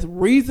anything that's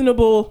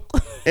reasonable.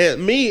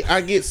 And me,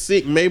 I get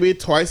sick maybe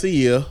twice a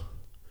year.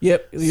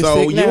 Yep.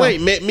 So you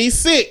ain't met me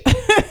sick.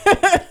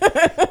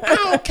 I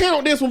don't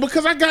count this one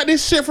because I got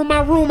this shit from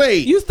my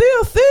roommate. You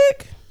still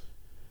sick?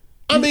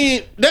 I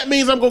mean, that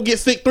means I'm gonna get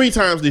sick 3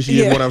 times this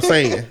year. Yeah. Is what I'm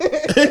saying.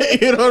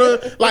 You know,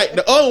 like,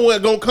 the other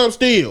one gonna come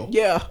still.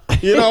 Yeah.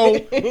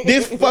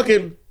 This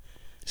fucking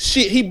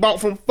shit he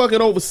bought from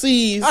fucking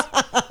overseas.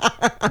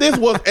 This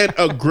was an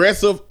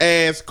aggressive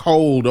ass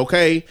cold,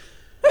 okay?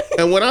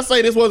 And when I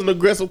say this was an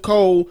aggressive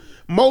cold,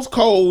 most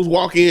colds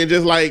walk in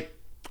just like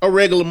a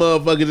regular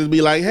motherfucker, just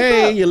be like,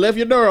 hey, you left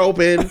your door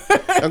open.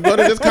 I'm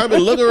gonna just come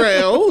and look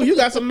around. Oh, you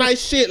got some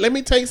nice shit. Let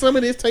me take some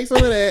of this, take some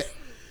of that.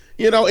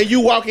 And you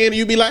walk in and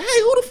you be like, hey,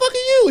 who the fuck are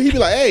you? He be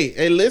like,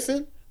 hey,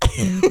 listen,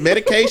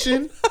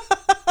 medication,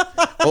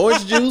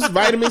 orange juice,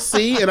 vitamin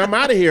C, and I'm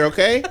out of here,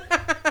 okay?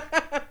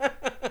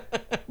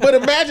 But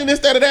imagine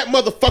instead of that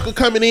motherfucker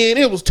coming in,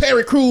 it was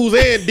Terry Crews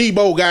and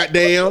Debo,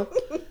 goddamn.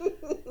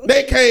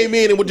 They came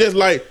in and were just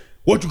like,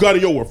 what you got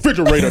in your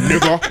refrigerator,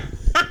 nigga?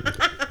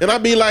 And I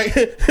be like,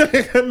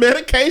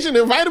 medication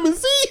and vitamin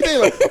C? They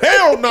like,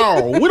 hell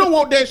no, we don't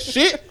want that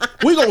shit.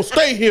 We gonna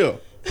stay here.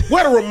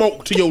 Where the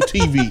remote to your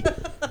TV?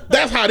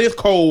 That's how this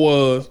cold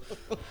was.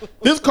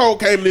 This cold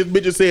came in this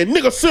bitch and said,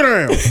 nigga, sit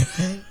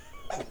down.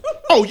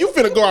 Oh, you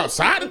finna go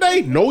outside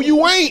today? No,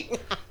 you ain't.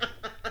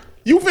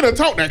 You finna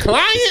talk to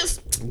clients?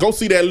 Go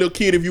see that little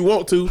kid if you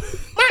want to.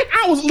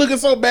 I was looking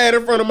so bad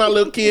in front of my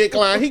little kid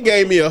client. He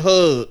gave me a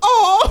hug.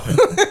 Oh.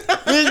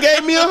 He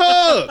gave me a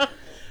hug.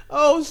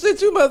 Oh,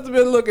 shit, you must have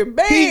been looking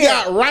bad. He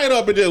got right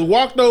up and just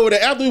walked over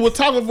there. After we were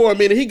talking for a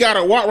minute, he got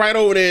to walk right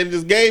over there and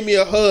just gave me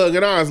a hug.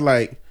 And I was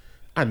like,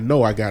 I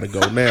know I got to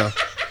go now.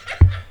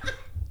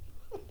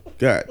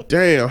 God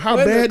damn, how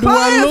When bad the do I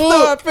clients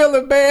look? start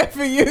feeling bad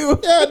for you.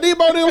 Yeah,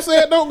 Debo them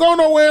said don't go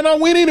nowhere, and I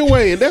went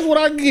anyway, and that's what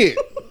I get.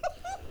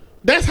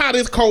 That's how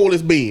this cold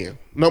is being.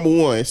 Number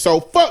one. So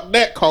fuck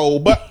that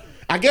cold, but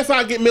I guess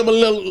I'll get me a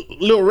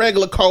little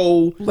regular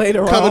cold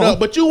Later coming on. up.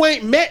 But you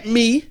ain't met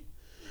me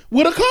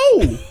with a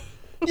cold.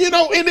 You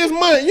know, in this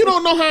month, you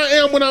don't know how I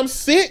am when I'm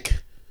sick.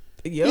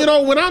 Yep. You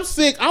know, when I'm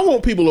sick, I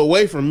want people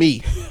away from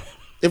me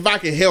if I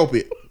can help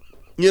it.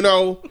 You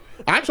know,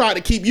 I try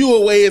to keep you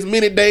away as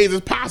many days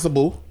as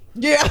possible.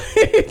 Yeah,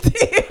 he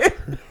did.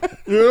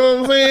 You know what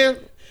I'm saying?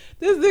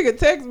 This nigga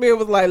texted me and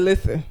was like,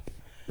 listen,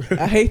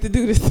 I hate to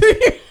do this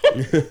to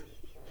you.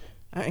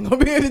 I ain't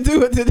gonna be able to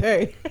do it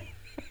today.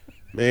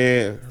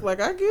 Man, Like,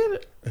 I get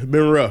it. it's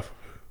been rough.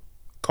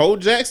 Cole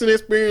Jackson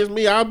experienced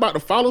me. I was about to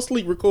fall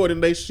asleep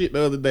recording they shit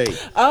the other day.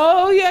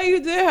 Oh, yeah,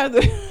 you did have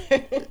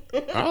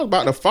to. I was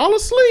about to fall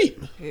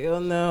asleep.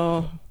 Hell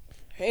no.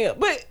 Hell.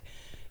 But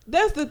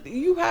that's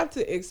you have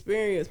to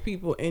experience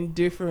people in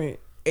different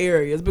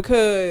areas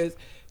because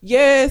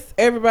yes,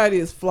 everybody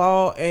is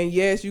flawed, and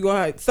yes, you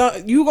gonna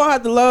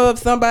have to love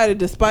somebody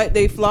despite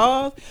their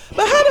flaws.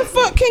 But how the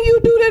fuck can you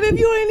do that if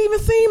you ain't even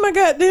seen my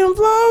goddamn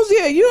flaws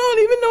yet? You don't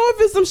even know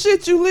if it's some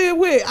shit you live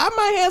with. I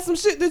might have some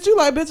shit that you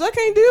like, bitch. I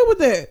can't deal with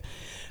that.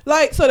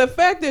 Like, so the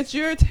fact that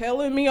you're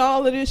telling me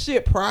all of this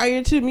shit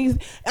prior to me,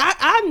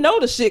 I know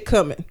the shit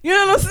coming. You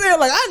know what I'm saying?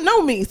 Like, I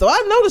know me, so I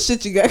know the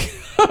shit you got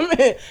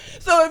coming.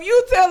 So if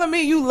you telling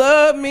me you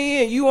love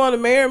me and you want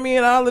to marry me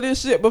and all of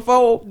this shit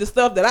before the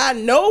stuff that I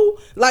know,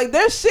 like,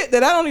 there's shit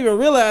that I don't even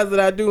realize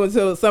that I do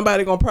until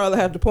somebody gonna probably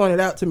have to point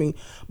it out to me.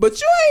 But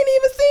you ain't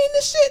even seen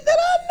the shit that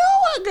I know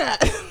I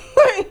got.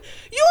 Like,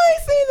 you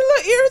ain't seen the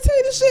little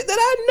irritating shit that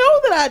I know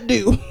that I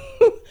do.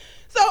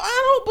 So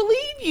I don't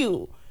believe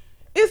you.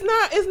 It's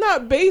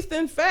not based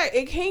in fact.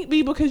 It can't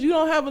be because you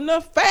don't have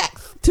enough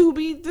facts to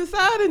be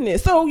deciding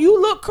this. So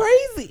you look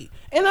crazy,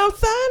 and I'm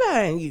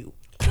side-eyeing you.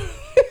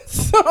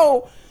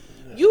 So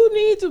you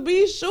need to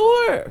be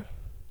sure.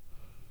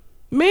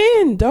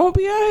 Men, don't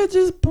be out here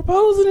just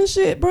proposing and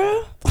shit,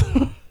 bruh.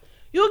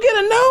 You'll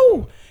get a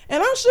no.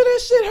 And I'm sure that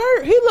shit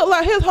hurt. He looked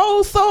like his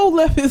whole soul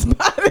left his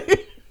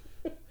body.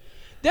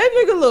 That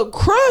nigga look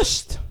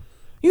crushed.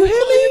 You hear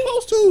What me? are you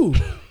supposed to?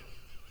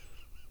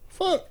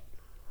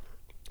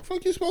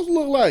 Fuck you supposed to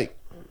look like?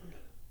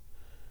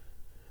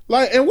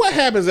 Like, and what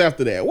happens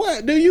after that?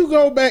 What do you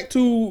go back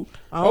to?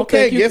 I don't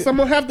Okay, think you guess can- I'm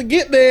gonna have to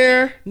get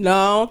there. No,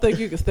 I don't think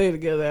you can stay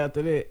together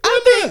after that.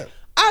 Why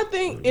I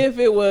think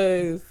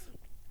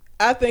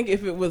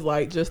if it was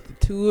like just the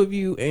two of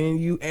you and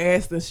you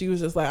asked and she was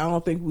just like, I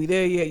don't think we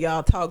there yet.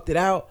 Y'all talked it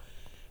out.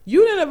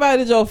 You didn't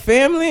invited your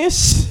family and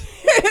shit.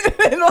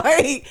 And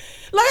like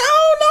I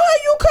don't know how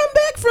you come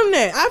back from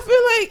that. I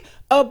feel like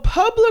a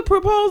public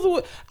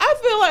proposal. I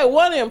feel like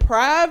one in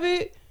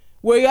private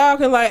where y'all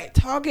can like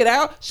talk it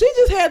out. She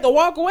just had to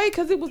walk away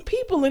because it was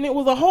people and it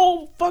was a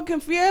whole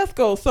fucking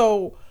fiasco.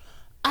 So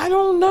I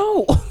don't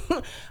know.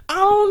 I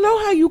don't know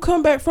how you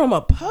come back from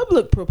a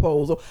public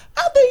proposal.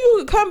 I think you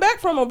could come back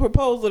from a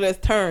proposal that's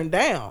turned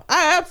down.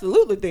 I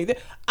absolutely think that.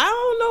 I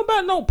don't know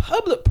about no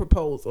public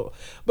proposal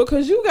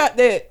because you got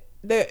that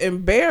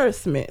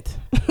embarrassment.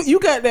 You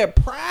got that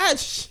pride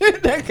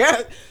shit that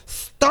got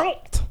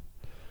stomped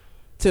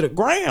to the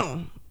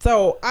ground.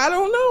 So I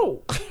don't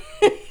know.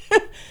 I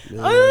don't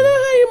know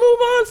how you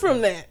move on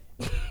from that.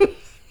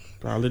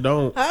 Probably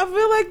don't. I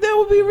feel like that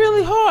would be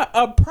really hard.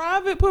 A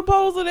private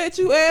proposal that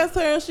you ask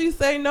her and she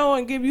say no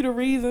and give you the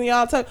reason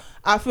y'all talk.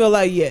 I feel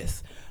like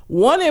yes.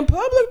 One in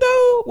public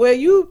though, where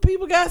you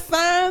people got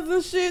signs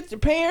and shit, your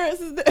parents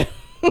is there.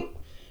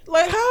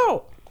 Like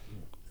how?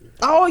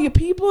 All your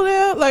people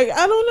there? Like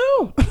I don't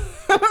know.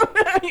 I don't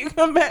know how you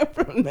come back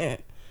from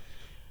that.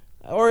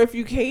 Or if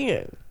you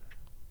can.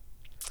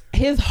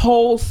 His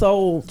whole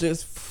soul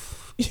just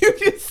you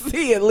can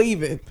see it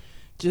leaving.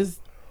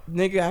 Just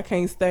nigga, I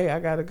can't stay. I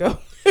gotta go.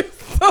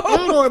 I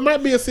don't know. It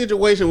might be a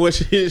situation where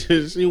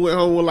she went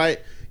home with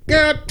like,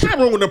 girl,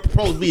 Tyrone would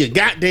propose to me a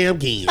goddamn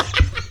again.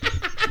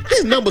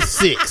 This number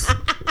 6.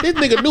 This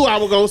nigga knew I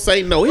was gonna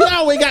say no. He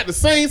always got the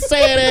same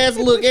sad ass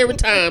look every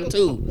time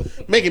too,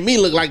 making me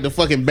look like the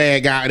fucking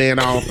bad guy there and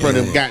all in front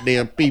of them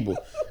goddamn people.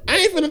 I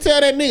ain't finna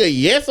tell that nigga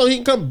yes so he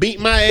can come beat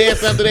my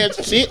ass after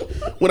that shit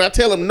when I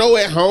tell him no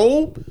at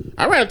home.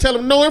 I'd rather tell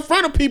him no in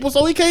front of people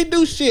so he can't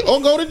do shit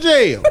or go to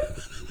jail.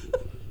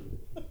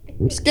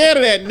 I'm scared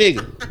of that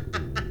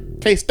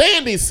nigga. Can't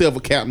stand these silver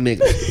cap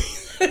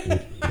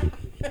niggas.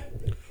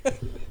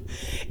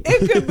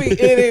 It could be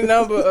any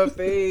number of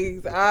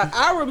things.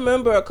 I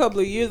remember a couple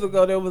of years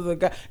ago there was a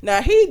guy.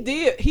 Now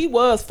he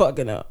was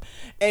fucking up,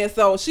 and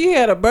so she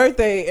had a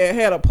birthday and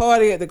had a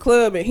party at the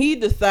club, and he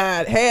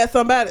had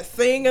somebody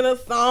singing a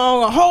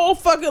song, a whole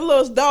fucking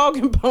little dog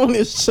and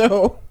pony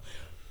show,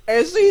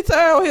 and she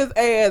told his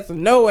ass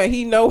no, and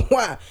he know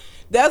why.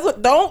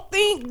 Don't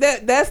think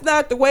that's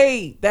not the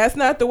way. That's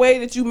not the way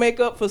that you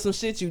make up for some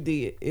shit you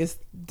did.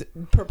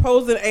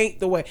 Proposing ain't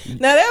the way.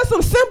 Now there's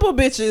some simple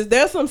bitches.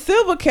 There's some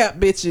silver cap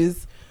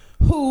bitches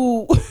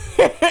who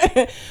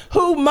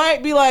who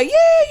might be like,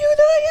 yeah, you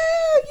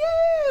know,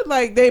 yeah,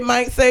 like they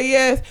might say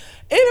yes,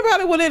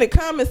 Anybody with any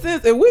common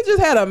sense, if we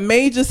just had a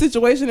major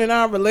situation in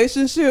our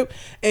relationship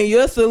and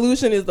your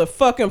solution is to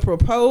fucking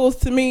propose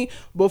to me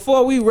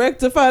before we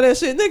rectify that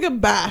shit, nigga,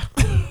 bye.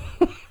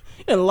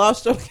 And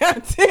lost your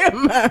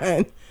goddamn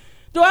mind.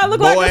 Do I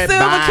look like a silver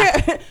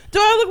cat? Do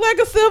I look like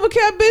a silver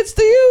cat bitch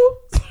to you?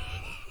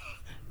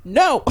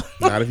 No.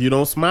 Not if you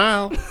don't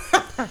smile.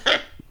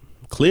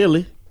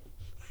 Clearly.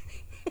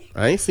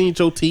 I ain't seen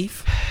your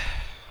teeth.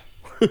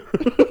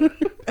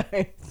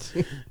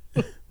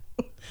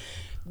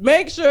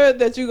 Make sure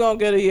that you're going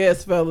to get a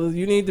yes, fellas.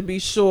 You need to be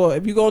sure.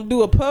 If you're going to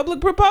do a public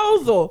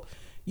proposal,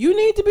 you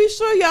need to be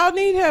sure y'all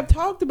need to have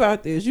talked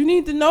about this. You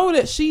need to know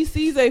that she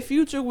sees a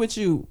future with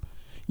you.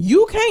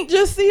 You can't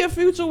just see a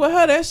future with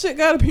her. That shit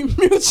got to be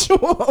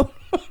mutual.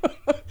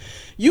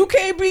 You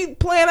can't be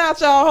playing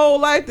out y'all whole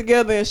life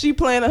together and she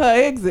planning her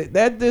exit.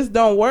 That just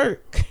don't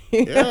work.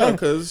 Yeah,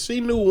 because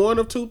she knew one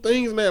of two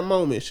things in that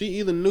moment. She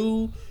either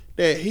knew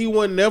that he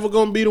wasn't never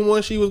going to be the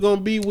one she was going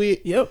to be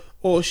with. Yep.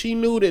 Or she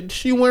knew that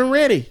she wasn't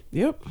ready.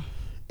 Yep.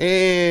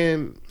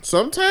 And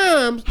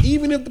sometimes,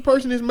 even if the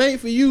person is made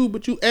for you,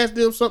 but you ask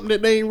them something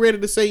that they ain't ready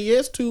to say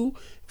yes to,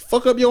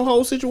 fuck up your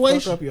whole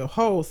situation. Fuck up your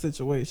whole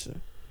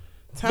situation.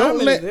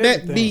 Don't let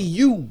that be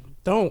you.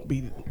 Don't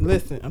be.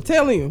 Listen, I'm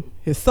telling you,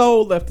 his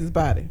soul left his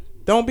body.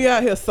 Don't be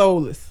out here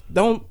soulless.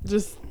 Don't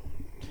just.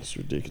 It's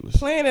ridiculous.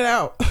 Plan it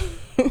out.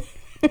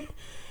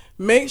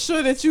 Make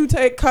sure that you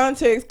take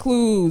context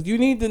clues. You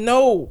need to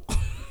know.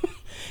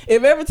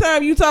 If every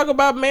time you talk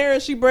about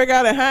marriage, she break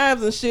out in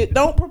hives and shit,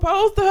 don't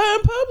propose to her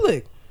in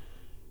public.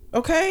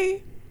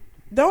 Okay?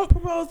 Don't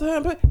propose to her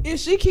in public. If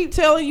she keep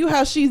telling you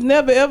how she's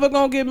never ever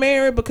gonna get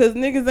married because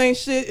niggas ain't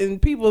shit and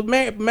people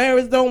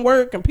marriage don't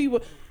work and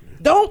people,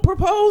 don't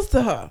propose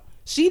to her.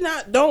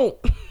 Don't.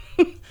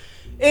 And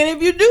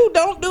if you do,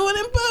 don't do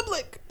it in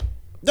public.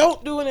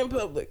 Don't do it in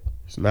public.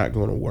 It's not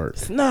gonna work.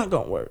 It's not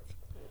gonna work.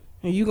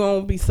 And you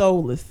gonna be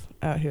soulless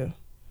out here.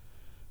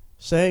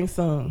 Shang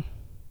Tsung.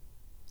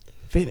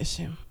 Finish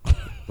him.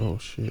 Oh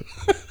shit.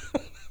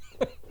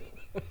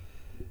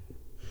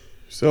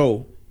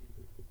 So,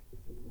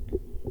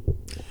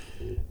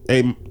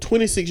 a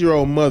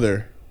 26-year-old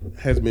mother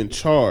has been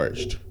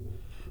charged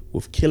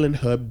with killing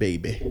her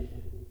baby.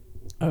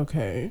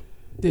 Okay.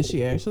 Did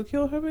she actually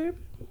kill her baby?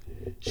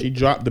 She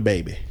dropped the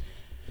baby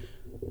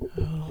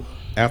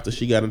after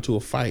she got into a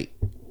fight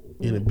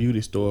in a beauty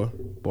store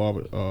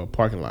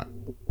parking lot.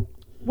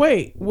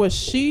 Wait, was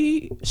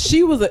she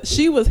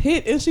was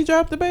hit and she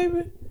dropped the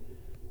baby?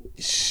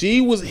 She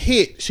was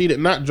hit. She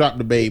did not drop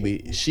the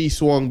baby. She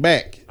swung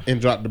back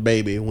and dropped the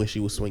baby when she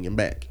was swinging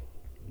back.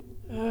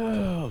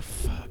 Oh,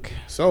 fuck.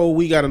 So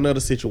we got another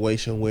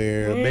situation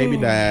where a baby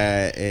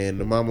died and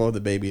the mama of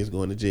the baby is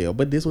going to jail.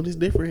 But this one is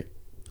different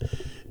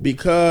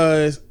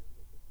because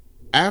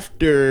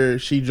after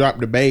she dropped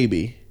the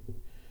baby,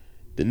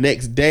 the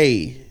next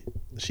day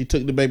she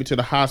took the baby to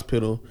the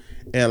hospital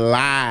and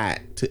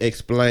lied to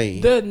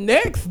explain. The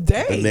next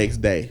day? The next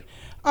day.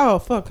 Oh,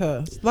 fuck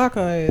her. Lock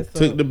her ass up.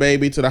 Took the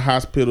baby to the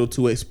hospital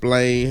to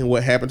explain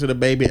what happened to the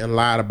baby and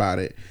lied about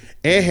it.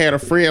 And had a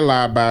friend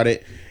lie about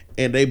it.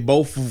 And they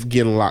both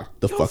getting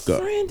locked the fuck up. Your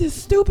friend is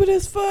stupid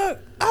as fuck.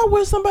 I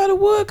wish somebody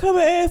would come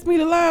and ask me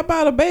to lie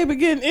about a baby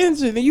getting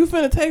injured and you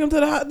finna take him to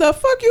the hospital. The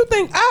fuck you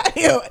think I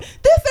am?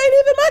 This ain't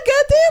even my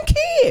goddamn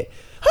kid.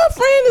 Her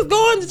friend is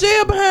going to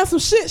jail behind some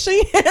shit she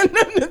ain't had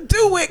nothing to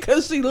do with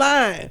because she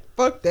lying.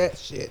 Fuck that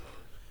shit.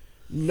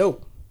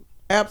 Nope.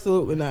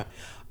 Absolutely not.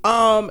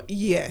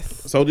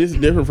 Yes. So this is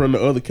different from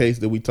the other case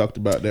that we talked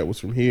about that was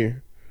from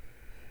here.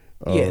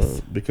 Yes.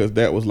 Because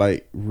that was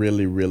like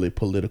really, really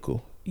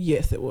political.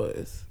 Yes, it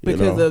was.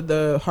 Because of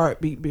the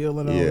heartbeat bill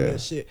and all that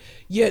shit.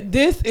 Yeah,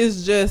 this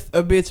is just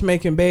a bitch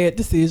making bad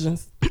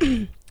decisions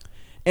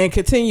and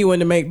continuing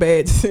to make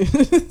bad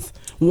decisions.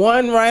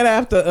 One right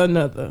after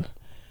another.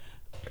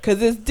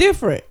 Because it's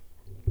different.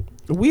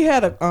 We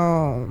had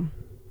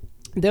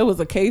there was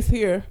a case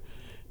here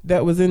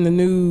that was in the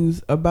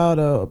news about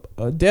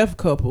a deaf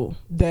couple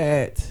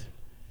that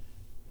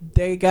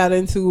they got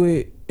into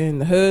it and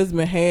the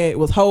husband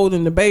was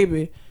holding the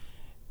baby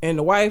and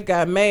the wife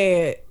got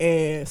mad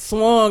and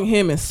swung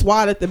him and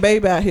swatted the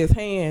baby out his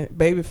hand.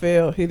 Baby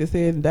fell, hit his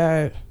head and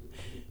died.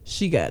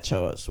 She got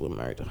charged with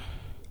murder.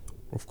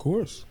 Of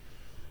course.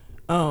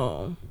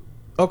 Of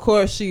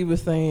course she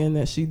was saying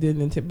that she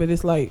didn't intend, but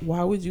it's like,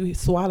 why would you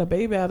swat a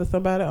baby out of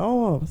somebody's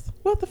arms?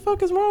 What the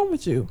fuck is wrong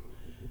with you?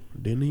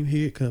 Didn't even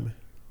hear it coming.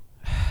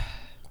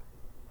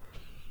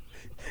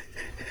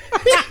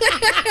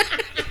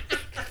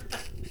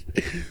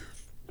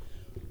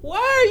 Why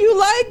are you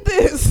like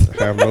this?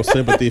 I have no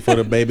sympathy for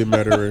the baby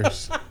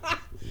murderers.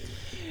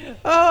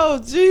 Oh,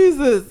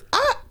 Jesus.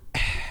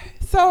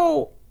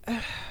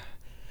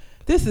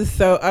 This is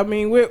so, I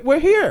mean, we're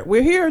here.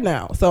 We're here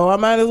now. So I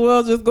might as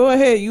well just go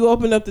ahead. You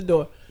open up the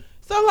door.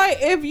 So, like,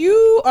 if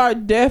you are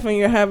deaf and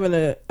you're having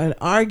an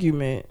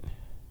argument,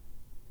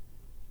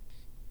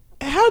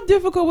 how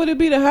difficult would it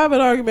be to have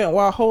an argument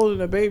while holding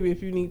a baby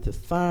if you need to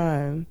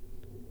sign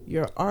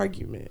your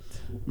argument?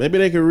 Maybe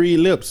they could read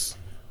lips.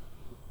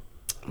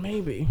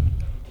 Maybe.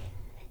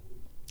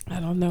 I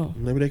don't know.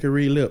 Maybe they could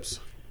read lips.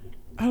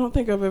 I don't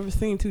think I've ever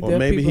seen two Or deaf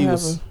maybe people he have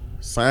was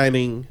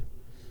signing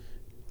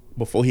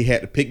before he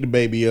had to pick the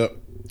baby up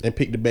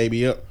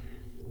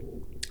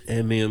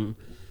and then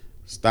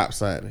stop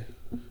signing.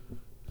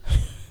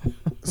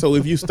 So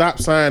if you stop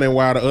signing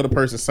while the other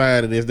person's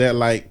signing, is that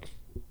like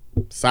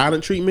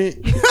silent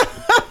treatment?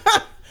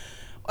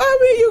 I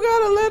mean, you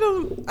gotta let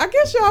them. I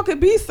guess y'all could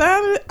be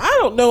silent. I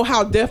don't know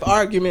how deaf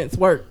arguments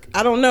work.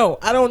 I don't know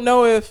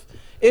if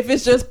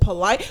it's just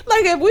polite.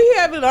 Like if we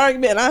have an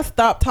argument and I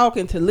stop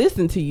talking to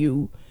listen to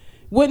you,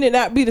 wouldn't it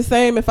not be the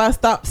same if I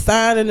stopped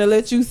signing to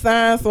let you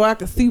sign so I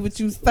could see what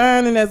you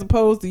signing as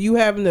opposed to you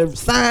having to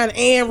sign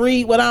and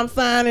read what I'm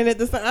signing at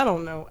the same? I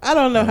don't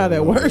know how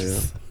that works.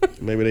 Yeah.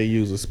 Maybe they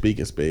use a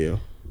speaking spell.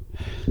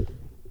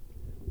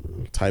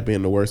 Type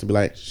in the words and be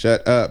like,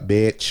 "Shut up,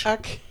 bitch."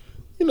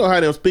 You know how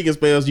them speaking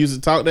spells used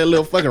to talk, that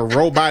little fucking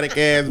robotic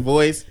ass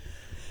voice.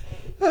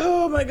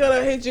 Oh my God,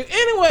 I hate you.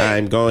 Anyway,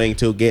 I'm going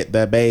to get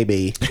the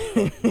baby.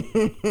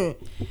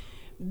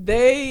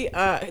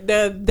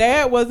 The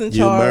dad was in charge.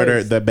 You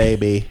murdered the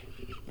baby.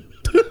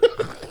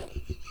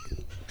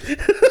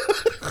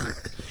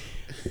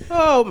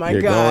 Oh my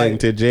You're God. going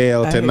to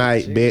jail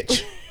tonight,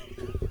 bitch.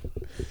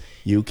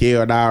 You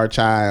killed our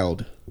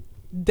child.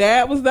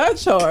 Dad was not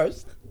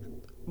charged.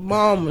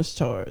 Mom was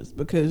charged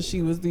because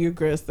she was the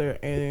aggressor,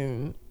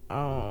 and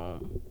so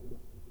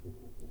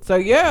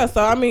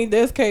I mean,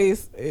 this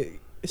case,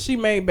 she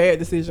made bad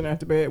decision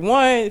after bad.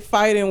 One,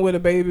 fighting with a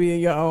baby in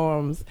your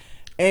arms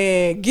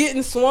and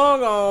getting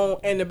swung on,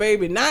 and the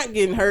baby not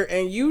getting hurt,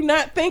 and you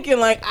not thinking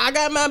like, I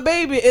got my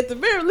baby. At the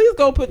very least,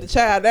 go put the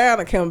child down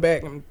and come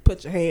back and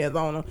put your hands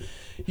on him.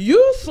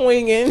 You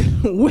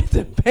swinging with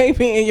the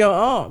baby in your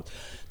arms.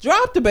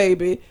 Drop the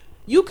baby.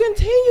 You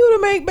continue to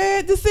make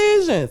bad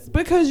decisions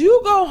because you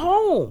go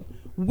home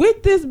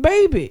with this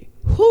baby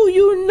who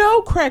you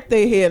know cracked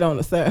their head on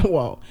the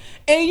sidewalk,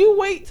 and you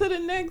wait till the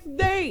next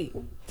day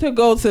to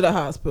go to the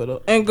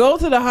hospital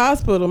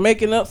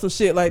making up some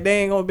shit like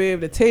they ain't gonna be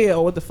able to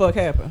tell what the fuck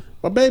happened.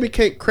 My baby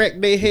can't crack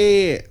their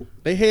head.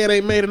 Their head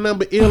ain't made a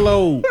number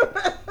earlobe.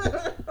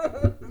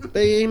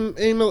 They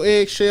ain't no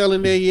eggshell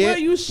in there yet. Well,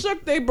 you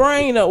shook their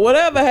brain up.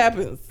 Whatever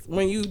happens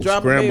when you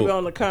drop a baby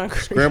on the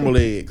concrete. Scrambled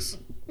eggs.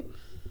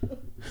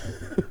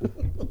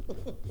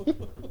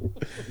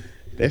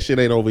 That shit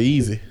ain't over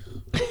easy.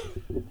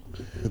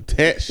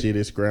 That shit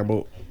is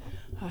scrambled.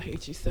 I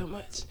hate you so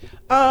much.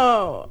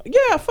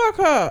 Yeah, fuck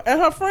her. And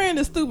her friend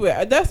is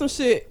stupid. That's some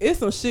shit. It's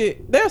some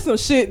shit. There's some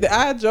shit that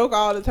I joke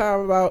all the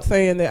time about,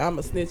 saying that I'm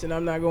a snitch and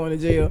I'm not going to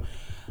jail.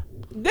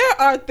 There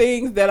are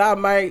things that I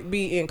might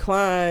be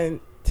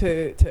inclined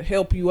to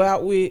help you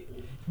out with.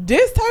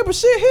 This type of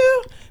shit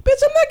here,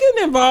 bitch, I'm not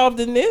getting involved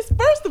in this.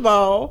 First of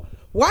all,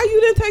 why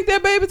you didn't take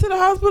that baby to the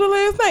hospital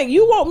last night?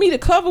 You want me to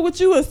cover with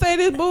you and say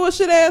this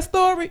bullshit ass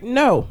story?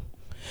 No.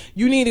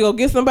 You need to go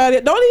get somebody.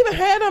 Don't even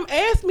have them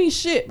ask me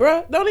shit,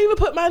 bruh. Don't even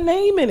put my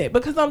name in it,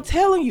 because I'm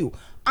telling you,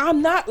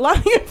 I'm not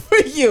lying for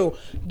you.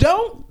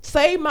 Don't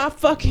say my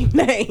fucking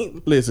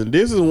name. Listen,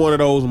 this is one of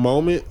those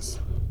moments,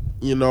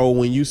 you know,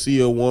 when you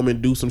see a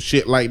woman do some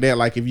shit like that,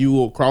 like if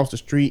you across the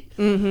street,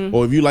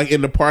 or if you like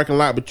in the parking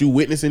lot, but you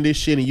witnessing this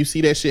shit and you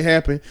see that shit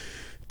happen.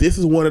 This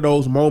is one of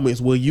those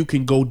moments where you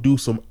can go do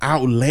some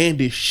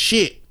outlandish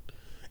shit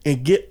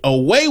and get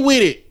away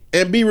with it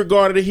and be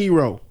regarded a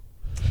hero.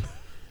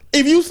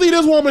 If you see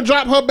this woman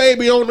drop her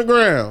baby on the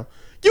ground,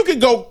 you can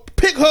go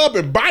pick her up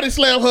and body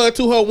slam her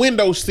to her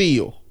window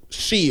shield.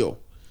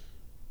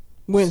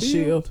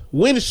 Windshield.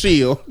 Window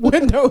shield.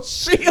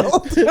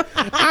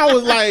 I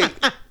was like,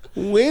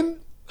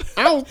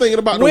 I was thinking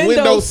about the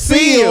window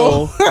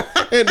seal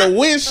and the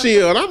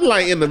windshield. I'm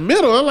like in the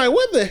middle. I'm like,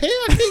 what the hell?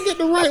 I can't get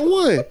the right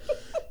one.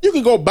 You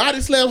can go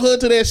body slam her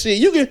to that shit.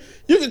 You can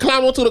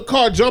climb onto the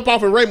car, jump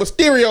off, and Rey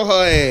Mysterio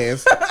her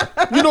ass.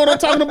 You know what I'm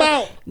talking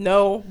about?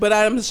 No, but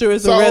I'm sure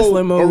it's a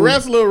wrestling move. A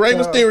wrestler, Rey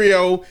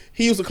Mysterio,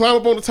 he used to climb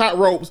up on the top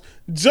ropes,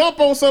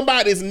 jump on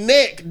somebody's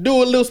neck,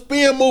 do a little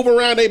spin move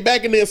around their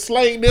back, and then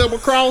sling them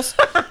across.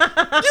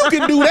 You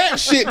can do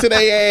that shit to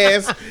their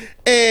ass,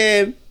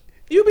 and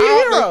you be a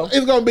hero.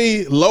 It's gonna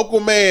be local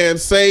man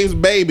saves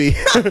baby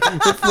from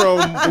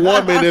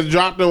woman that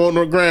dropped him on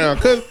the ground.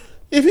 Cause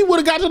if he would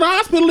have got to the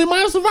hospital, he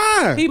might have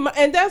survived.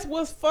 And that's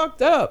what's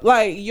fucked up.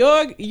 Like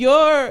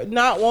you're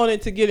not wanting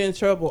to get in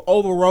trouble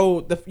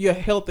overrode your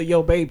health of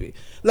your baby.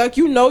 Like,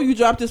 you know, you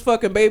dropped this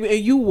fucking baby and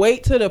you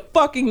wait till the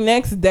fucking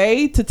next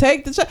day to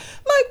take the child.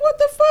 Like, what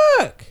the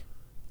fuck?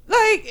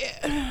 Like,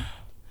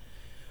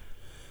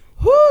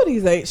 whoo,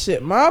 these ain't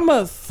shit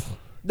mamas.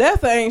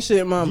 That's an ain't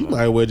shit mama. You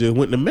might well just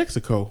went to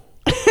Mexico.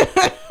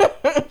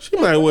 She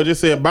might well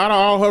just said bye to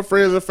all her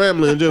friends and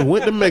family and just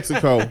went to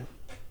Mexico.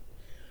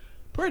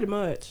 Pretty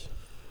much.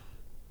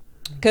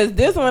 Because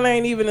this one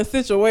ain't even a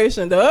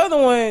situation. The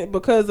other one,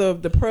 because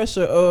of the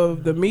pressure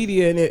of the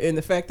media and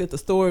the fact that the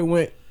story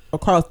went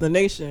across the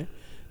nation,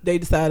 they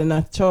decided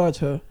not to charge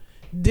her.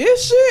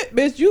 This shit,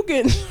 bitch, you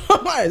can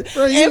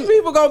and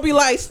people gonna be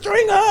like,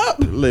 string up.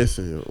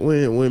 Listen,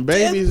 when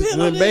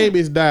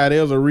babies die,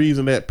 there's a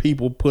reason that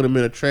people put them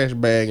in a trash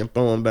bag and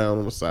throw them down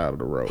on the side of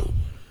the road.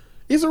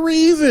 It's a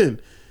reason.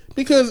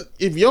 Because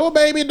if your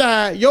baby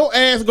died, your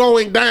ass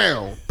going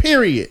down.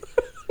 Period.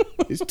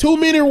 It's too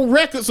many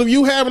records of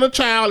you having a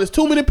child. It's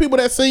too many people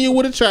that see you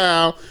with a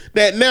child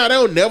that now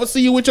they'll never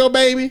see you with your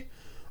baby.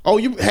 Oh,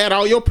 you had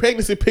all your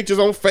pregnancy pictures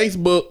on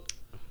Facebook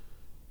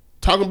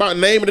talking about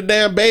naming the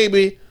damn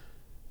baby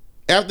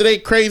after they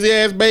crazy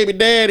ass baby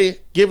daddy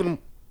giving them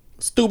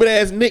stupid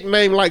ass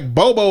nickname like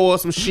Bobo or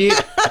some shit.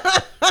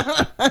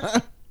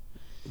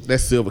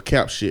 That's silver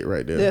cap shit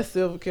right there. That's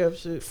silver cap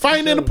shit.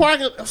 Fighting in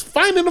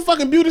the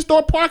fucking beauty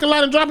store parking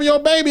lot and dropping your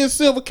baby is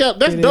silver cap.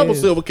 That's double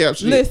silver cap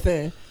shit.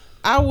 Listen,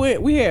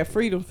 we had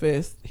Freedom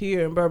Fest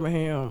here in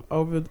Birmingham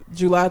over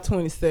July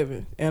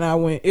 27th, and I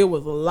went. It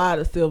was a lot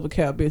of silver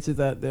cap bitches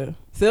out there.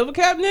 Silver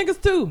cap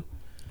niggas too.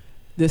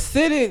 The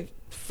city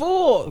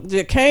full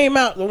just came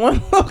out to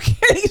one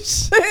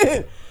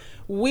location.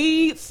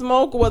 Weed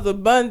smoke was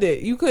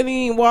abundant. You couldn't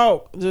even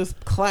walk.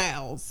 Just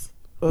clouds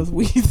of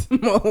weed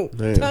smoke.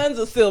 Damn. Tons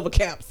of silver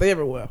caps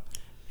everywhere.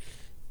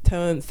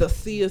 Tons. A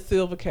sea of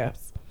silver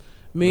caps.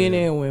 Men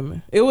and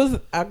women.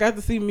 I got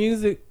to see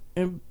music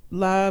and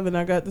live, and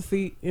I got to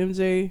see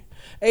MJ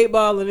 8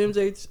 Ball and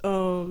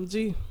MJ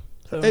G.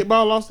 So. 8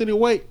 Ball lost any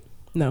weight?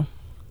 No.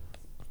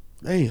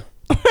 Damn.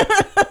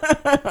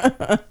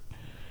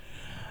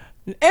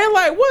 And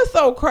like, what's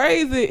so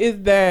crazy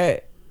is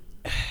that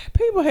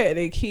people had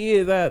their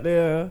kids out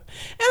there, and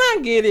I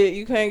get it.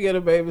 You can't get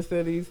a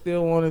babysitter. You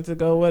still wanted to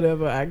go,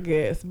 whatever, I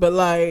guess. But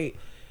like,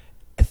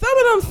 some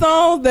of them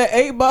songs that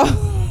 8 Ball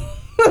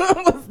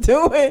was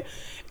doing,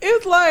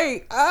 it's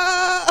like,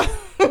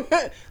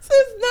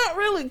 it's not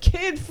really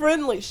kid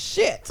friendly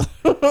shit.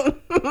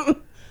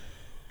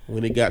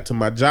 When it got to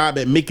my job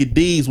at Mickey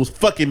D's was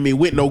fucking me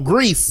with no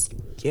grease.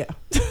 Yeah.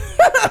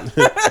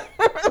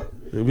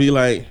 It'd be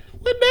like,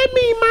 what that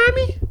mean,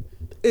 mommy?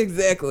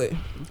 Exactly.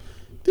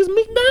 Does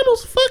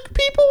McDonald's fuck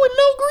people with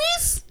no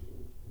grease?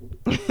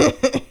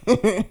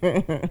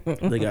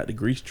 They got the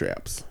grease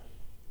traps.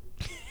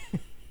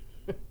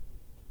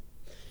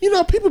 You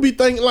know, people be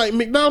thinking like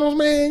McDonald's,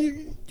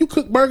 man, you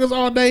cook burgers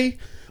all day,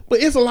 but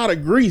it's a lot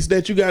of grease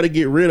that you got to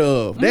get rid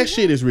of. That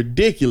shit is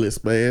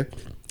ridiculous, man.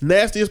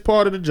 Nastiest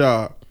part of the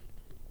job.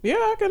 Yeah,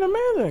 I can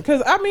imagine.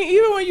 Because, I mean,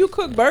 even when you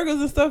cook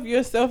burgers and stuff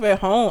yourself at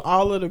home,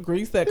 all of the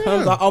grease that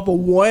comes off of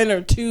one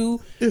or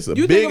two. It's a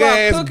big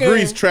ass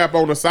grease trap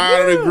on the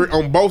side of the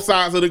on both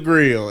sides of the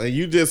grill. And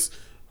you just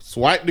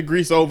swipe the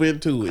grease over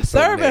into it.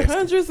 Serving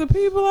hundreds of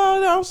people out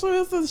there, I'm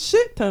sure it's a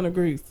shit ton of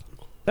grease.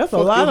 That's a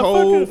lot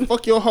of fucking...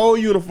 Fuck your whole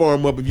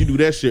uniform up if you do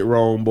that shit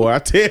wrong, boy. I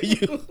tell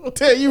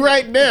you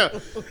right now.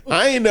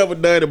 I ain't never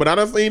done it, but I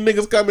done seen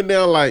niggas coming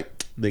down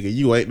like, nigga,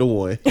 you ain't the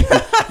one.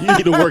 You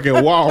need to work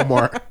at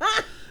Walmart.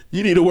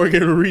 You need to work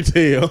in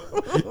retail.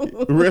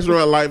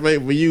 Restaurant life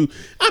ain't for you.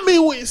 I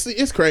mean,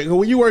 it's crazy.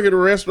 When you work at a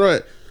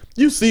restaurant,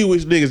 you see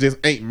which niggas just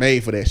ain't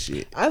made for that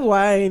shit. That's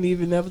why I ain't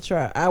even never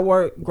tried. I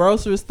work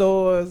grocery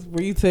stores,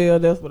 retail.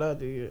 That's what I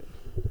did.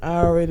 I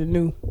already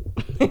knew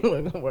it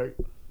wasn't gonna work.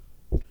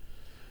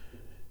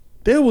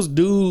 There was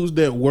dudes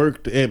that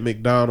worked at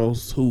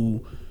McDonald's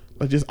who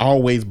just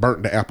always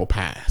burnt the apple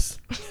pies.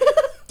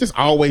 Just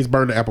always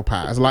burn the apple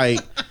pies. Like,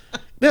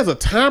 there's a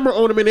timer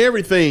on them and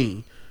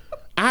everything.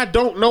 I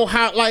don't know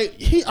how, like,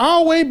 he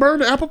always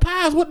burned the apple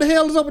pies. What the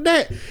hell is up with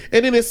that?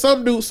 And then there's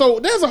some dude. So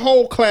there's a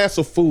whole class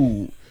of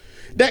food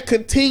that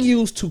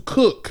continues to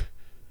cook.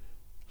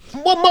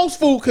 Well, most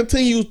food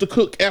continues to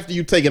cook after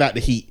you take it out the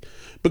heat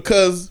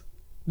because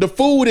the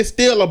food is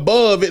still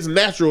above its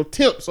natural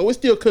temp. So it's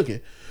still cooking.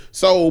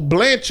 So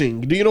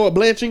blanching, do you know what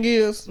blanching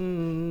is?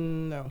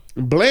 No.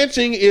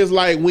 Blanching is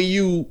like when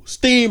you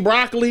steam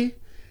broccoli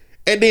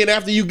and then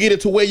after you get it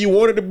to where you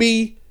want it to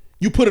be,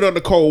 you put it under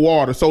cold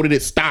water so that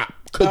it stops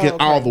cooking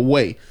all the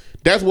way.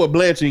 That's what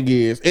blanching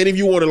is. And if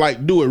you want to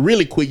like do it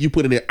really quick, you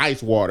put it in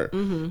ice water.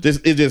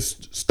 It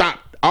just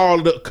stop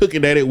all the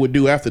cooking that it would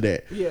do after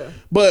that. Yeah.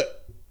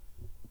 But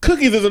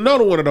cookies is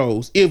another one of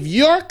those. If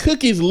your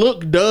cookies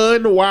look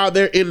done while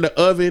they're in the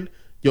oven,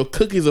 your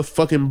cookies are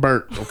fucking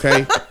burnt,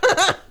 okay?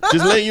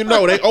 Just letting you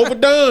know, they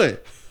overdone.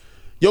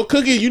 Your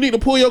cookies, you need to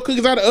pull your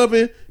cookies out of the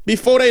oven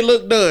before they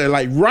look done.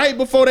 Like right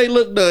before they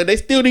look done. They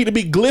still need to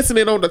be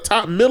glistening on the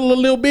top middle a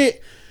little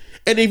bit.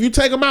 And if you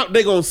take them out,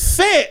 they're going to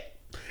set.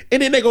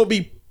 And then they're going to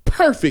be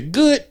perfect,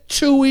 good,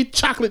 chewy,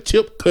 chocolate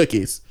chip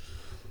cookies.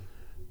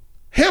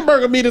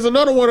 Hamburger meat is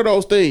another one of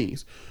those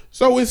things.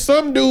 So with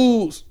some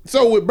dudes,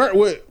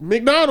 with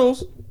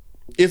McDonald's,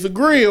 it's a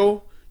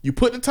grill. You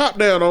put the top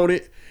down on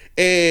it.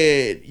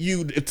 And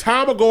the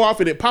time will go off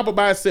and it pop up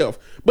by itself.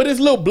 But it's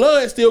little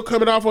blood still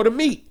coming off of the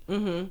meat.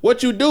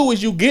 What you do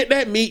is you get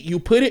that meat, you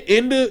put it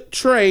in the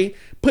tray,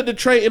 put the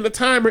tray in the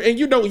timer, and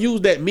you don't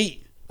use that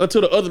meat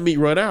until the other meat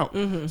run out.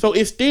 So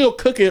it's still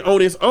cooking on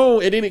its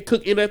own, and then it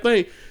cook in that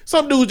thing.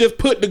 Some dudes just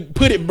put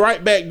it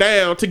right back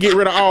down to get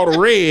rid of all the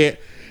red,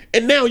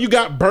 and now you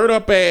got burnt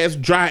up ass,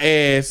 dry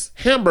ass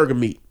hamburger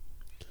meat.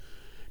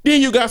 Then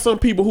you got some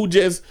people who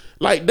just,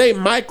 like, they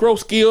micro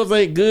skills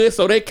ain't good,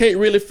 so they can't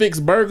really fix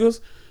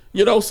burgers.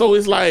 You know, so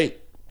it's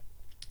like,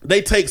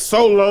 they take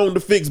so long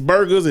to fix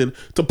burgers and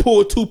to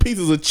pull 2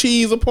 pieces of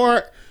cheese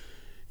apart.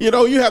 You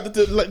know, you have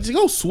to like,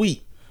 go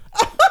sweep.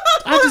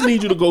 I just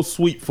need you to go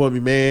sweep for me,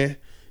 man.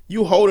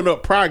 You holding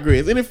up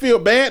progress. And it feel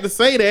bad to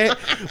say that,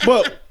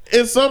 but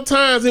and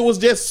sometimes it was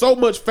just so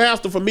much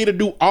faster for me to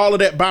do all of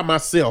that by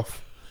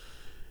myself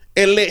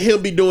and let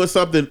him be doing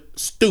something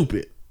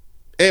stupid.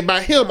 And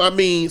by him, I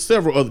mean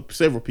several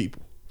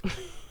people.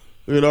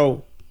 You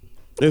know,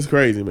 it's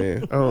crazy,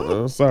 man.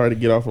 I'm sorry to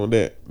get off on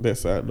that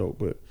side note,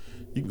 but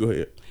you can go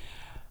ahead.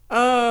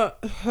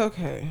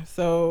 Okay,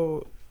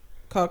 so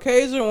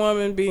Caucasian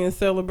woman being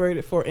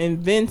celebrated for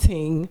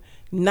inventing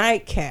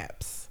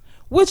nightcaps,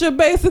 which are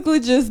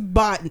basically just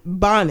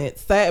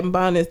bonnets, satin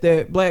bonnets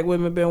that black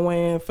women been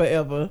wearing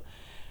forever.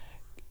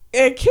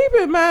 And keep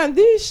in mind,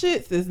 these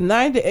shits is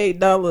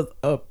 $98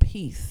 a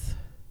piece.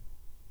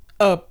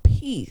 A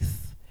piece.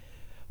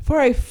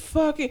 For a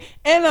fucking...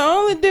 And the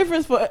only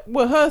difference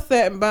with her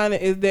satin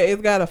bonnet is that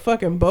it's got a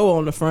fucking bow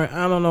on the front.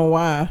 I don't know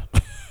why.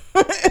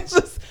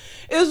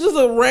 It's just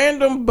a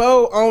random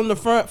bow on the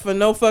front for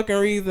no fucking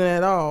reason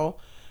at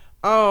all.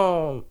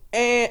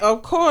 And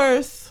of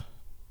course,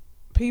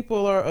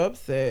 people are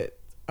upset.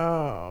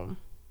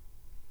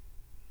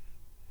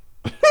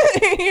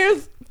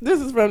 This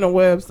is from the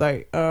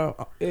website.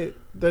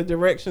 The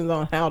directions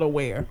on how to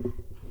wear.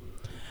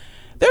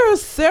 There are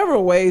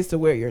several ways to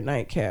wear your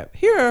nightcap.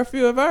 Here are a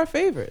few of our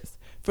favorites.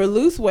 For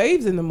loose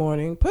waves in the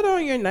morning, put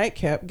on your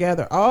nightcap,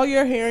 gather all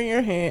your hair in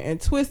your hand,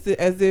 and twist it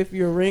as if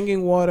you're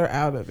wringing water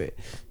out of it.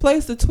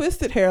 Place the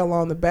twisted hair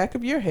along the back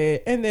of your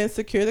head and then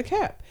secure the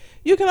cap.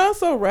 You can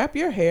also wrap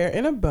your hair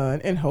in a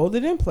bun and hold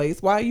it in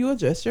place while you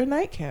adjust your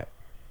nightcap.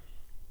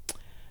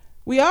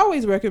 We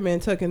always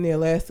recommend tucking the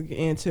elastic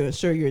in to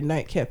ensure your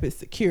nightcap is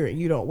secure and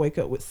you don't wake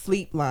up with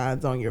sleep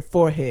lines on your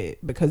forehead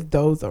because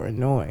those are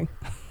annoying.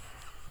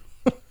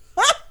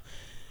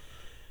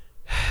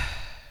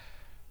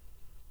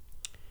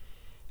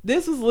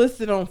 This was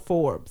listed on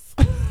Forbes.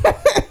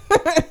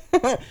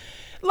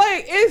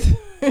 Like, it's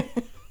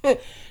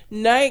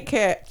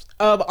nightcaps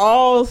of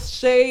all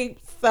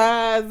shapes,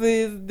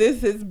 sizes.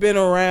 This has been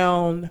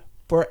around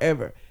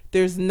forever.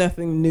 There's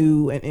nothing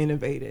new and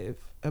innovative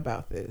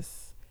about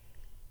this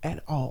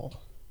at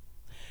all.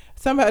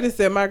 Somebody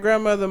said, my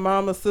grandmother,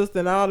 mama, sister,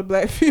 and all the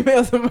black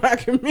females in my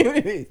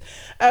communities.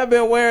 I've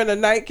been wearing a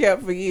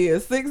nightcap for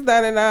years.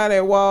 $6.99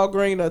 at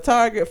Walgreens or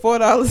Target,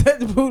 $4 at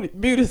the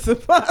beauty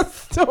supply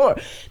store.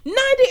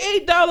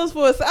 $98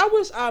 for I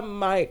wish I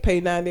might pay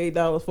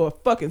 $98 for a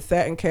fucking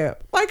satin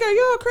cap. Like, are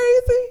y'all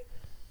crazy?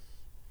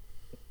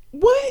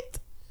 What?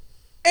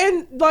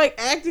 And like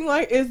acting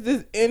like it's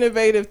this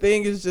innovative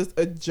thing is just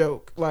a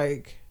joke.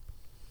 Like,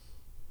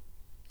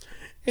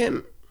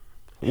 and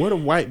what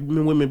have white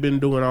women been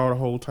doing all the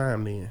whole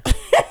time then?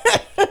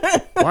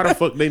 Why the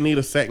fuck they need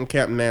a satin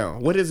cap now?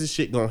 What is this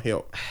shit gonna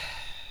help?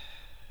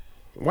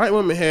 White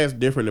women has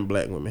different than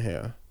black women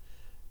have.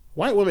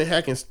 White women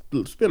can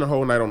spend a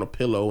whole night on a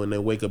pillow and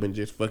then wake up and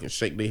just fucking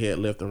shake their head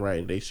left and right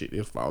and they shit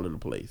just fall into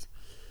place.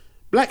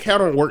 Black hair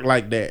don't work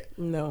like that.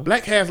 No.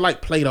 Black hair's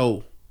like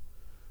Play-Doh.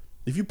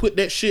 If you throw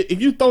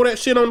that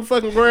shit on the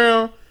fucking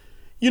ground,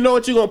 you know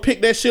what, you're gonna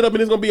pick that shit up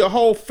and it's gonna be a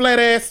whole flat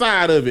ass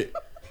side of it.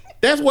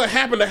 That's what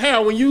happened to hair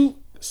when you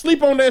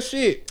sleep on that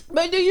shit.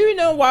 But do you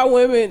know why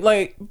women,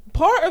 like,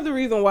 part of the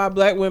reason why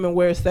black women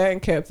wear satin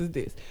caps is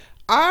this.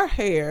 Our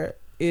hair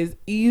is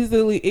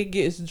it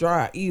gets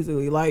dry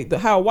easily. Like,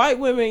 how white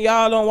women,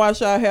 y'all don't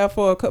wash our hair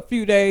for a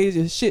few days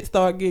and shit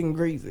start getting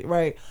greasy,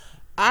 right?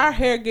 Our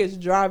hair gets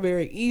dry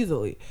very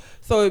easily.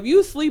 So if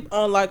you sleep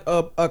on, like,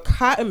 a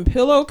cotton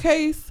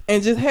pillowcase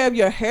and just have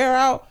your hair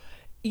out,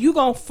 you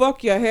gonna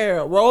fuck your hair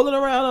up. Rolling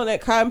around on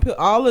that cotton pill,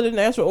 all of the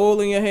natural oil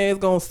in your hair is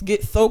gonna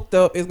get soaked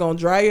up. It's gonna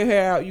dry your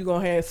hair out. You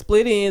gonna have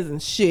split ends and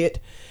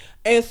shit.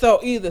 And so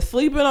either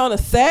sleeping on a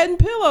satin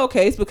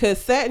pillowcase, because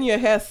satin, your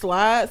hair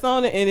slides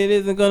on it and it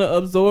isn't gonna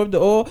absorb the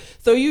oil.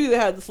 So you either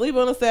have to sleep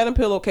on a satin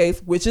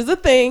pillowcase, which is a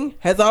thing,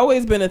 has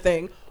always been a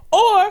thing,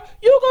 or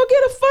you gonna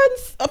get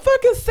a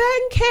fucking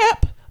satin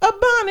cap, a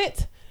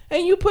bonnet,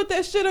 and you put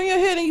that shit on your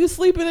head and you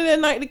sleep in it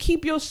at night to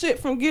keep your shit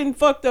from getting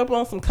fucked up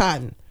on some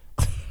cotton.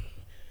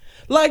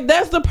 Like,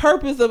 that's the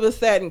purpose of a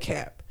satin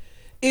cap,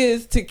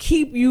 is to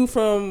keep you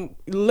from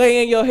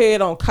laying your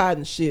head on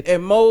cotton shit.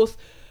 And most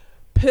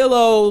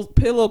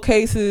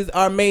pillowcases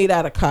are made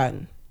out of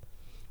cotton.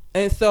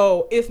 And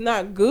so it's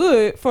not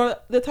good for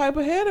the type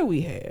of hair that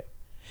we have.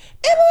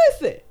 And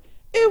listen,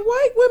 if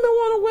white women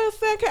want to wear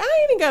satin cap,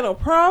 I ain't got no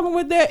problem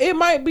with that. It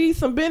might be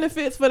some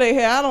benefits for their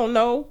hair, I don't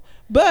know.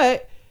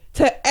 But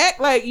to act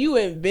like you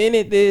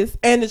invented this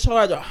and to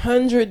charge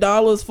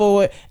 $100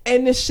 for it,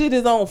 and this shit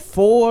is on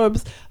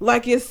Forbes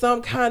like it's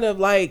some kind of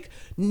like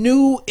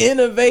new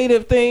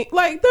innovative thing.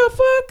 Like, the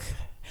fuck?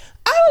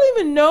 I don't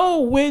even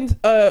know when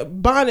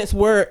bonnets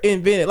were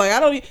invented.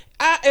 Like,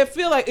 I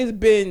feel like it's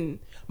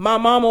been, my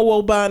mama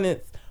wore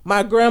bonnets,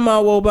 my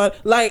grandma wore bonnets.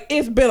 Like,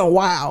 it's been a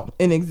while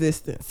in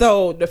existence.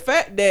 So the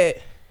fact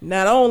that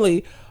not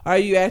only are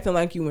you acting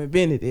like you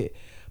invented it,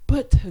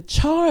 but to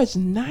charge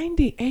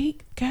 $98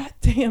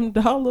 goddamn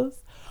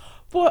dollars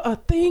for a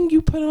thing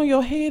you put on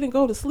your head and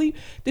go to sleep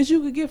that you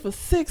could get for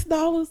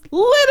 $6,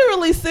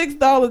 literally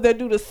 $6 that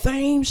do the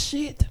same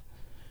shit,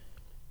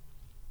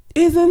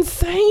 is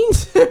insane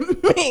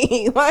to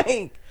me.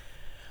 Like,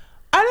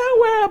 I don't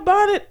wear a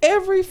bonnet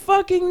every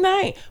fucking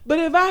night, but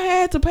if I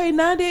had to pay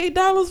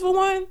 $98 for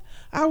one,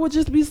 I would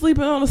just be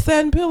sleeping on a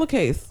satin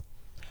pillowcase.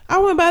 I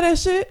wouldn't buy that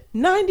shit.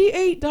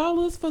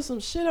 $98 for some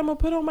shit I'm gonna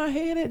put on my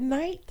head at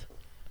night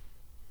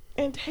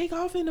and take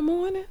off in the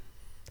morning?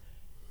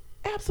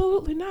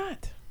 Absolutely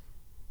not.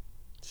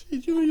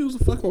 Shit, you can use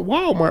a fucking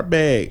Walmart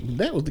bag. If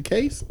that was the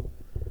case,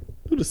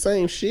 do the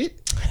same shit.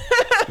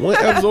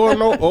 Wouldn't absorb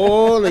no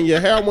oil, and your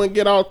hair wouldn't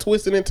get all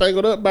twisted and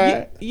tangled up by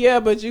it. Yeah,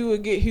 but you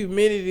would get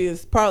humidity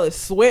and probably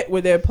sweat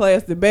with that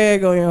plastic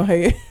bag on your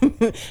head.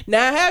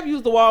 Now I have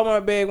used the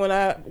Walmart bag when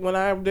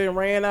I then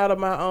ran out of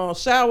my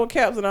shower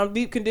caps and I'm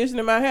deep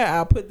conditioning my hair.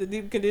 I'll put the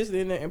deep conditioner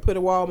in there and put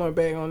a Walmart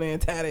bag on there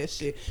and tie that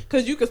shit,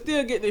 because you can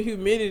still get the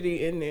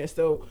humidity in there.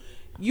 So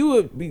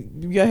your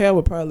hair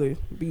would probably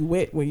be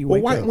wet when you wake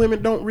up. Well, white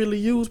women don't really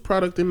use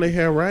product in their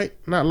hair, right?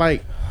 Not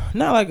like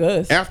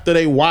us. After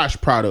they wash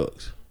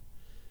products,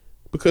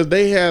 because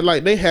they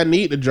had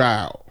need to dry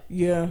out.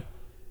 Yeah.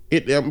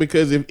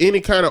 Because if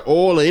any kind of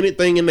oil or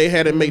anything in their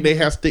hair that make their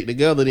hair stick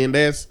together, then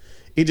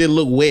it just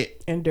look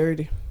wet and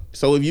dirty.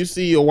 So if you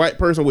see a white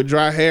person with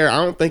dry hair, I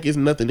don't think it's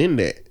nothing in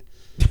that.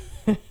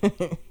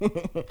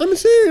 I'm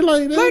serious,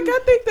 like I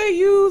think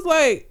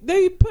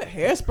they put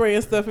hairspray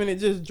and stuff in it,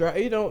 just dry.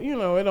 It don't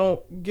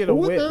get a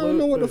wet look. I don't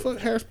know what the fuck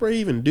hairspray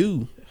even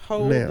do.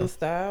 Hold the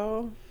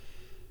style.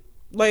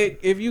 Like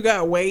if you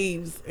got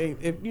waves,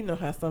 if you know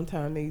how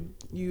sometimes they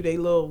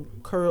little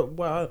curl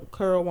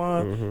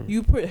wand,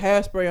 you put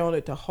hairspray on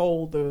it to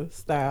hold the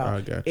style. I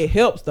got you. It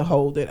helps to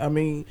hold it. I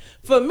mean,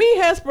 for me,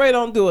 hairspray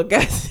don't do a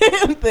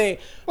goddamn thing.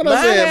 What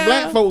I said,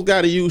 black folks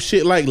got to use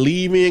shit like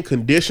leave-in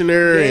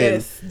conditioner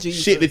and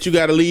shit that you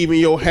got to leave in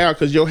your hair,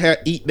 because your hair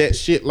eat that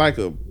shit like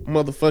a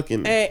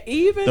motherfucking. And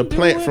even the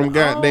plant from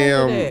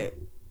goddamn.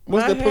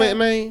 What's the plant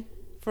name?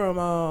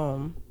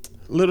 From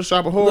Little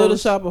Shop of Horrors. Little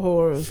Shop of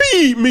Horrors.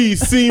 Feed me,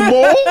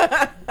 Seymour.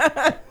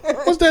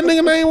 What's that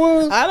nigga name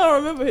was? I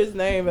don't remember his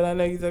name, but I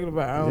know you're talking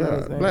about. I don't know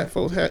his name. Black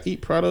folks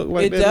eat product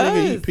like that.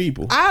 Nigga eat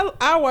people.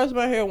 I wash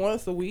my hair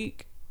once a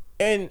week,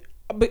 and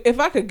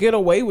if I could get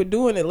away with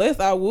doing it less,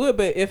 I would.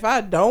 But if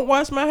I don't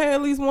wash my hair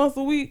at least once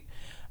a week,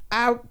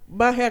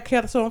 my hair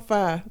catches on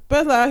fire.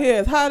 Especially out here,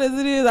 as hot as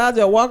it is, I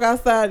just walk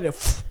outside and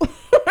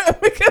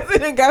because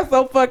it got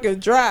so fucking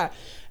dry.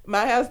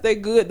 My hair stay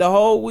good the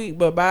whole week,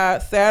 but by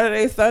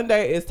Saturday,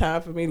 Sunday, it's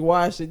time for me to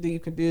wash it,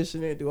 deep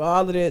condition it, do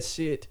all of that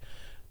shit.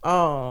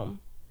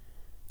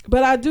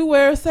 But I do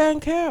wear a satin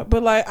cap,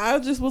 but like I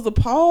just was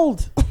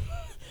appalled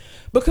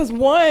because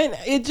one,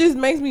 it just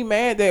makes me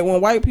mad that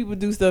when white people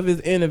do stuff is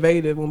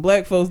innovative, when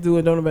black folks do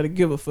it, don't nobody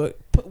give a fuck.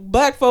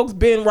 Black folks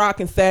been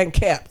rocking satin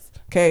caps.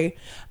 Okay,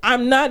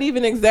 I'm not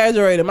even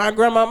exaggerating. My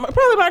grandma,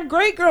 probably my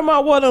great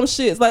grandma, wore them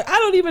shits. Like I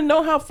don't even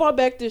know how far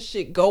back this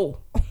shit go.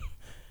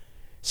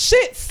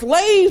 Shit,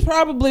 slaves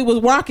probably was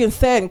rocking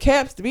satin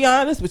caps, to be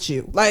honest with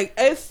you. Like,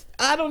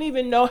 I don't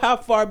even know how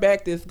far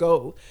back this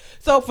goes.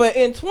 So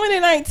in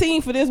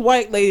 2019, for this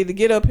white lady to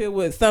get up here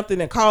with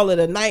something and call it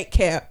a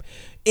nightcap,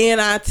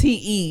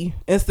 NITE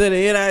instead of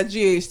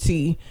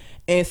NIGHT,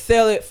 and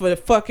sell it for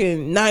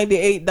fucking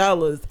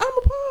 $98, I'm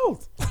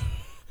appalled.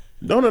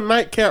 Don't a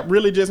nightcap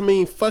really just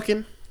mean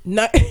fucking?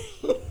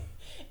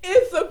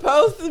 It's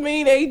supposed to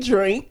mean a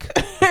drink.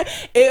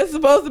 It's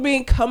supposed to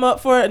mean come up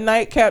for a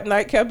nightcap.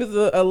 Nightcap is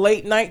a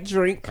late night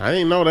drink. I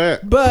didn't know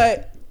that.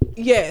 But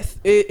yes,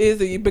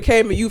 it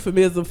became a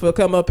euphemism for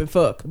come up and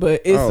fuck.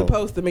 But it's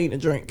supposed to mean a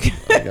drink.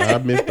 I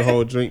missed the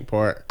whole drink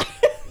part.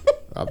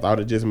 I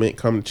thought it just meant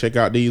come check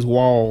out these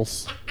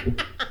walls.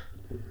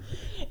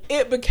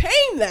 It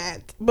became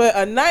that, but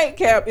a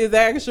nightcap is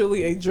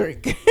actually a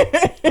drink.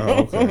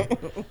 Oh, okay.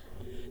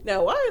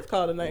 Now, why it's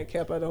called a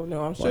nightcap, I don't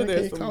know. I'm sure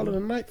there's some. Why can't call it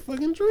a night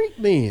fucking drink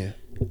then?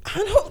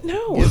 I don't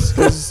know.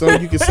 It's so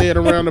you can say it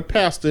around the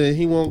pastor and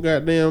he won't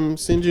goddamn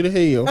send you to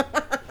hell.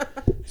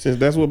 Since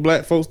that's what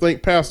black folks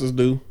think pastors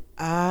do.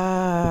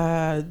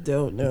 I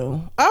don't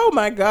know. Oh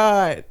my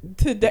God.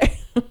 Today,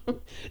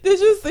 did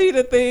you see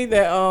the thing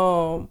that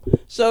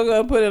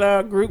Shogun put in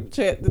our group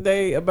chat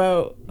today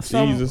about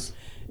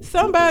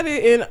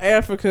somebody in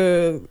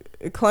Africa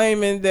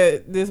claiming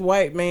that this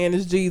white man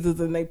is Jesus,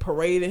 and they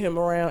paraded him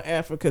around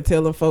Africa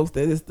telling folks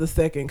that it's the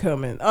second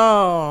coming.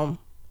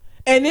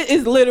 And it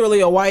is literally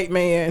a white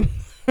man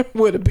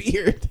with a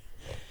beard.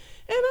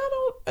 And I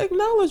don't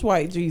acknowledge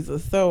white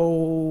Jesus. So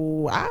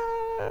why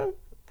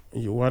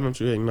don't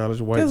you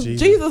acknowledge white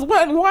Jesus? Jesus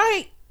wasn't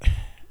white.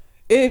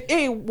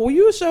 Will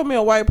you show me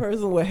a white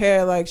person with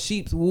hair like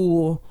sheep's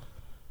wool?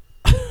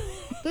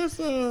 That's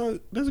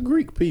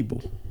Greek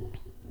people.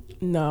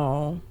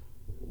 No.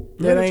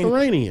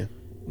 Mediterranean.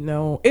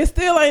 No, it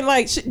still ain't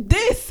like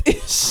this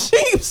is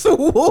sheep's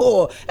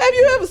wool. Have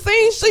you ever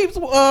seen sheep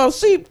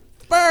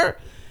fur?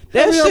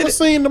 Have you ever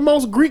seen the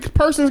most Greek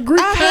person's Greek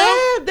hair?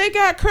 I have. They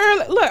got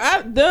curly.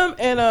 Look, them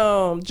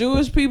and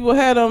Jewish people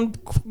had them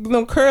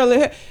curly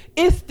hair.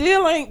 It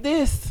still ain't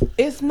this.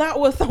 It's not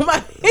what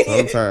somebody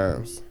is.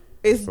 Sometimes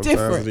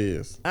Different. it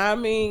is. I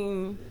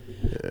mean,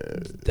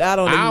 I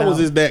don't know. Ours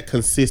is that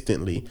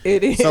consistently.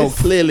 It is. So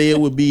clearly it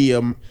would be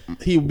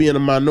he would be in a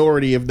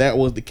minority if that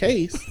was the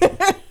case.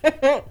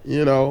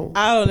 You know.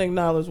 I don't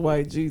acknowledge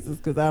white Jesus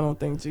because I don't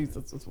think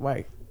Jesus was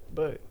white.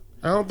 But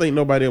I don't think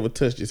nobody ever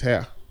touched his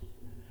hair.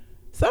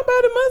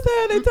 somebody must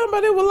have. They talking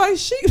about it was like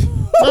sheep.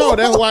 No,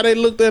 that's why they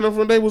looked at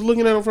him they was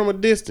looking at him from a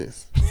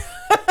distance.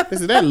 They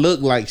said that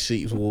looked like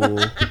sheep's wool.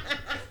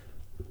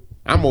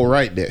 I'm gonna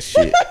write that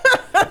shit.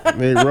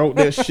 They wrote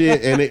that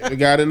shit and it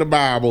got in the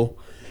Bible.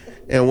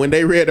 And when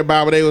they read the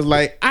Bible, they was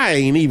like, I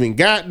ain't even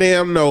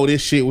goddamn know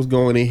this shit was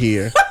going in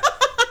here.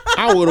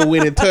 I would have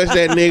went and touched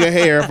that nigga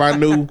hair if I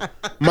knew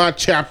my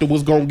chapter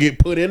was gonna get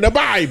put in the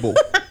Bible.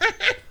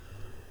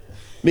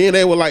 Then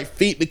they were like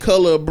feet the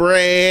color of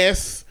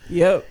brass.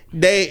 Yep.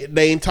 They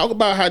ain't talk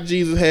about how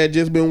Jesus had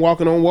just been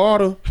walking on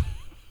water.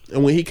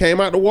 And when he came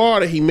out the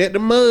water, he met the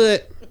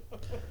mud.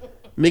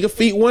 Nigga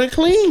feet weren't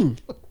clean.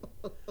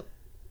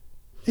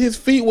 His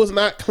feet was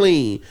not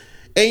clean.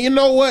 And you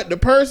know what? The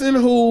person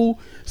who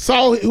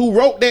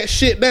wrote that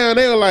shit down,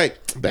 they were like,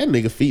 that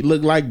nigga feet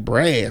look like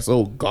brass.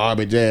 Oh,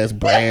 garbage ass,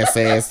 brass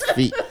ass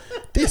feet.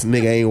 This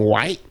nigga ain't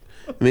white.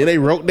 And then they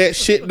wrote that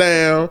shit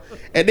down.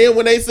 And then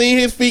when they seen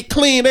his feet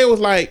clean, they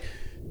was like,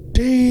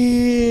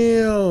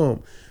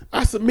 damn,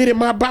 I submitted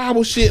my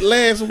Bible shit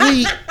last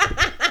week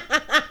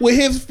with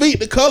his feet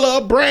the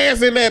color of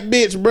brass in that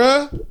bitch,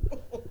 bruh.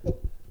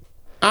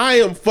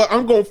 I'm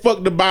gonna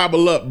fuck the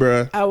Bible up,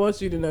 bruh. I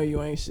want you to know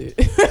you ain't shit.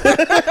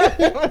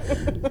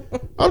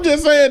 I'm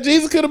just saying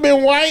Jesus could have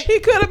been white. He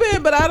could have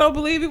been, but I don't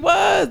believe he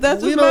was.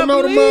 That's just we don't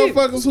know belief. the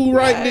motherfuckers who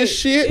write this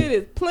shit. It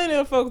is plenty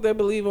of folks that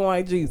believe in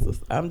white Jesus.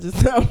 I'm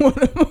just not one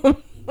of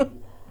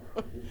them.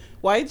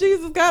 White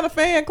Jesus got a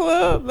fan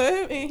club.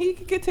 Let him, and he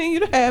can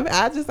continue to have it.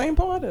 I just ain't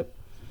part of it.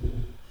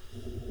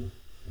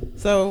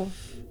 So,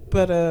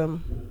 but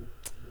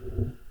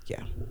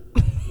yeah.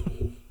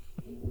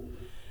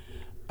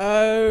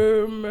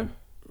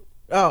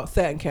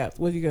 Satin caps.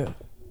 What you got?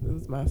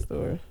 This is my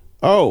story.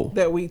 Oh,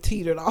 that we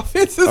teetered off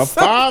into. A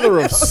father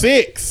of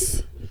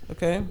 6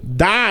 okay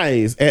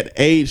dies at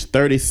age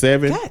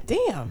 37. God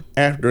damn!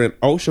 After an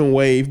ocean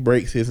wave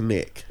breaks his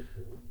neck.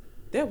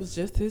 That was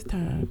just his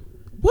time.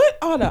 What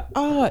are the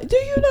odds? Do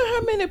you know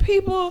how many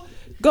people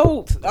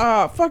go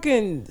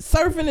fucking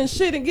surfing and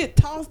shit and get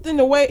tossed in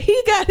the wave?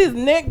 He got his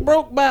neck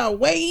broke by a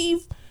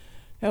wave.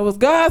 That was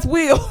God's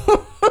will.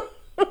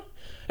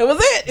 It was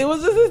it. It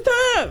was just his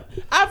time.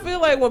 I feel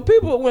like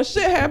when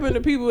shit happen to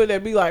people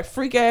that be like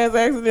freak ass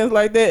accidents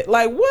like that,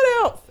 like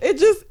what else?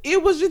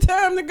 It was your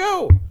time to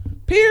go.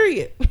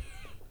 Period.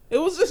 It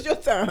was just your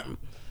time.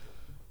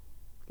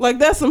 Like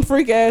that's some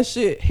freak ass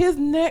shit. His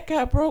neck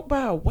got broke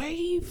by a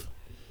wave.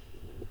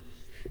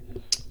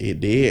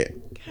 It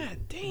did. God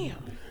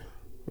damn.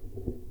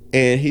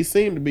 And he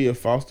seemed to be a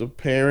foster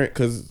parent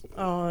because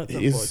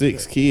his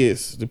 6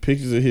 kids. The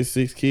pictures of his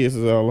 6 kids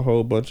is all a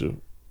whole bunch of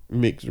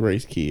mixed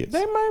race kids.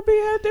 They might be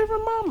had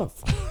different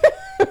mamas.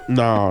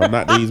 No,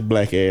 not these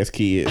black ass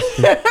kids.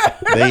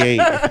 They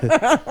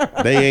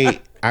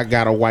ain't I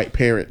got a white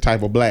parent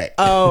type of black.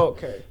 Oh,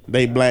 okay.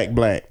 They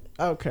black.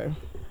 Okay.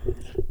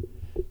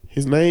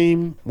 His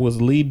name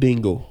was Lee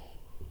Dingle.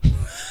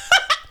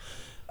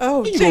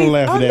 Oh, you gonna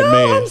laugh at that no,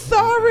 man? I'm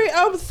sorry.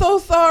 I'm so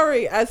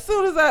sorry. As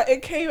soon as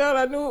it came out,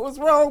 I knew it was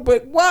wrong.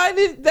 But why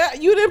did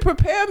that? You didn't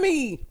prepare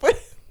me.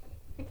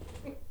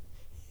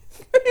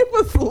 It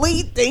was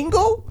Lee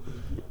Dingle.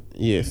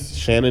 Yes,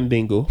 Shannon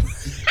Dingle.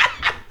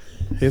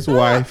 His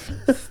wife.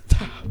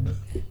 Stop.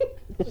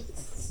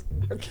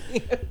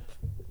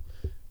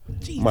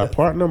 My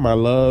partner, my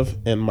love,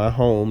 and my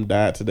home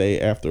died today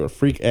after a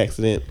freak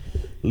accident.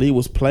 Lee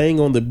was playing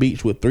on the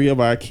beach with 3 of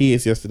our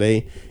kids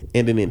yesterday,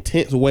 and an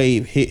intense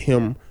wave hit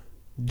him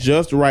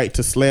just right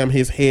to slam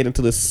his head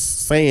into the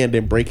sand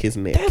and break his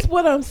neck. That's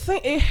what I'm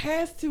saying. It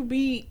has to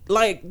be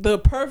like the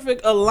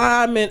perfect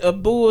alignment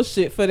of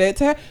bullshit for that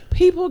time.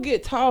 People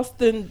get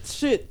tossed in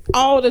shit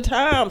all the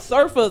time.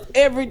 Surfers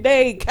every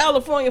day.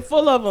 California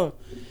full of them.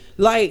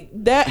 Like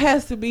that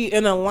has to be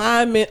an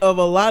alignment of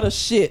a lot of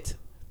shit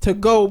to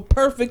go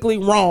perfectly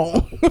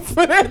wrong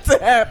for that to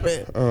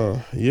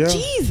happen. Yeah.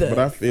 Jesus. But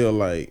I feel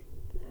like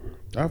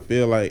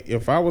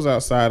if I was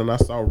outside and I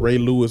saw Ray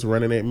Lewis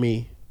running at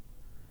me,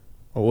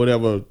 or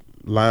whatever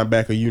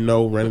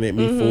linebacker running at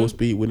me full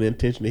speed with the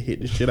intention to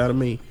hit the shit out of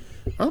me,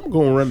 I'm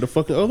gonna run the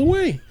fucking other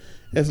way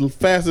as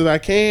fast as I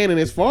can and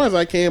as far as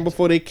I can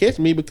before they catch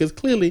me, because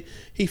clearly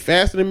he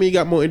faster than me,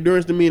 got more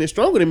endurance than me, and is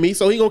stronger than me,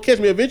 so he gonna catch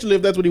me eventually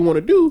if that's what he want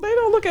to do. They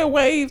don't look at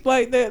waves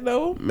like that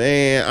though.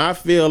 Man, I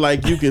feel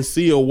like you can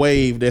see a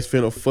wave that's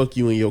finna fuck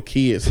you and your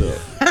kids up.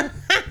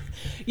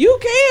 You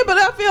can, but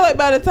I feel like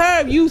by the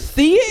time you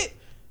see it,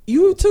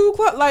 you too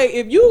close. Like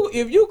if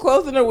you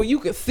close enough where you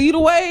can see the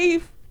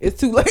wave, it's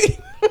too late.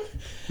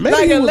 Maybe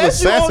like, he was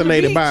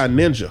assassinated by a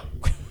ninja.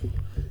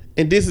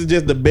 And this is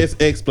just the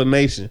best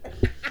explanation.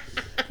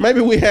 Maybe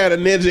we had a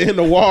ninja in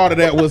the water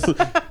that was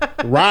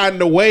riding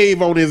the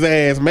wave on his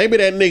ass. Maybe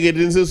that nigga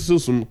did just do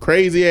some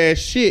crazy ass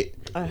shit.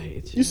 I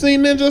hate you. You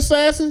seen Ninja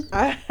Assassin?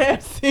 I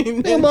have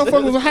seen Them ninjas.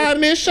 motherfuckers was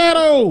hiding in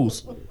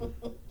shadows.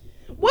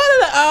 What are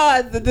the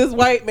odds that this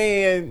white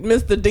man,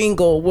 Mr.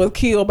 Dingle, was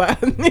killed by a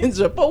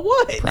ninja? For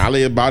what?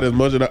 Probably about as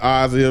much of the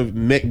odds of his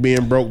neck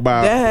being broke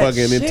by That a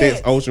fucking shit.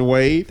 intense ocean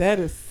wave. That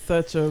is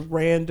such a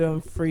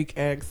random freak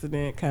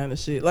accident kind of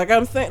shit. Like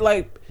I'm saying,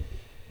 like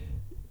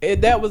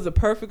that was a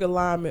perfect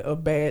alignment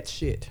of bad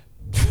shit.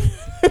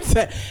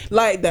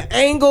 Like the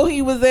angle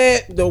he was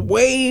at, the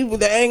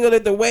angle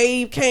that the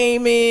wave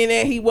came in,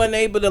 and he wasn't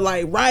able to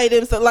like right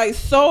himself. Like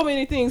so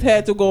many things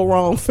had to go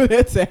wrong for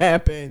that to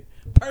happen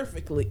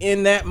perfectly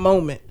in that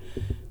moment.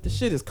 The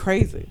shit is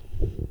crazy.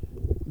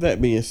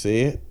 That being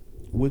said,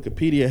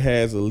 Wikipedia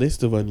has a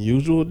list of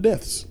unusual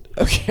deaths.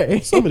 Okay.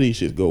 Some of these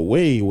shits go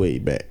way, way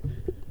back.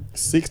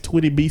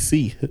 620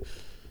 BC.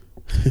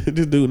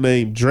 This dude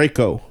named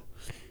Draco.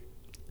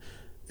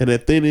 An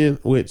Athenian,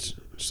 which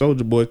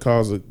Soldier Boy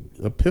calls a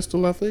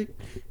pistol, I think.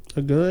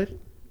 A gun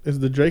is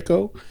the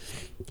Draco.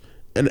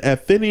 An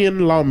Athenian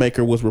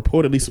lawmaker was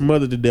reportedly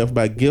smothered to death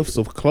by gifts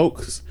of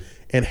cloaks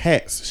and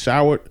hats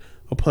showered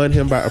upon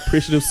him by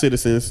appreciative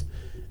citizens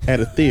at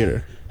a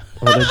theater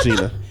on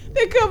Aegina.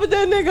 They covered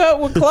that nigga up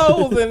with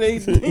clothes and he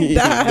He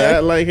died. died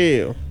like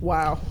hell.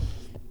 Wow.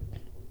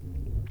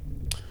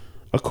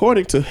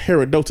 According to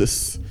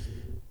Herodotus,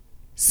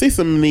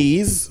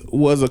 Sisamnes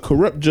was a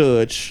corrupt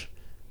judge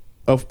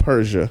of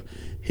Persia.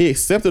 He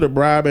accepted a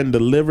bribe and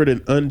delivered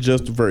an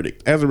unjust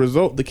verdict. As a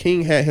result, the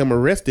king had him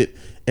arrested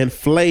and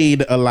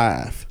flayed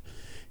alive.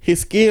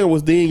 His skin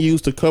was then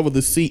used to cover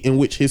the seat in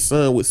which his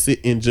son would sit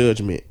in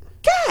judgment.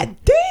 God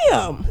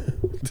damn.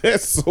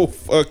 That's so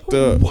fucked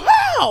up.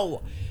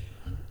 Wow.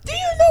 Do you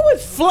know what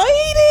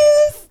flayed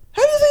is?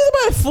 Have you seen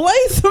somebody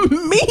flay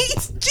some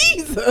meat?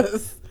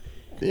 Jesus.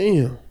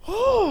 Damn.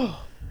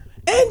 Oh.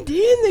 And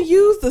then to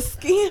use the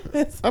skin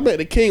as I bet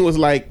the king was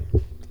like,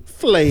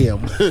 flay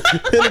him.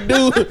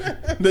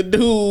 the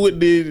dude with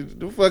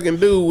the fucking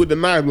dude with the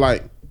knife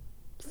like,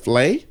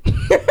 flay?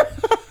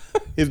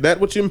 Is that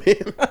what you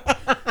meant?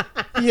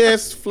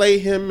 Yes, flay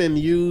him and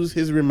use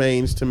his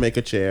remains to make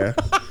a chair.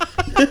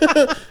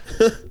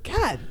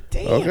 God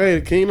damn. Okay,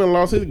 the king done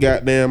lost his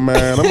goddamn mind.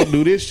 I'm gonna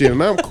do this shit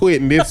and I'm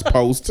quitting this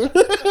post.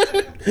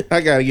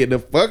 I gotta get the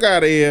fuck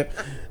out of here.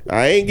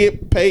 I ain't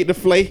get paid to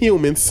flay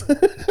humans.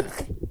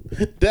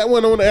 That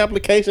one on the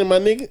application, my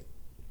nigga.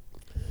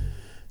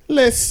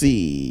 Let's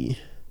see.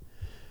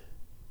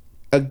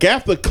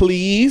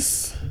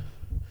 Agathocles,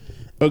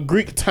 a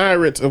Greek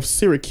tyrant of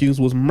Syracuse,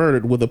 was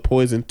murdered with a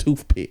poisoned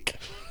toothpick.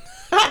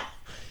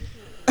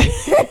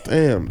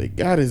 Damn, they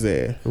got his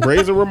ass.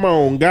 Razor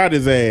Ramon got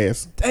his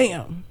ass.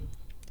 Damn.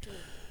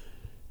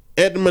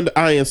 Edmund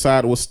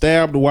Ironside was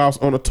stabbed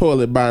whilst on a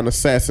toilet by an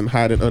assassin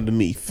hiding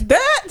underneath.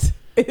 That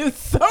is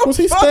so Was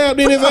he fucked stabbed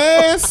in his up.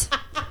 ass?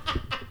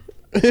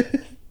 No,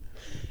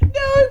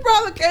 he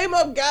probably came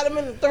up, got him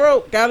in the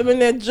throat, got him in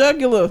that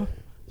jugular.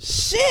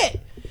 Shit.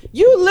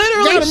 You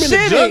literally Got him in the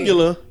shitting.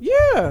 jugular?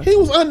 Yeah. He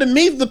was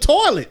underneath the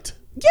toilet.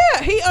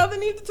 Yeah, he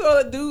underneath the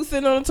toilet, dude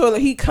sitting on the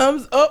toilet. He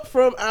comes up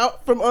from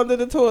under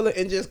the toilet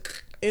and just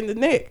in the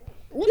neck.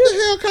 What the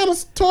hell kind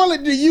of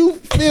toilet do you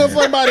feel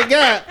somebody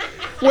got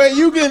where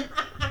you can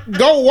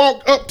go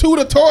walk up to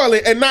the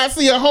toilet and not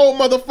see a whole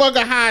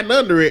motherfucker hiding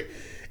under it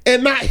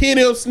and not hear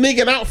him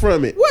sneaking out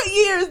from it? What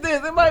year is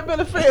this? It might have been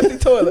a fancy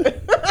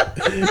toilet.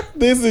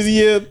 This is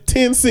year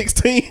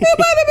 1016. It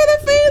might have been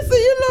a fancy,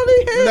 you know,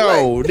 they had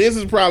No, like, this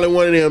is probably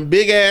one of them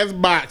big ass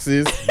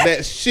boxes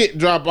that shit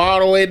drop all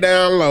the way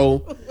down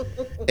low.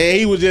 And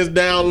he was just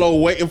down low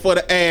waiting for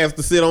the ass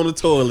to sit on the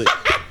toilet.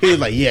 He was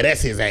like, yeah,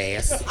 that's his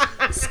ass.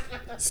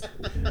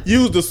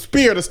 Used the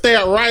spear to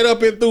stab right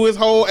up and through his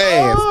whole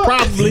ass.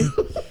 Probably.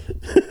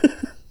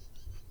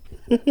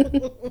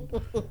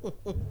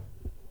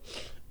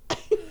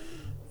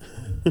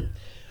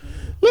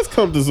 Let's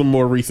come to some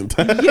more recent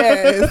times.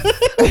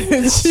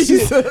 yes.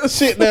 Jesus.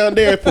 Shit down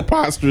there is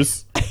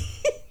preposterous.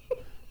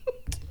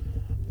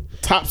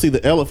 Topsy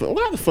the elephant.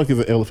 Why the fuck is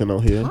an elephant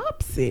on here?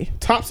 Topsy.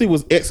 Topsy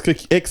was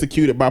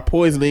executed by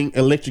poisoning,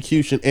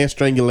 electrocution, and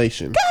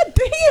strangulation. God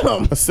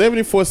damn. A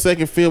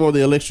 74-second film of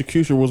the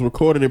electrocution was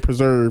recorded and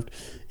preserved.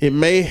 It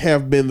may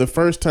have been the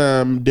first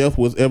time death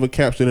was ever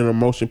captured in a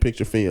motion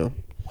picture film.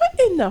 What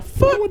in the Why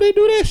fuck? would they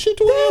do that shit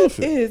to an That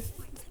elephant? is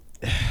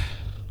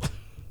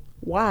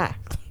why?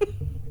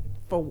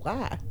 For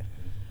why?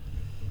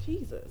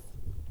 Jesus.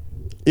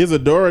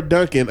 Isadora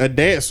Duncan, a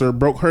dancer,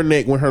 broke her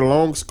neck when her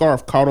long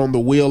scarf caught on the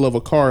wheel of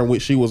a car in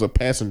which she was a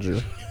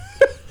passenger.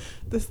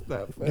 This is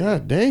not funny.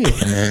 God damn.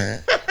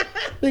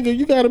 Nigga,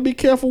 you gotta be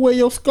careful where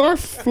your scarf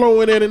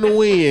flowing at in the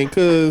wind,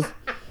 cause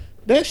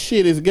that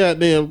shit is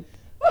goddamn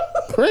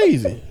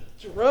crazy.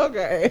 Drug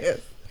ass.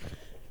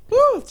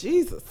 Oh,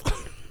 Jesus.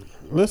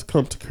 Let's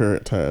come to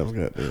current times,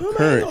 goddamn. Oh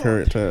my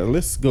Current times.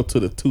 Let's go to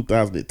the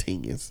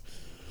 2010s.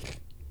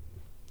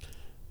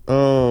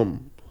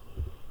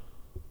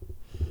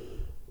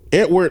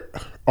 Edward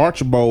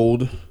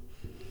Archbold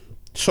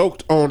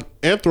choked on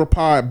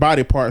anthropod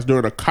body parts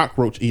during a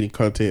cockroach eating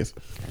contest.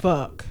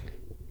 Fuck.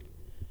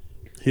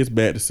 His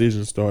bad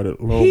decision started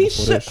long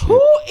before that shit.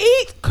 Who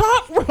eats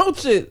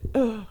cockroaches?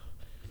 Ugh.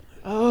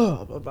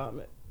 Oh, my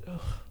vomit. Ugh.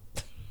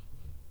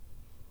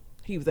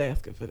 He was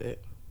asking for that.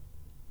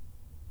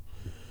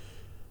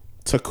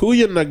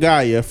 Takuya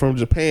Nagaya from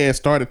Japan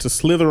started to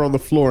slither on the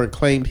floor and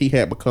claimed he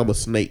had become a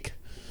snake.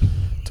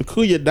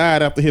 Takuya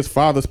died after his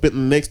father spent the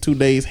next 2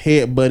 days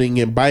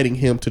headbutting and biting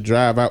him to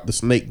drive out the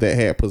snake that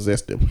had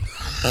possessed him.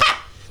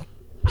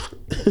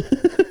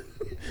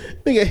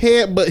 Nigga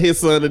headbutt his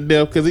son to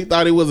death because he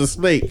thought he was a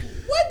snake.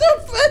 What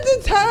the at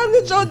the time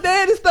that your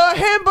daddy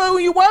started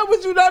headbutting you, why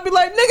would you not be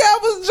like, nigga, I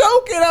was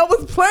joking, I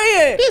was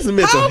playing? This is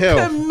mental health.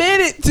 How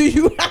committed do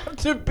you have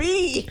to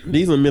be?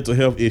 These are mental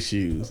health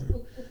issues.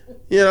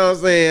 You know what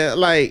I'm saying?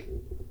 Like,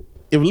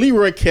 if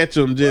Leroy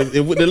Ketchum just,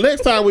 if the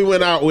next time we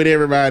went out with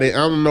everybody, I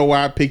don't know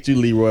why I picked you,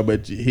 Leroy,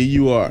 but here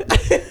you are.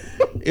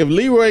 If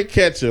Leroy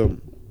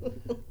Ketchum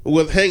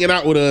was hanging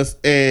out with us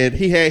and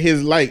he had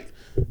his like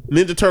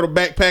Ninja Turtle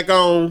backpack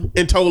on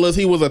and told us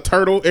he was a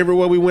turtle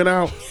everywhere we went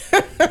out,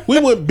 we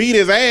wouldn't beat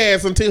his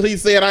ass until he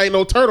said I ain't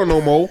no turtle no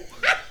more.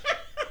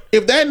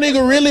 If that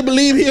nigga really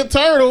believe he a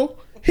turtle,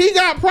 he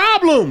got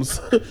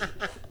problems.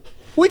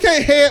 We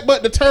can't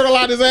headbutt the turtle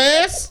out his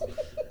ass.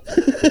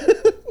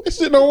 This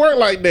shit don't work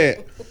like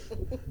that.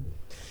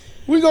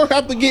 We gonna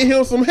have to get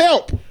him some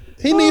help.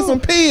 He needs some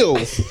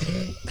pills.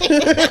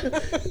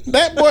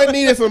 That boy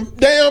needed some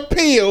damn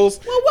pills.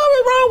 Well, what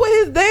was wrong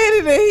with his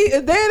daddy that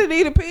his daddy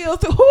needed pills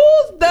too?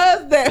 Who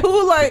does that?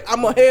 Who like,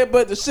 I'm gonna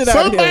headbutt the shit out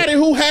of him? Somebody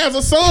who has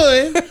a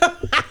son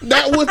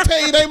that would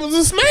tell you they was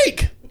a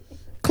snake.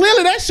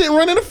 Clearly that shit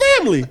run in the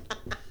family.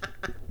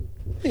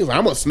 He's like,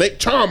 I'm a snake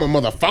charmer,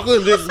 motherfucker.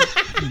 And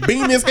just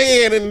beating his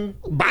head and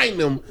biting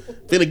him.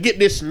 Finna get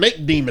this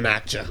snake demon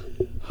at you.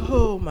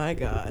 Oh my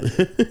God.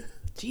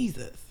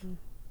 Jesus.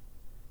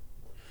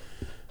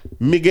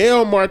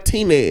 Miguel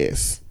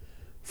Martinez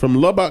from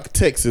Lubbock,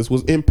 Texas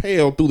was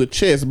impaled through the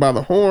chest by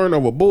the horn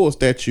of a bull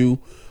statue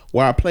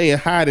while playing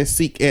hide and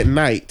seek at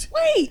night.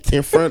 Wait.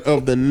 In front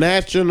of the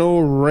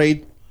National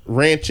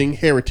Ranching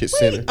Heritage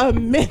Center. A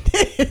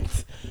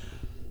minute.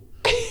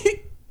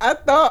 I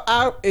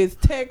thought it's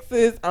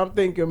Texas. I'm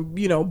thinking,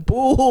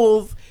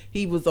 bulls.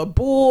 He was a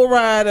bull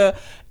rider.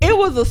 It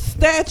was a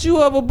statue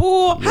of a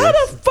bull. Yes. How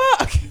the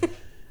fuck?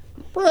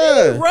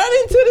 Bruh. Run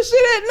into the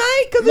shit at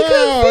night because he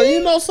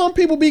couldn't see? Some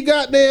people be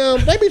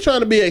goddamn, they be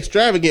trying to be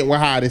extravagant with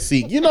hide and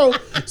seek.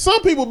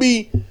 Some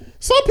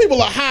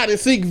people are hide and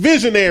seek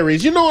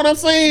visionaries. You know what I'm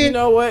saying? You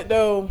know what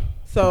though?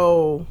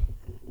 So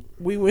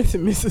we went to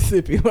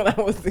Mississippi when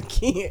I was a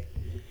kid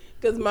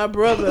because my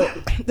brother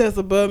that's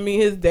above me,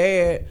 his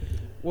dad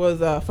was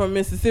from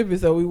Mississippi,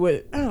 so we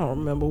went. I don't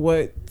remember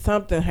what,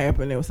 something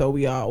happened there, so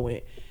we all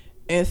went.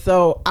 And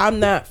so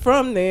I'm not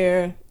from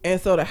there, and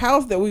so the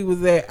house that we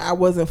was at I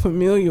wasn't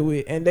familiar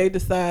with, and they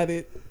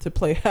decided to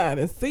play hide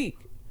and seek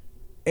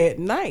at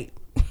night.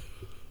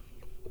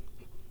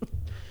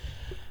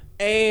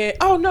 And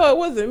oh no, it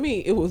wasn't me,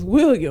 it was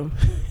William.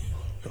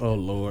 Oh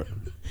Lord.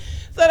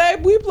 So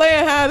we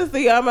playing hide and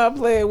seek, I'm out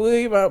playing,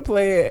 William out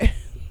playing.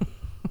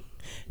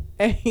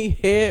 And he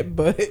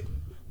headbutt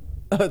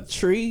a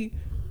tree.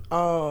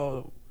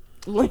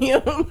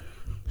 Liam,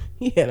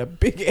 he had a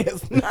big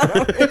ass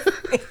knife.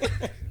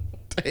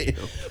 Damn.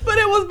 But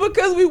it was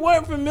because we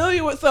weren't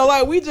familiar with, so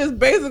like we just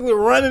basically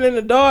running in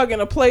the dog in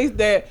a place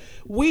that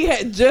we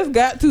had just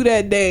got to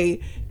that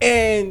day,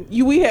 and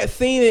we had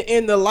seen it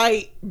in the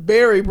light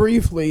very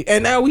briefly,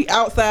 and now we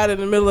outside in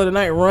the middle of the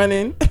night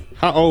running.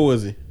 How old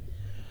was he?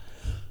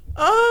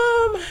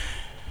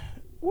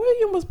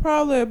 William was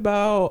probably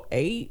about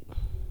 8.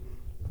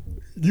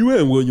 You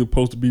and William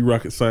supposed to be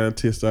rocket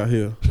scientists out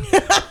here.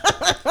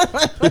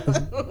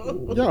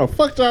 Y'all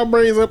fucked y'all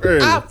brains up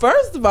early.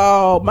 First of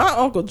all, my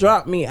uncle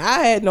dropped me. I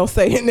had no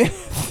say in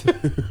this.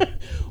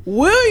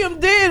 William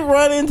did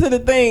run into the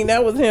thing.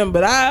 That was him,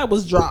 but I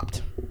was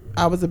dropped.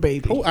 I was a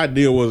baby. Whose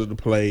idea was it to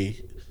play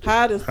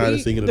hide and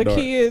seek in the dark?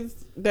 Kids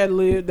that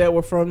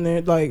were from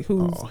there, like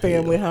whose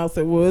family house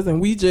it was,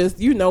 and we just,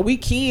 we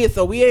kids,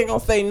 so we ain't gonna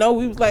say no.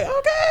 We was like,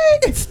 okay,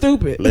 it's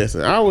stupid.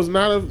 Listen, I wasn't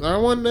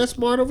that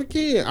smart of a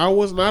kid. I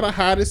was not a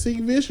hide and seek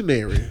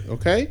visionary.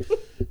 Okay,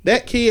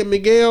 that kid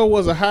Miguel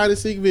was a hide and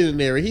seek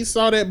visionary. He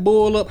saw that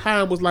bull up high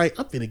and was like,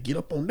 I'm finna get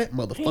up on that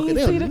motherfucker.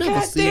 They'll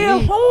never see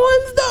me.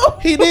 Horns though.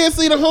 He did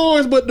see the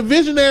horns, but the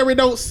visionary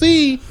don't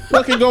see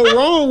what can go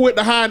wrong with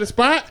the hiding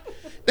spot.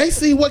 They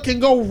see what can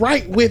go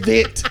right with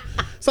it.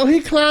 So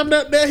he climbed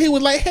up there. He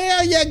was like,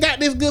 hell yeah,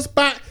 got this good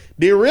spot.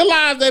 Didn't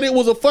realize that it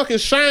was a fucking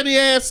shiny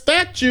ass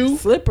statue.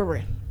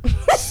 Slippery.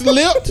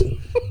 Slipped.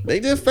 They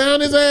just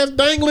found his ass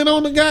dangling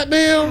on the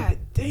goddamn. God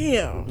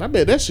damn. I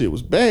bet that shit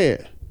was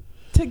bad.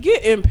 To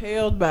get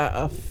impaled by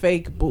a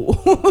fake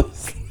bull.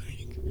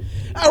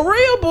 A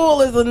real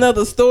bull is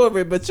another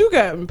story, but you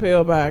got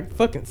impaled by a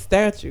fucking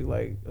statue.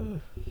 Like,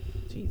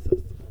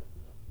 Jesus.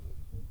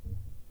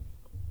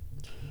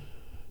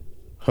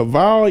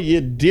 Haval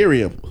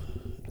Yildirim,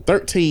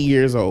 13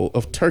 years old,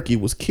 of Turkey,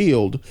 was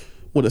killed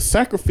when a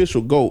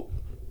sacrificial goat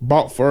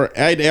bought for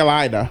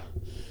Adelaida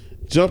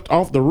jumped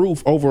off the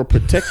roof over a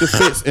protective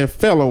fence and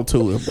fell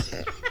onto him.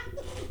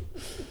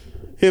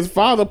 His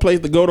father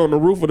placed the goat on the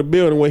roof of the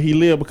building where he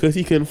lived because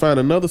he couldn't find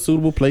another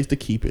suitable place to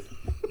keep it.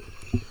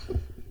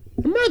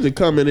 Imagine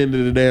coming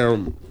into the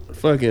damn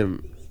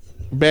fucking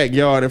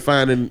backyard and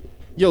finding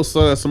your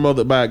son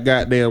smothered by a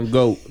goddamn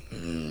goat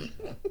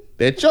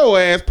that your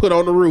ass put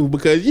on the roof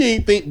because you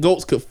ain't think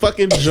goats could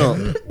fucking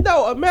jump.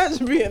 No,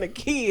 imagine being a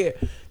kid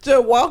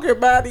just walking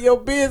by to your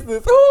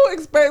business. Who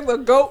expects a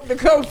goat to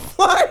come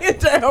flying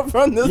down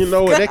from the sky? You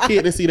know what? That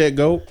kid didn't see that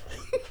goat.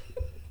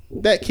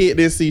 That kid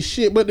didn't see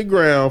shit but the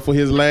ground for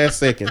his last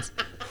seconds.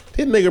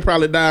 This nigga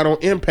probably died on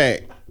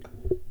impact.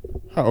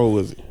 How old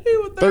was he? He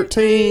was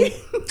 13.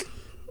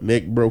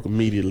 Neck broke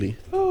immediately.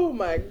 Oh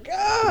my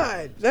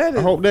God. That is...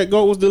 I hope that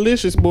goat was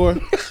delicious, boy.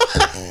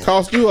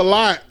 Cost you a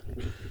lot.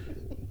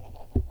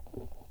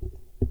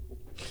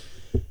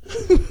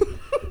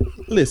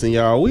 Listen,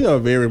 y'all, we are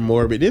very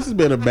morbid. This has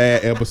been a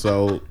bad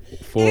episode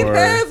for... It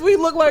has. We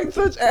look like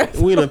such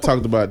assholes. We done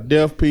talked about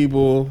deaf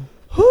people.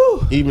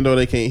 Whew. Even though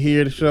they can't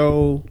hear the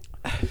show.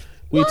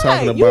 We Why?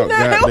 talking You about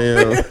not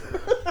goddamn...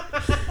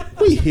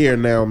 We here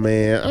now,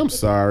 man. I'm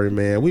sorry,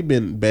 man. We've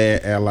been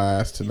bad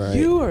allies tonight.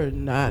 You are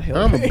not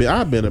helping.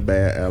 I've been a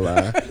bad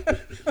ally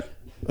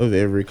of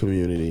every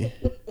community.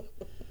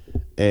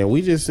 And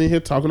we just sitting here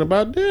talking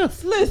about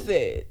death.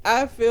 Listen,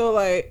 I feel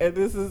like, and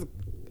this is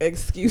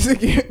excusing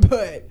it,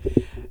 but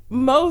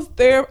most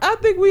there, I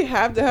think we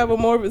have to have a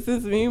morbid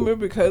sense of humor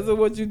because of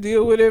what you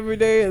deal with every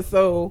day. And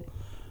so,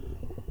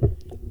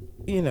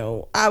 you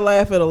know, I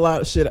laugh at a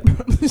lot of shit I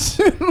probably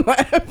shouldn't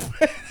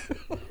laugh at.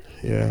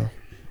 Yeah.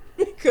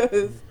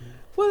 Because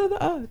what are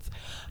the odds?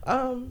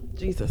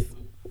 Jesus.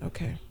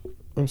 Okay.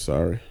 I'm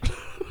sorry.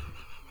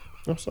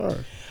 I'm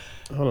sorry.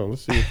 Hold on.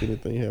 Let's see if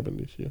anything happened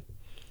this year.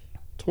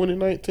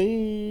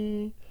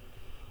 2019.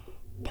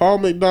 Paul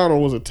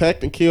McDonald was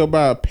attacked and killed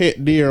by a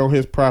pet deer on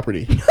his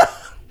property.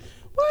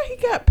 Why he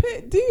got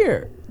pet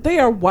deer? They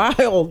are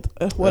wild.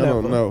 Whatever.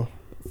 I don't know.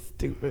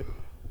 Stupid.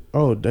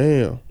 Oh,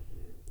 damn.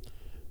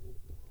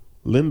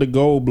 Linda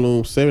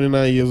Goldblum,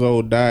 79 years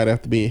old, died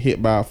after being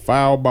hit by a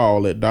foul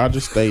ball at Dodger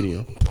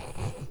Stadium.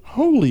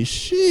 Holy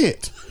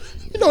shit.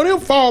 You know, them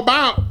foul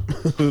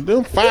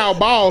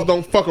balls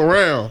don't fuck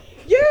around.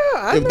 Yeah,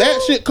 I If know.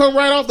 that shit come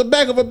right off the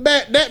back of a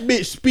bat, that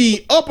bitch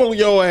speed up on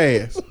your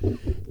ass.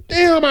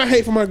 Damn, I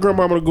hate for my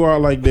grandmama to go out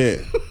like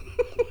that.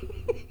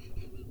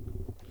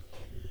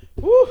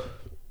 Woo,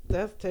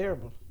 that's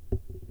terrible.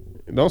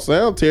 It don't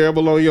sound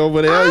terrible on you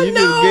over there. I You know,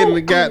 just getting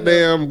the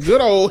goddamn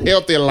good old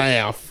healthy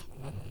laugh.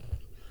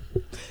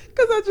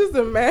 Because I just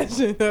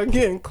imagine her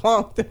getting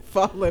clonked and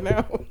falling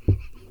out.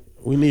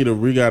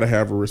 We gotta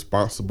have a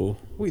responsible,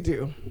 We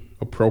do.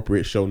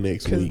 appropriate show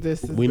next 'Cause week.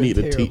 this has We been need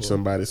to terrible. teach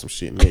somebody some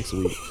shit next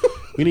week.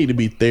 We need to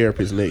be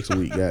therapists next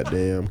week,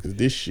 goddamn, because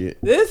this shit.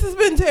 This has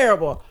been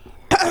terrible.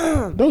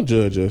 Don't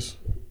judge us.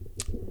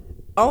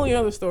 Only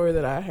other story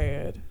that I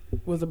had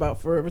was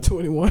about Forever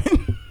 21.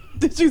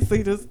 Did you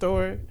see this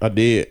story? I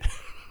did.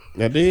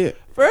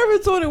 Forever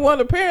 21,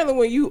 apparently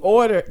when you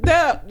order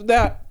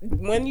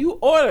when you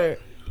order,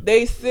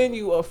 they send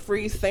you a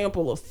free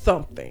sample of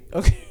something.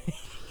 Okay.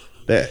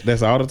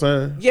 That's all the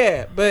time.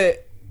 Yeah,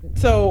 but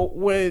so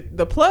when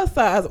the plus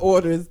size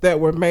orders that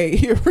were made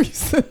here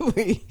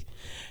recently,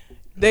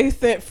 they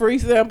sent free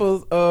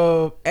samples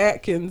of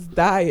Atkins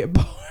diet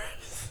bars.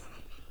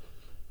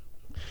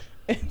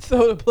 And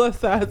so the plus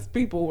size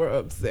people were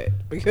upset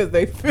because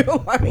they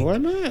feel like Why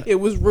not? it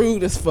was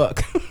rude as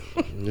fuck.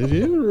 It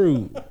is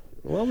rude.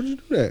 Why would you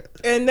do that?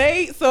 And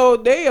they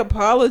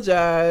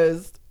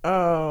apologized.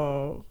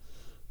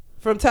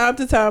 From time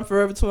to time,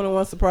 Forever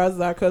 21 surprises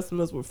our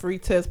customers with free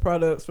test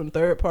products from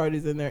third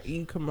parties in their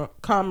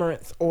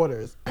e-commerce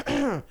orders.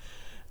 The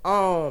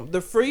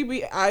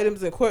freebie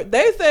items they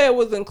said it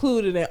was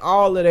included in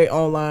all of their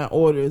online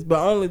orders, but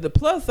only the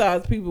plus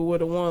size people were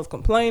the ones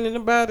complaining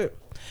about it.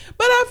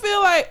 But I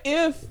feel like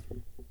if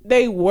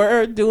they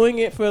were doing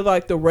it for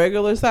like the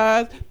regular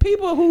size,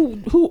 people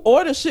who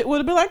order shit would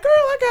have been like, girl,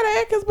 I got an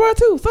Atkins bar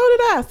too. So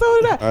did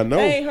I. I know.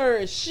 They ain't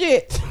heard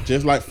shit.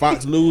 Just like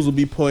Fox News will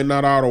be pointing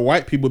out all the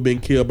white people being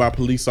killed by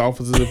police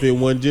officers if it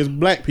wasn't just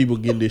black people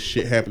getting this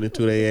shit happening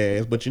to their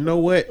ass. But you know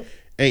what?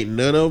 Ain't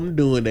none of them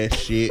doing that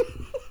shit.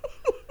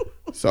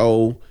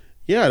 So,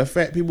 yeah, the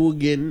fat people were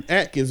getting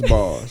Atkins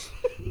bars.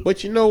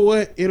 But you know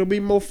what? It'll be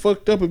more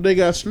fucked up if they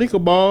got Snicker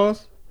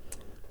bars.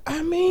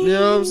 I mean, You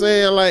know what I'm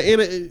saying? Like,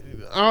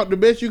 the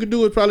best you could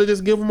do is probably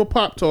just give them a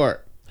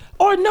Pop-Tart.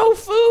 or no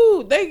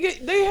food.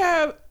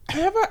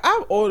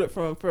 I've ordered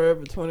from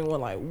Forever 21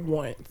 like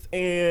once,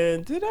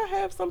 and did I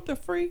have something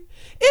free?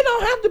 It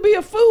don't have to be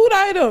a food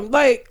item.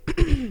 Like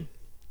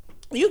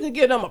you could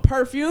get them a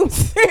perfume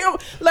sample.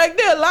 Like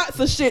there are lots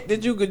of shit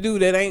that you could do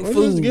that ain't Or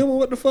food. just give them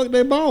what the fuck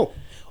they bought.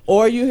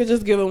 Or you could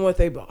just give them what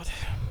they bought.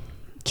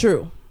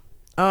 True.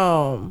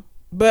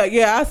 But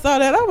yeah, I saw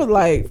that. I was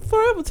like,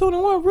 Forever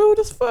 21 rude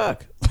as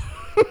fuck.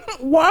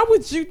 Why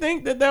would you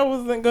think that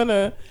wasn't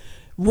gonna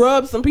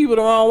rub some people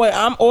the wrong way.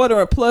 I'm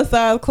ordering plus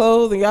size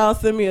clothes and y'all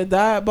send me a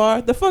diet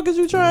bar. The fuck is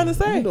you trying to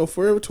say? You know,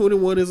 Forever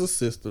 21 is a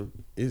system.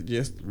 It's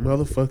just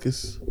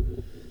motherfuckers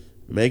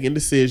making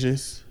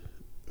decisions.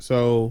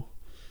 So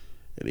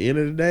at the end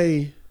of the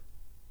day,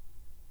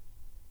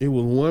 it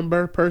was one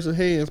person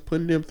hands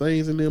putting them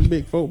things in them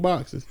big folk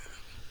boxes.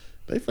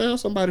 They found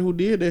somebody who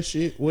did that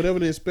shit. Whatever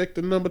the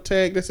inspector number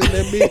tag that's in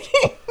that bitch.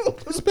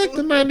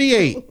 Inspector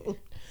 98.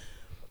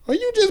 Are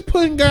you just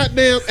putting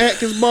goddamn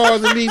Atkins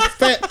bars in these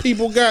fat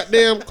people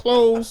goddamn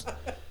clothes?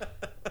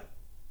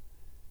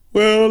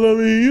 Well, I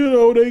mean, you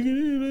know,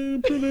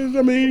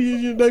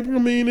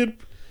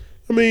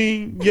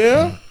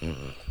 yeah.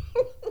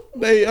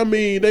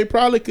 They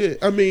probably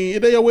could. I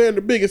mean, they are wearing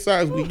the biggest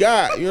size we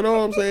got. You know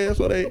what I'm saying?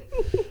 So don't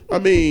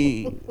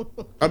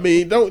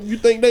you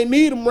think they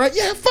need them, right?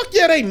 Yeah, fuck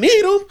yeah, they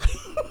need them.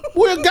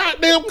 We're a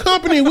goddamn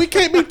company. We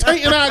can't be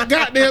taking our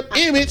goddamn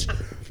image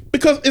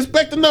because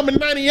Inspector number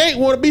 98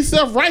 want to be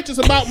self-righteous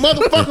about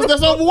motherfuckers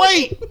that's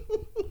overweight.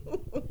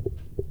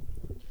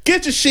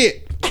 Get your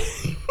shit.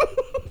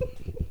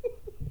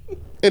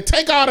 And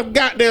take all the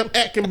goddamn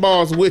Atkins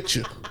bars with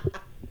you.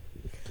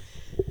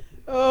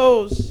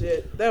 Oh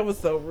shit, that was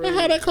so rude. That's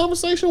how that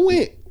conversation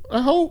went. I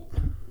hope.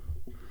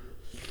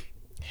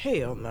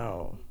 Hell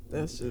no.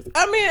 That's just.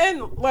 I mean,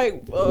 and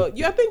like,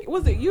 I think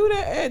was it you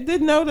that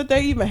didn't know that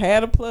they even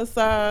had a plus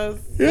size?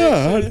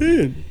 Yeah, section? I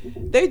did.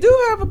 They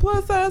do have a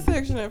plus size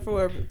section at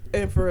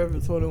Forever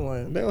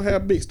 21. They don't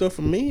have big stuff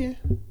for men.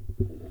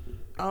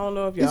 I don't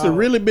know if y'all. It's a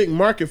really big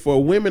market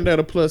for women that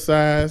are plus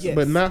size, yes,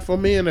 but not for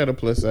men that are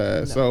plus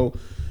size. No. So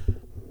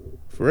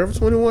Forever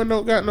 21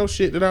 don't got no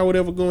shit that I would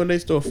ever go in their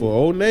store for.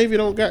 Old Navy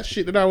don't got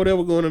shit that I would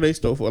ever go into their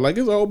store for. Like,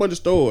 there's a whole bunch of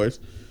stores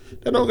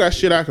that don't got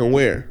shit I can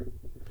wear.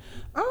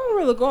 I don't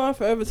really go on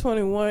Forever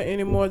 21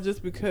 anymore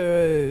just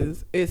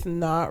because it's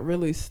not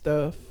really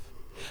stuff.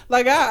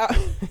 Like I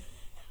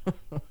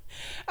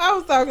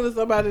was talking to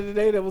somebody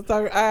today that was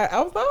talking.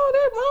 I was like, oh,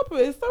 that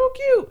romper is so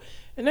cute,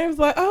 and they was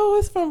like, oh,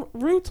 it's from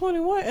Route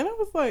 21, and I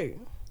was like,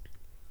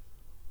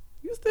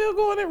 you still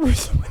going at Route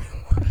 21?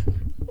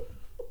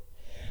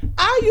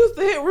 I used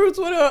to hit Route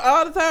 21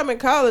 all the time in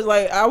college.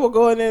 Like I would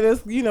go in there,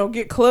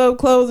 get club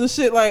clothes and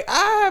shit. Like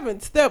I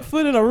haven't stepped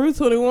foot in a Route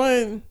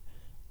 21.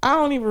 I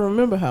don't even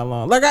remember how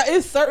long. Like,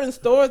 it's certain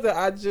stores that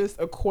I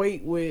just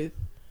equate with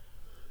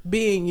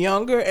being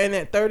younger, and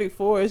at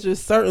 34, it's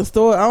just certain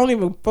stores I don't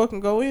even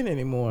fucking go in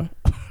anymore.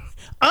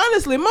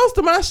 Honestly, most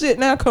of my shit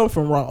now come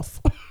from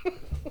Ross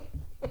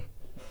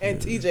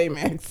and TJ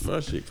Maxx. My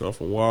shit come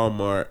from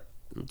Walmart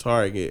and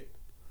Target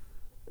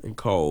and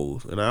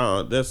Kohl's, and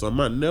that's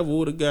something I never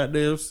would have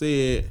goddamn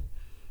said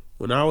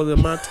when I was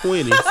in my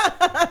 20s.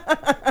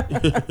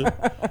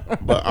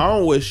 But I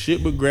don't wear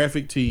shit but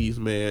graphic tees,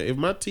 man. If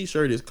my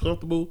t-shirt is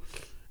comfortable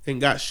and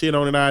got shit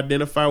on it I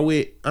identify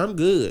with, I'm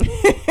good.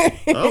 I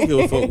don't give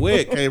a fuck where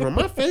it came from.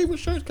 My favorite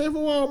shirts came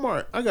from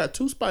Walmart. I got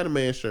 2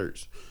 Spider-Man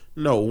shirts.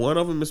 No, one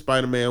of them is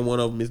Spider-Man, one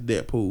of them is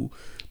Deadpool.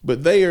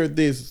 But they are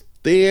this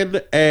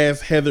thin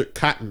ass heathered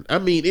cotton. I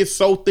mean, it's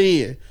so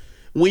thin.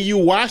 When you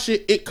wash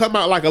it, it come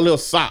out like a little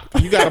sock.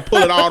 You got to pull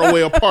it all the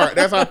way apart.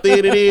 That's how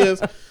thin it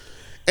is.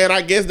 And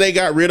I guess they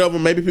got rid of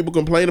them. Maybe people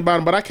complain about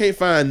them, but I can't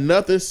find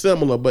nothing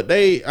similar. But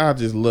I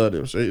just love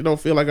them. So it don't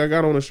feel like I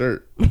got on a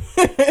shirt.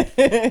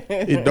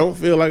 It don't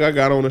feel like I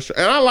got on a shirt.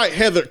 And I like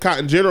heather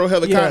cotton, general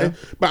heather cotton,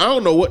 but I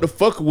don't know what the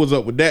fuck was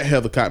up with that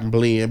heather cotton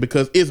blend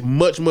because it's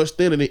much, much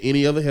thinner than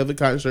any other heather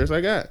cotton shirts I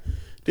got.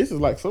 This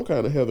is like some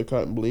kind of heather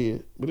cotton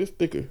blend, but it's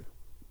thicker.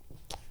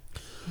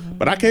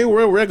 But I can't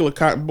wear regular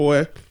cotton,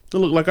 boy. It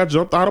look like I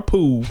jumped out of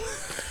pool.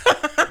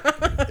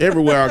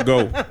 Everywhere I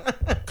go.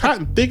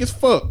 Cotton thick as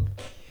fuck.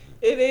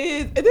 It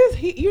is.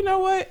 You know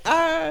what?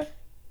 I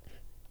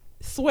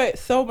sweat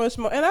so much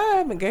more, and I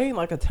haven't gained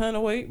like a ton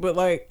of weight, but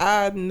like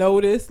I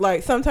noticed,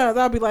 like sometimes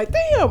I'll be like,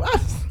 "Damn,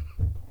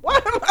 why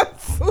am I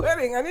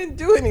sweating? I didn't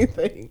do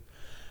anything."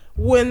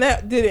 When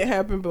that didn't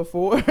happen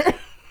before,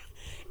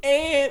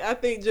 and I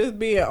think just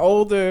being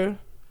older,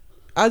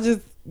 I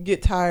just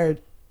get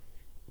tired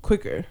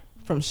quicker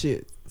from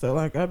shit. So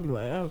like I'd be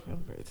like, oh,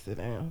 I'm ready to sit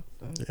down.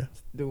 I'm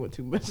doing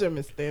too much. I've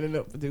been standing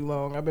up for too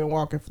long. I've been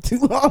walking for too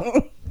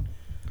long.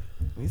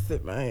 Let me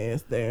sit my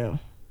ass down.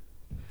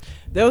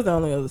 That was the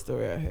only other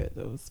story I had.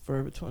 That was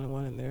Forever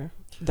 21 in there.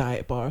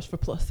 Diet bars for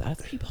plus size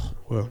people.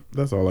 Well,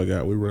 that's all I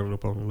got. We're running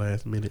up on the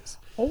last minutes.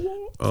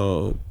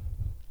 Oh.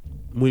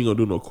 We ain't gonna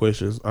do no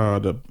questions.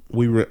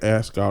 We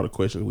asked all the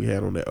questions we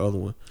had on that other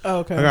one. Oh,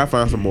 okay. I gotta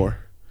find some more.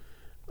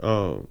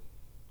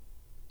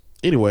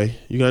 Anyway,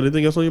 you got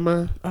anything else on your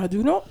mind? I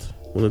do not.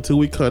 Well, until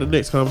we cut the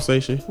next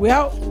conversation. We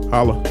out.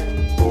 Holla.